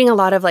been reading a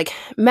lot of like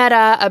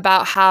meta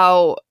about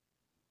how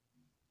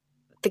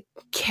the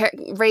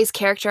Rey's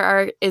character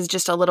arc is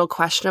just a little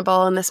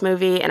questionable in this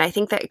movie, and I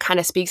think that it kind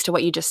of speaks to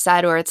what you just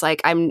said, where it's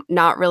like I'm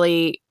not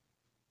really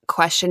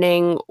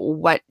questioning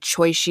what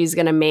choice she's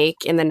going to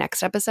make in the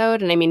next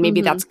episode. And I mean, maybe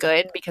that's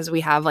good because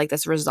we have like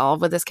this resolve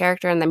with this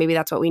character, and then maybe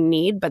that's what we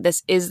need, but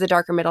this is the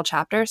darker middle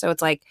chapter, so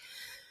it's like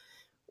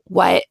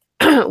what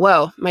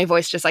whoa, my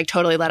voice just like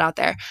totally let out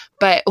there.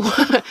 But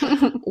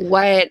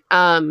what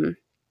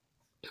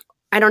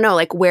I don't know,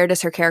 like where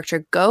does her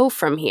character go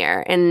from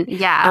here? And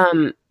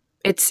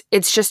it's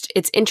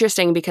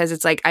interesting because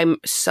it's like I'm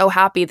so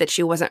happy that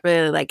she wasn't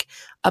really like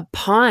a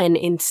pawn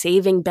in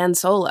saving Ben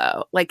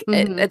Solo. Like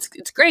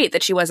it's great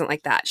that she wasn't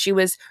like that. She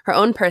was her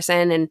own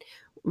person and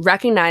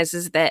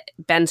recognizes that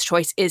Ben's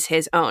choice is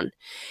his own.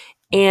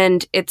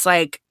 And it's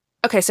like,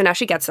 okay, so now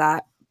she gets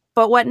that.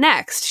 But what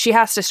next? She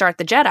has to start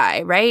the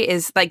Jedi, right?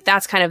 Is like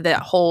that's kind of the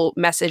whole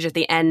message at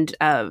the end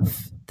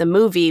of the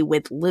movie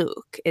with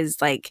Luke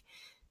is like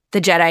the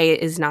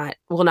Jedi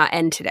will not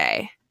end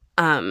today.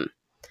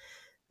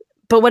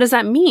 But what does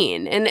that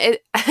mean? And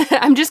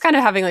I'm just kind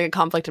of having like a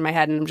conflict in my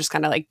head, and I'm just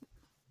kind of like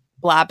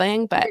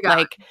blabbing. But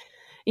like,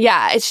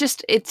 yeah, it's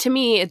just to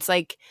me, it's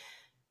like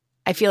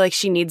I feel like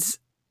she needs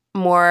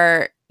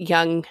more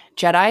young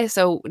Jedi.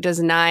 So does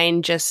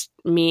 9 just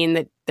mean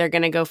that they're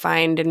going to go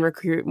find and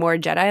recruit more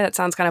Jedi? That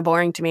sounds kind of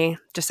boring to me.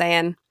 Just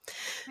saying.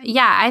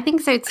 Yeah, I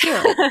think so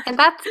too. And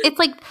it's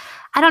like,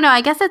 I don't know.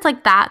 I guess it's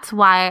like that's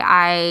why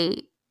I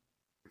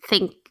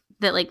think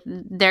that like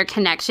their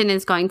connection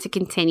is going to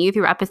continue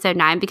through episode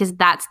 9, because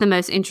that's the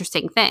most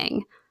interesting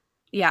thing.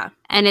 Yeah.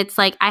 And it's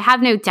like I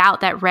have no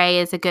doubt that Rey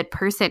is a good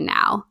person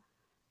now.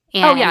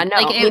 And oh yeah, no.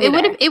 Like it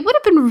would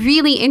have been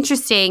really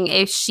interesting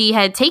if she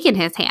had taken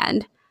his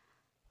hand.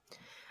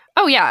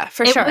 Oh yeah,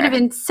 for sure. It would have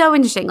been so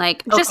interesting.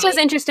 Like just as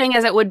interesting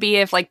as it would be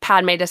if like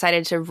Padme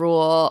decided to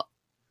rule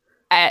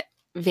at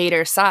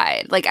Vader's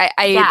side. Like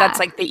I that's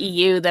like the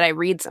EU that I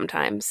read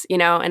sometimes, you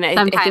know, and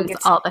sometimes I think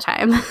it's all the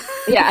time.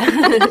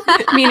 Yeah.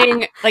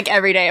 Meaning like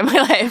every day of my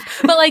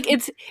life. But like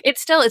it's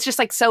just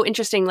like so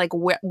interesting, like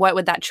what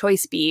would that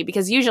choice be?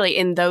 Because usually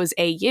in those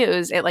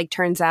AUs it like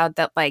turns out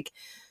that like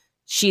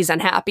she's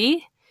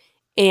unhappy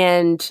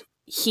and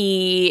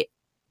he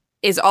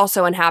is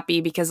also unhappy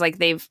because like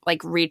they've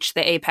like reached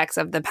the apex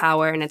of the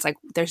power, and it's like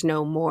there's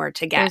no more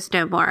to get. There's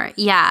no more.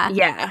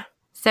 Yeah.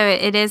 So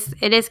it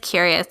is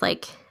curious.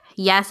 Like,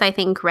 yes, I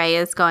think Rey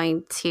is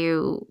going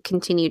to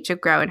continue to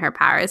grow in her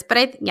powers, but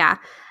I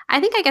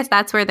guess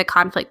that's where the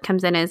conflict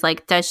comes in, is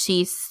like, do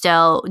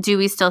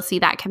we still see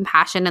that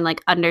compassion and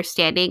like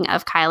understanding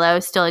of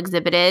Kylo still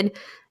exhibited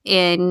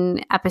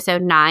in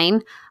episode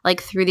 9,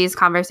 like through these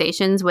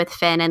conversations with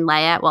Finn and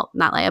Leia? Well,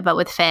 not Leia, but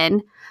with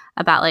Finn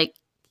about like,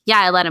 yeah,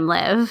 I let him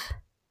live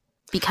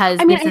because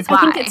this is why.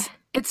 I think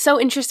it's so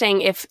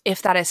interesting if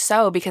that is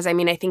so, because I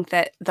mean, I think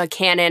that the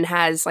canon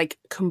has like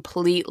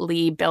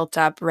completely built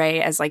up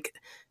Rey as like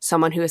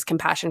someone who has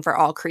compassion for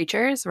all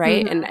creatures,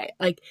 right? Mm-hmm. And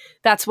like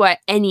that's what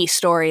any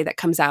story that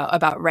comes out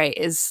about Rey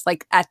is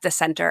like at the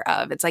center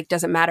of. It's like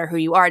doesn't matter who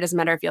you are, doesn't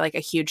matter if you're like a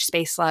huge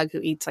space slug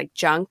who eats like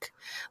junk,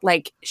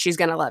 like she's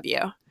gonna love you.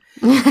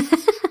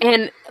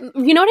 And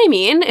you know what I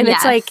mean? And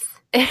It's like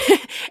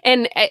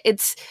And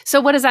it's,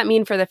 so what does that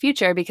mean for the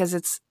future?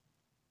 Because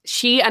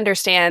she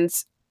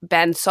understands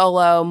Ben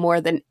Solo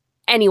more than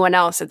anyone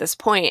else at this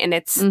point, and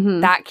it's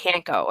that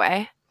can't go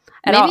away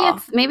at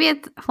all. Maybe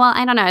it's well,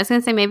 I don't know. I was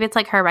gonna say maybe it's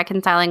like her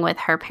reconciling with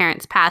her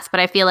parents' past, but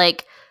I feel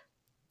like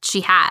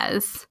she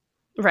has.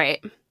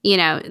 Right. You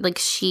know, like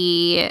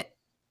the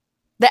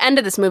end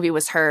of this movie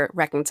was her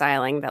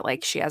reconciling that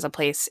like she has a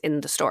place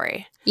in the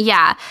story.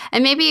 Yeah.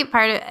 And maybe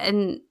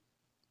and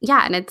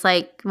it's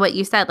like what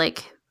you said,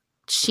 like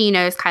she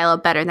knows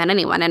Kylo better than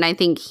anyone, and I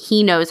think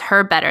he knows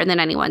her better than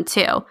anyone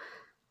too.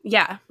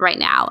 Yeah. Right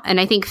now. And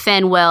I think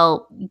Finn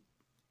will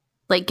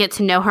like get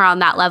to know her on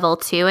that level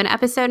too in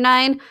episode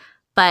 9.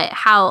 But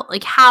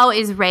how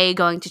is Rey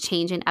going to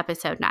change in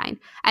episode 9?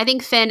 I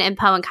think Finn and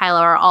Poe and Kylo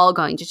are all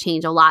going to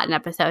change a lot in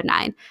episode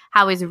 9.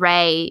 How is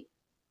Rey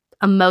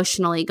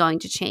emotionally going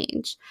to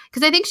change?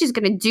 Because I think she's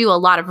going to do a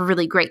lot of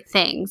really great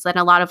things and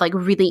a lot of like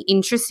really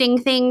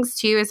interesting things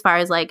too, as far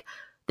as like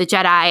the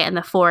Jedi and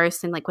the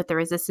Force and like with the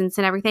Resistance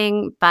and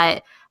everything.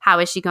 But how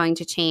is she going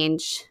to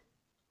change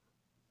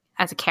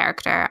as a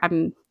character?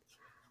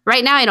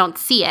 Right now I don't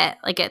see it.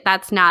 Like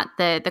that's not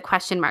the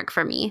question mark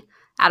for me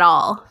at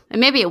all.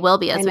 And maybe it will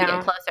be as we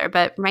get closer,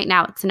 but right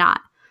now it's not.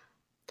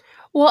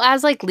 Well,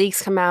 as like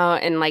leaks come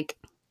out and like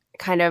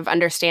kind of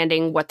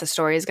understanding what the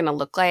story is going to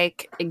look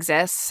like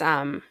exists,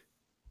 I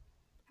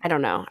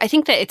don't know. I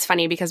think that it's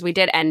funny because we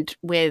did end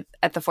with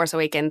at The Force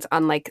Awakens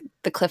on like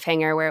the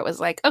cliffhanger where it was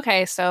like,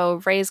 okay, so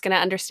Rey's going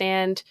to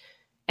understand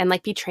and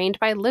like be trained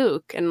by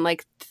Luke, and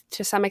like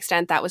to some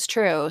extent that was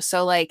true.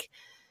 So like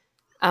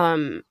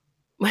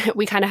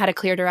we kind of had a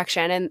clear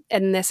direction, and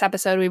in this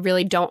episode we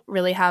really don't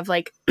really have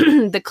like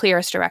the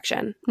clearest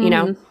direction, you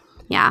know?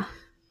 Yeah.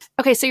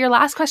 Okay, so your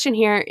last question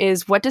here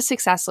is, what does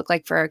success look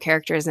like for our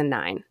characters in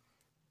 9?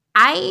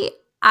 I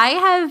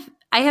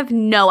have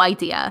no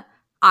idea,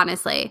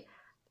 honestly,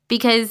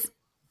 because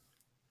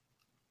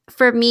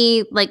for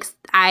me, like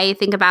I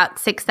think about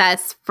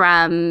success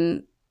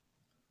from,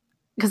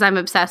 because I'm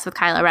obsessed with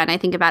Kylo Ren, I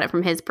think about it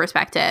from his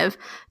perspective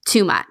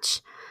too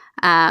much.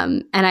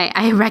 And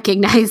I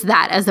recognize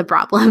that as a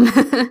problem.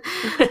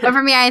 But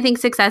for me, I think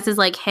success is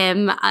like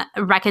him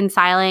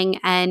reconciling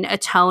and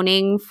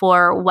atoning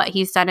for what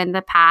he's done in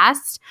the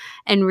past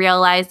and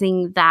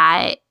realizing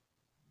that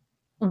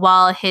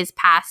while his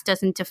past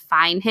doesn't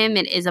define him,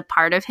 it is a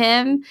part of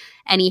him,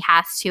 and he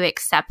has to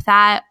accept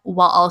that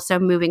while also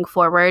moving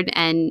forward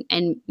and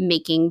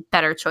making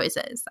better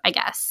choices, I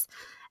guess.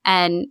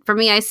 And for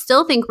me, I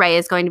still think Rey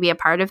is going to be a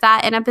part of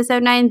that in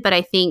episode 9, but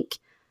I think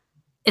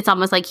it's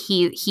almost like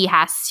he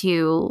has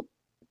to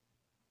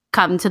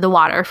come to the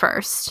water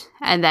first,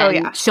 and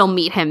then she'll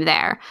meet him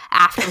there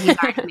after he's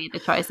already made the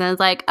choice. And it's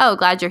like, oh,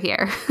 glad you're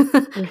here.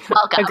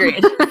 Welcome.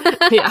 Agreed.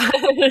 Yeah.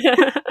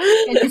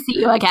 Good to see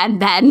you again,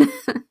 Ben.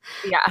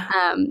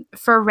 Yeah.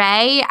 For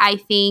Rey, I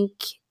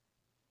think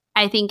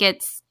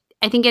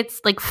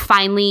it's like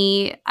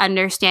finally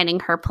understanding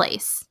her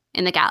place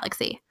in the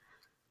galaxy.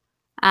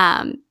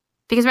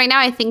 Because right now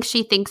I think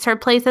she thinks her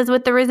place is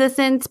with the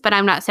Resistance, but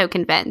I'm not so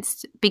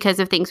convinced because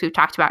of things we've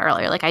talked about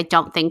earlier. Like, I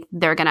don't think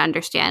they're going to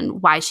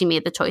understand why she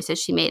made the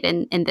choices she made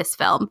in this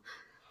film.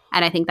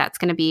 And I think that's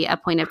going to be a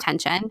point of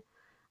tension.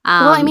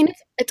 Well, I mean,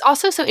 it's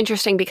also so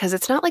interesting because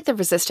it's not like the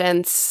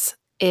Resistance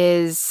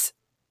is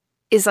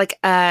like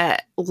a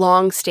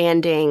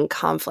long-standing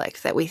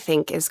conflict that we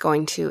think is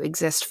going to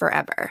exist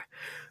forever,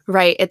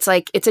 right? It's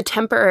like it's a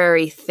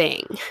temporary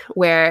thing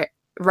where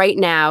right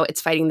now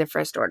it's fighting the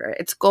First Order.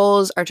 Its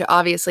goals are to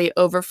obviously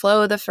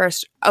overthrow the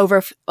First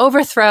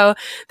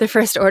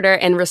Order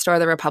and restore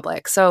the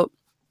Republic. So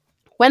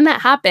when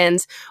that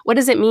happens, what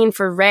does it mean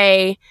for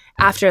Rey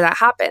after that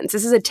happens?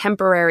 This is a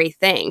temporary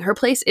thing. Her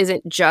place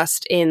isn't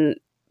just in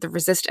the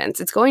Resistance.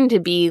 It's going to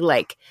be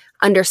like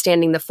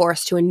understanding the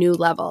Force to a new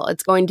level.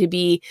 It's going to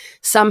be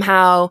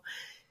somehow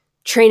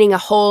training a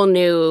whole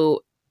new,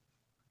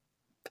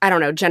 I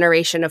don't know,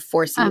 generation of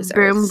Force users.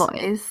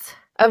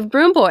 Of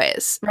broom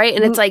boys, right?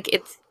 And it's like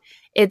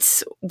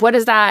it's what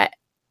is that?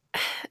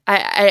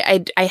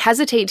 I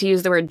hesitate to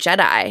use the word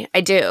Jedi.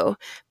 I do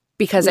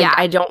because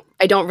I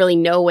don't really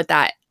know what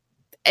that,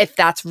 if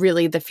that's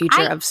really the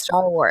future of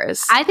Star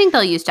Wars. I think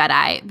they'll use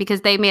Jedi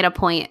because they made a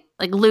point.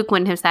 Like Luke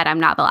wouldn't have said, "I'm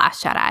not the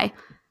last Jedi"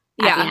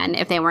 at the end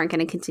if they weren't going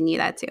to continue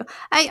that too.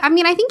 I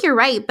mean, I think you're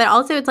right, but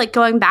also it's like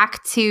going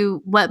back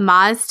to what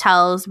Maz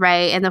tells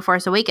Rey in The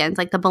Force Awakens.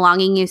 Like the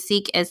belonging you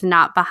seek is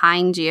not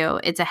behind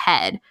you; it's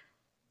ahead.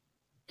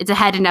 It's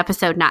ahead in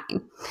episode 9,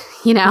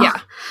 you know?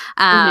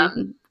 Yeah.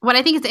 What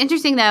I think is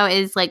interesting, though,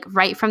 is, like,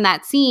 right from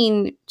that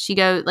scene, she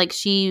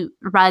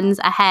runs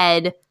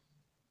ahead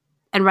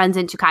and runs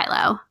into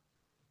Kylo.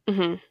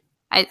 Mm-hmm.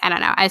 I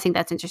don't know. I think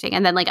that's interesting.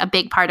 And then, like, a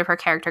big part of her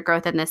character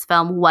growth in this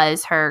film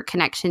was her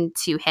connection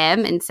to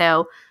him. And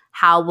so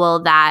how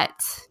will that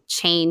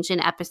change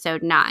in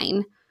episode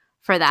 9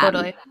 for them?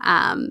 Totally.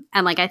 And,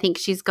 like, I think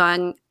she's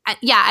going –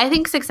 I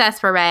think success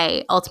for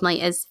Rey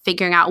ultimately is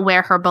figuring out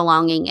where her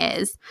belonging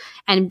is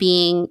and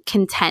being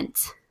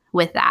content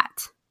with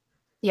that.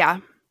 Yeah.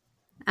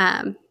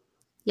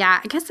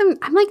 Yeah, I guess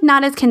I'm like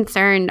not as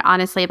concerned,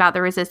 honestly, about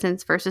the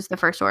Resistance versus the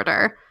First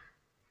Order.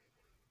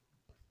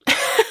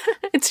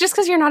 It's just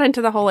because you're not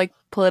into the whole like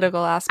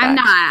political aspect.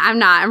 I'm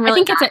not. I'm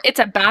really. I think it's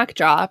a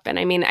backdrop, and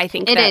I mean, I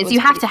think it is. You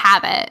have to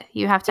have it.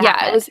 You have to.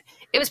 Yeah,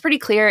 it was pretty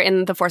clear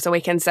in The Force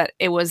Awakens that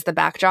it was the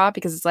backdrop,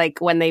 because it's like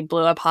when they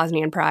blew up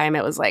Hosnian Prime,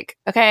 it was like,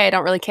 okay, I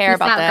don't really care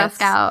about this.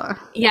 Out.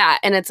 Yeah,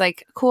 and it's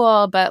like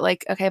cool, but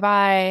like, okay,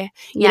 bye.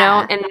 You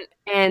know,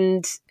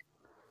 and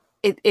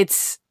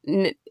it's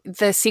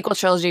the sequel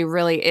trilogy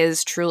really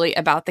is truly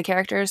about the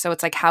characters. So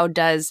it's like, how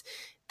does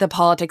the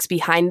politics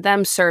behind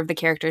them serve the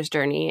character's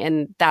journey?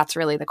 And that's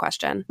really the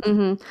question.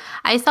 Mm-hmm.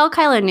 I saw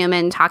Kylo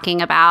Newman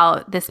talking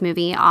about this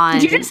movie on...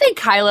 Did you just say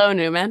Kylo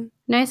Newman?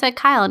 No, I said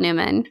Kyle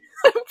Newman.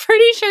 I'm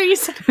pretty sure you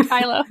said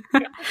Kylo.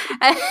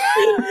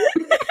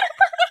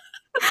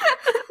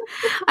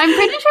 I'm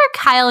pretty sure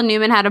Kyle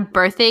Newman had a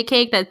birthday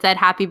cake that said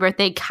 "Happy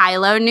Birthday,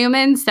 Kylo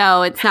Newman,"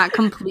 so it's not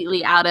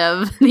completely out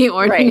of the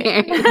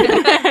ordinary.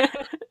 Right.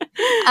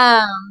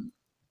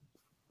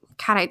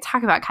 God, I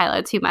talk about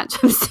Kylo too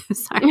much. I'm so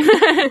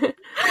sorry.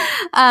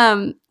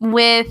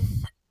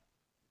 With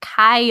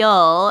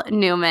Kyle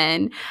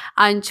Newman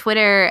on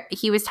Twitter,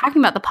 he was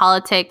talking about the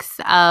politics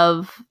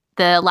of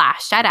The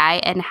Last Jedi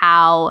and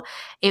how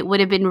it would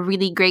have been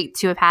really great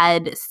to have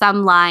had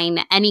some line,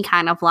 any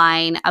kind of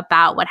line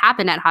about what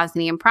happened at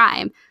Hosnian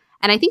Prime.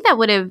 And I think that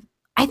would have,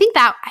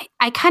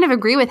 I kind of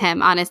agree with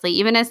him, honestly,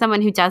 even as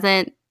someone who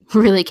doesn't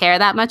really care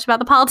that much about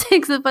the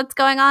politics of what's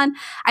going on.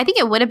 I think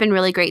it would have been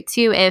really great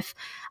too if,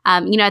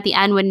 at the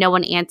end when no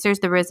one answers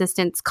the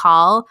Resistance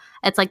call,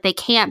 it's like they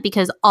can't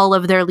because all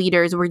of their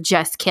leaders were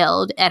just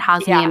killed at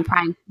Hosnian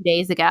Prime 2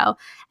 days ago.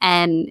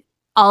 And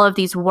all of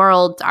these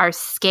worlds are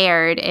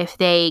scared if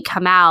they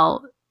come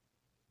out,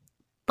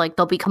 like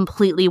they'll be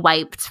completely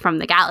wiped from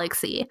the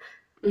galaxy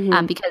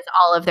because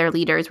all of their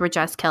leaders were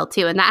just killed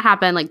too. And that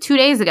happened like 2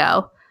 days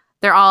ago.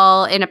 They're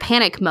all in a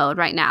panic mode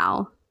right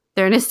now.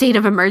 They're in a state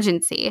of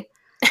emergency.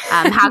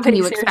 How can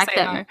you expect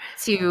them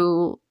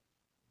to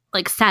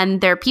like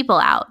send their people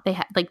out?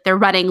 They're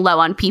running low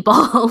on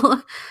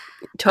people.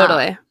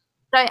 Totally.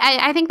 So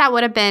I think that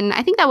would have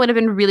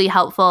been really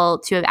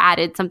helpful to have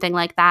added something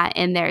like that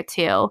in there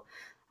too.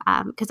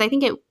 Because I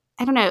think it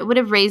would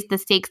have raised the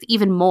stakes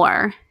even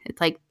more.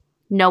 It's like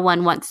no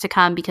one wants to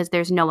come because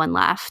there's no one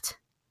left.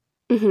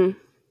 Mm-hmm.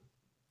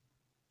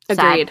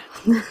 Agreed.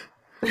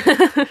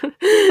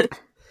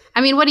 I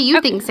mean, what do you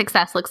think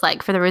success looks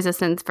like for the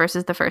Resistance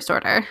versus the First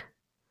Order?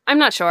 I'm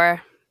not sure.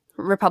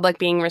 Republic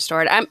being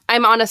restored.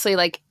 I'm honestly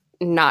like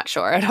not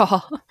sure at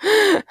all.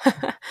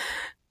 I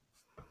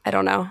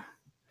don't know.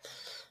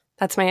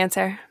 That's my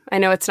answer. I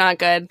know it's not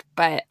good,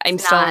 but I'm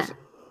still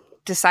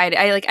deciding.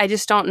 I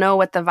just don't know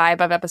what the vibe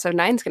of Episode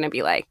 9 is going to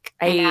be like.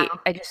 I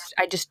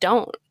just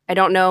don't. I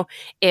don't know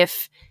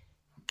if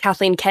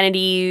Kathleen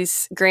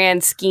Kennedy's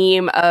grand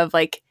scheme of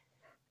like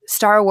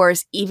Star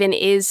Wars even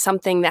is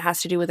something that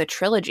has to do with a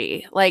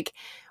trilogy. Like,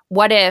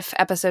 what if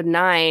Episode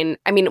 9,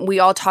 I mean, we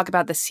all talk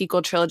about the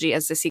sequel trilogy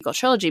as the sequel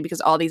trilogy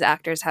because all these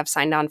actors have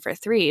signed on for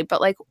 3, but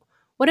like,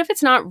 what if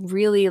it's not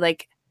really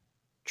like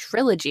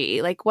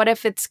trilogy? Like, what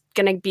if it's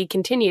going to be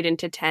continued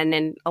into 10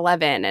 and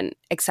 11 and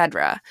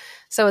etc.?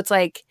 So it's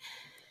like,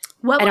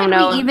 what I don't would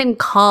know. we even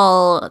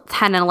call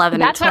 10 and 11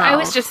 That's and 12? what I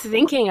was just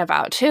thinking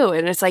about too.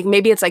 And it's like,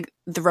 maybe it's like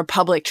the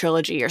Republic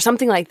trilogy or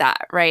something like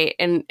that, right?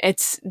 And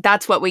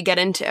that's what we get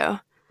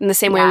into. In the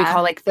same way we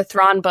call like the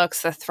Thrawn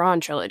books the Thrawn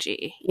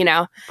trilogy, you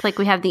know? It's like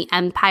we have the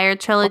Empire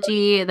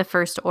trilogy, the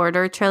First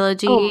Order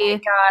trilogy. Oh my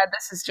God,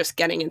 this is just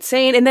getting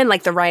insane. And then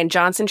like the Rian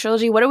Johnson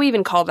trilogy. What do we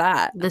even call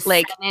that? The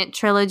like Senate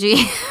trilogy.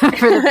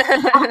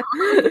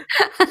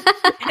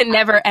 It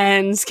never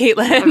ends,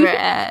 Caitlin. Never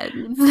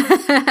ends.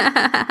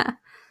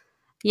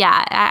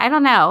 Yeah, I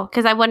don't know.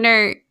 Because I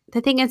wonder,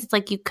 the thing is, it's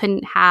like you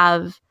couldn't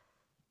have,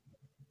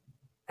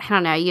 I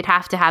don't know, you'd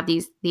have to have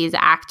these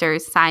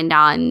actors signed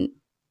on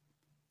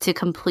to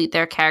complete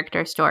their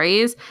character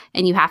stories,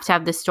 and you have to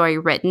have the story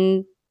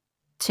written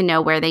to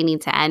know where they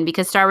need to end,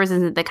 because Star Wars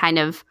isn't the kind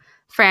of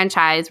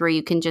franchise where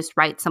you can just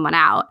write someone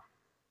out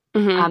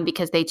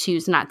because they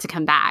choose not to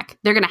come back.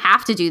 They're going to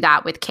have to do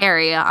that with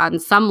Carrie on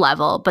some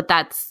level, but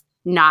that's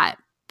not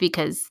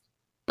because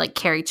like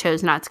Carrie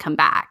chose not to come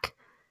back.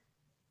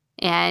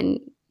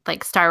 And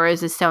like Star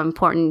Wars is so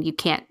important, you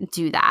can't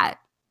do that.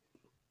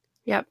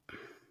 Yep.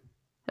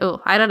 Oh,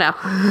 I don't know.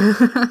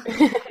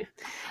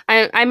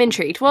 I'm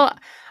intrigued. Well,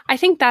 I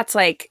think that's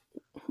like,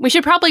 we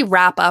should probably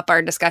wrap up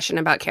our discussion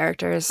about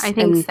characters. I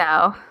think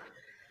so.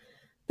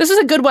 This was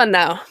a good one,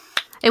 though.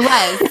 It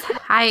was.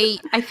 I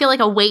feel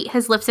like a weight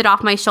has lifted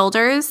off my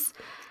shoulders.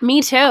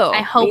 Me too.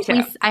 I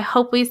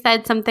hope we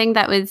said something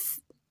that was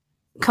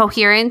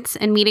coherent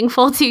and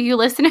meaningful to you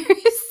listeners.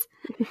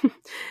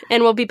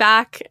 And we'll be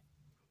back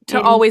to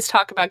always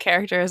talk about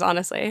characters,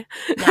 honestly.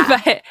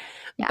 Yeah.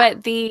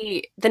 But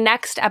the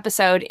next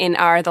episode in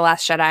our The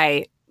Last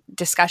Jedi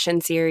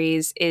discussion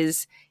series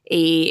is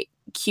a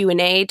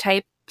Q&A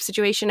type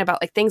situation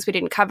about like things we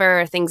didn't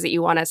cover, things that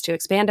you want us to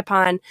expand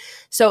upon.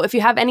 So if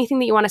you have anything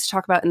that you want us to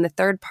talk about in the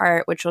third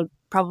part, which will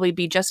probably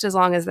be just as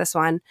long as this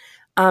one,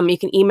 You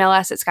can email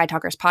us at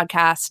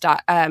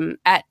skytalkerspodcast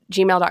at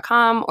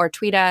gmail.com or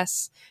tweet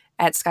us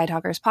at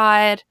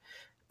skytalkerspod.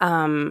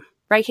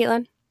 Right,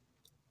 Caitlin?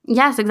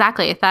 Yes,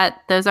 exactly.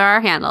 Those are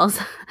our handles.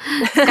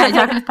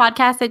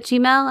 skytalkerspodcast at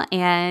Gmail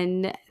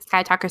and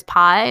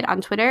skytalkerspod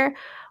on Twitter,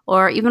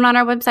 or even on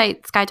our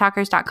website,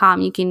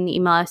 skytalkers.com. You can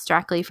email us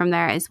directly from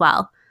there as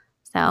well.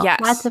 So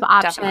yes, lots of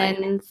options.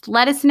 Definitely.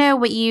 Let us know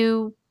what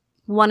you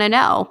want to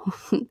know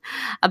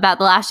about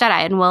The Last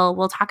Jedi, and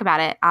we'll talk about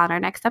it on our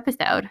next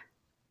episode.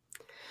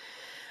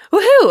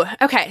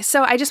 Woohoo! Okay,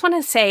 so I just want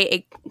to say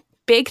a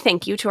big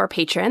thank you to our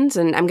patrons,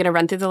 and I'm going to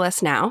run through the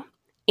list now.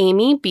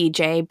 Amy,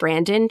 BJ,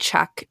 Brandon,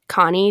 Chuck,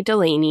 Connie,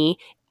 Delaney,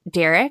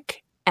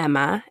 Derek,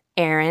 Emma,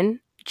 Aaron,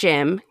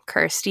 Jim,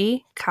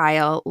 Kirsty,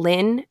 Kyle,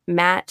 Lynn,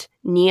 Matt,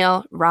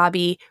 Neil,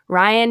 Robbie,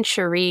 Ryan,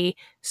 Cherie,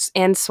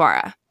 and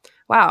Swara.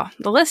 Wow,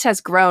 the list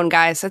has grown,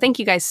 guys, so thank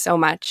you guys so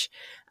much.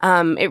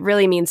 It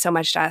really means so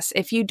much to us.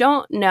 If you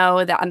don't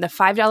know that on the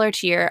 $5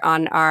 tier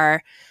on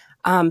our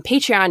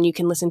Patreon, you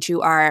can listen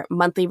to our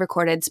monthly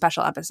recorded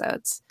special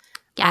episodes.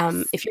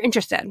 Yes. If you're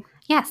interested.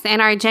 Yes,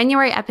 and our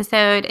January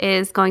episode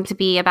is going to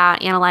be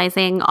about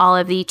analyzing all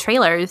of the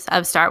trailers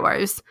of Star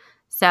Wars.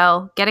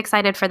 So get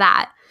excited for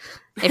that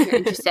if you're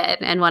interested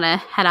and want to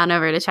head on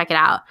over to check it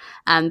out.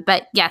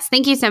 But yes,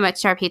 thank you so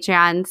much to our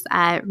Patreons.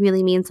 It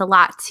really means a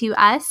lot to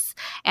us.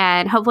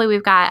 And hopefully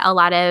we've got a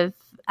lot of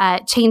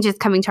changes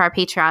coming to our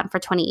Patreon for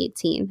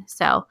 2018.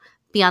 So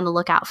be on the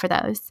lookout for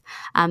those.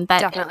 But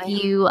Definitely.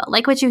 If you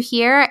like what you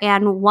hear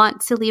and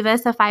want to leave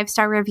us a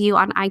 5-star review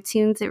on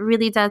iTunes, it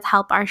really does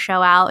help our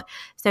show out.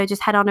 So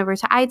just head on over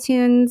to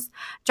iTunes,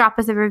 drop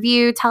us a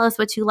review, tell us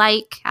what you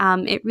like.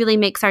 It really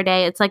makes our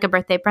day. It's like a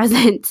birthday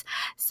present.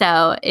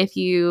 So if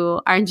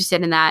you are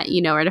interested in that,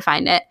 you know where to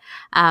find it.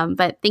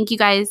 But thank you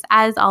guys,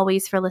 as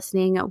always, for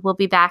listening. We'll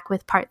be back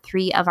with part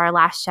 3 of our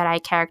Last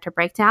Jedi character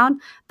breakdown.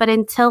 But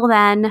until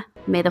then,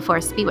 may the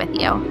Force be with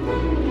you.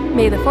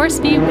 May the Force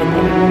be with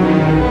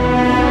you.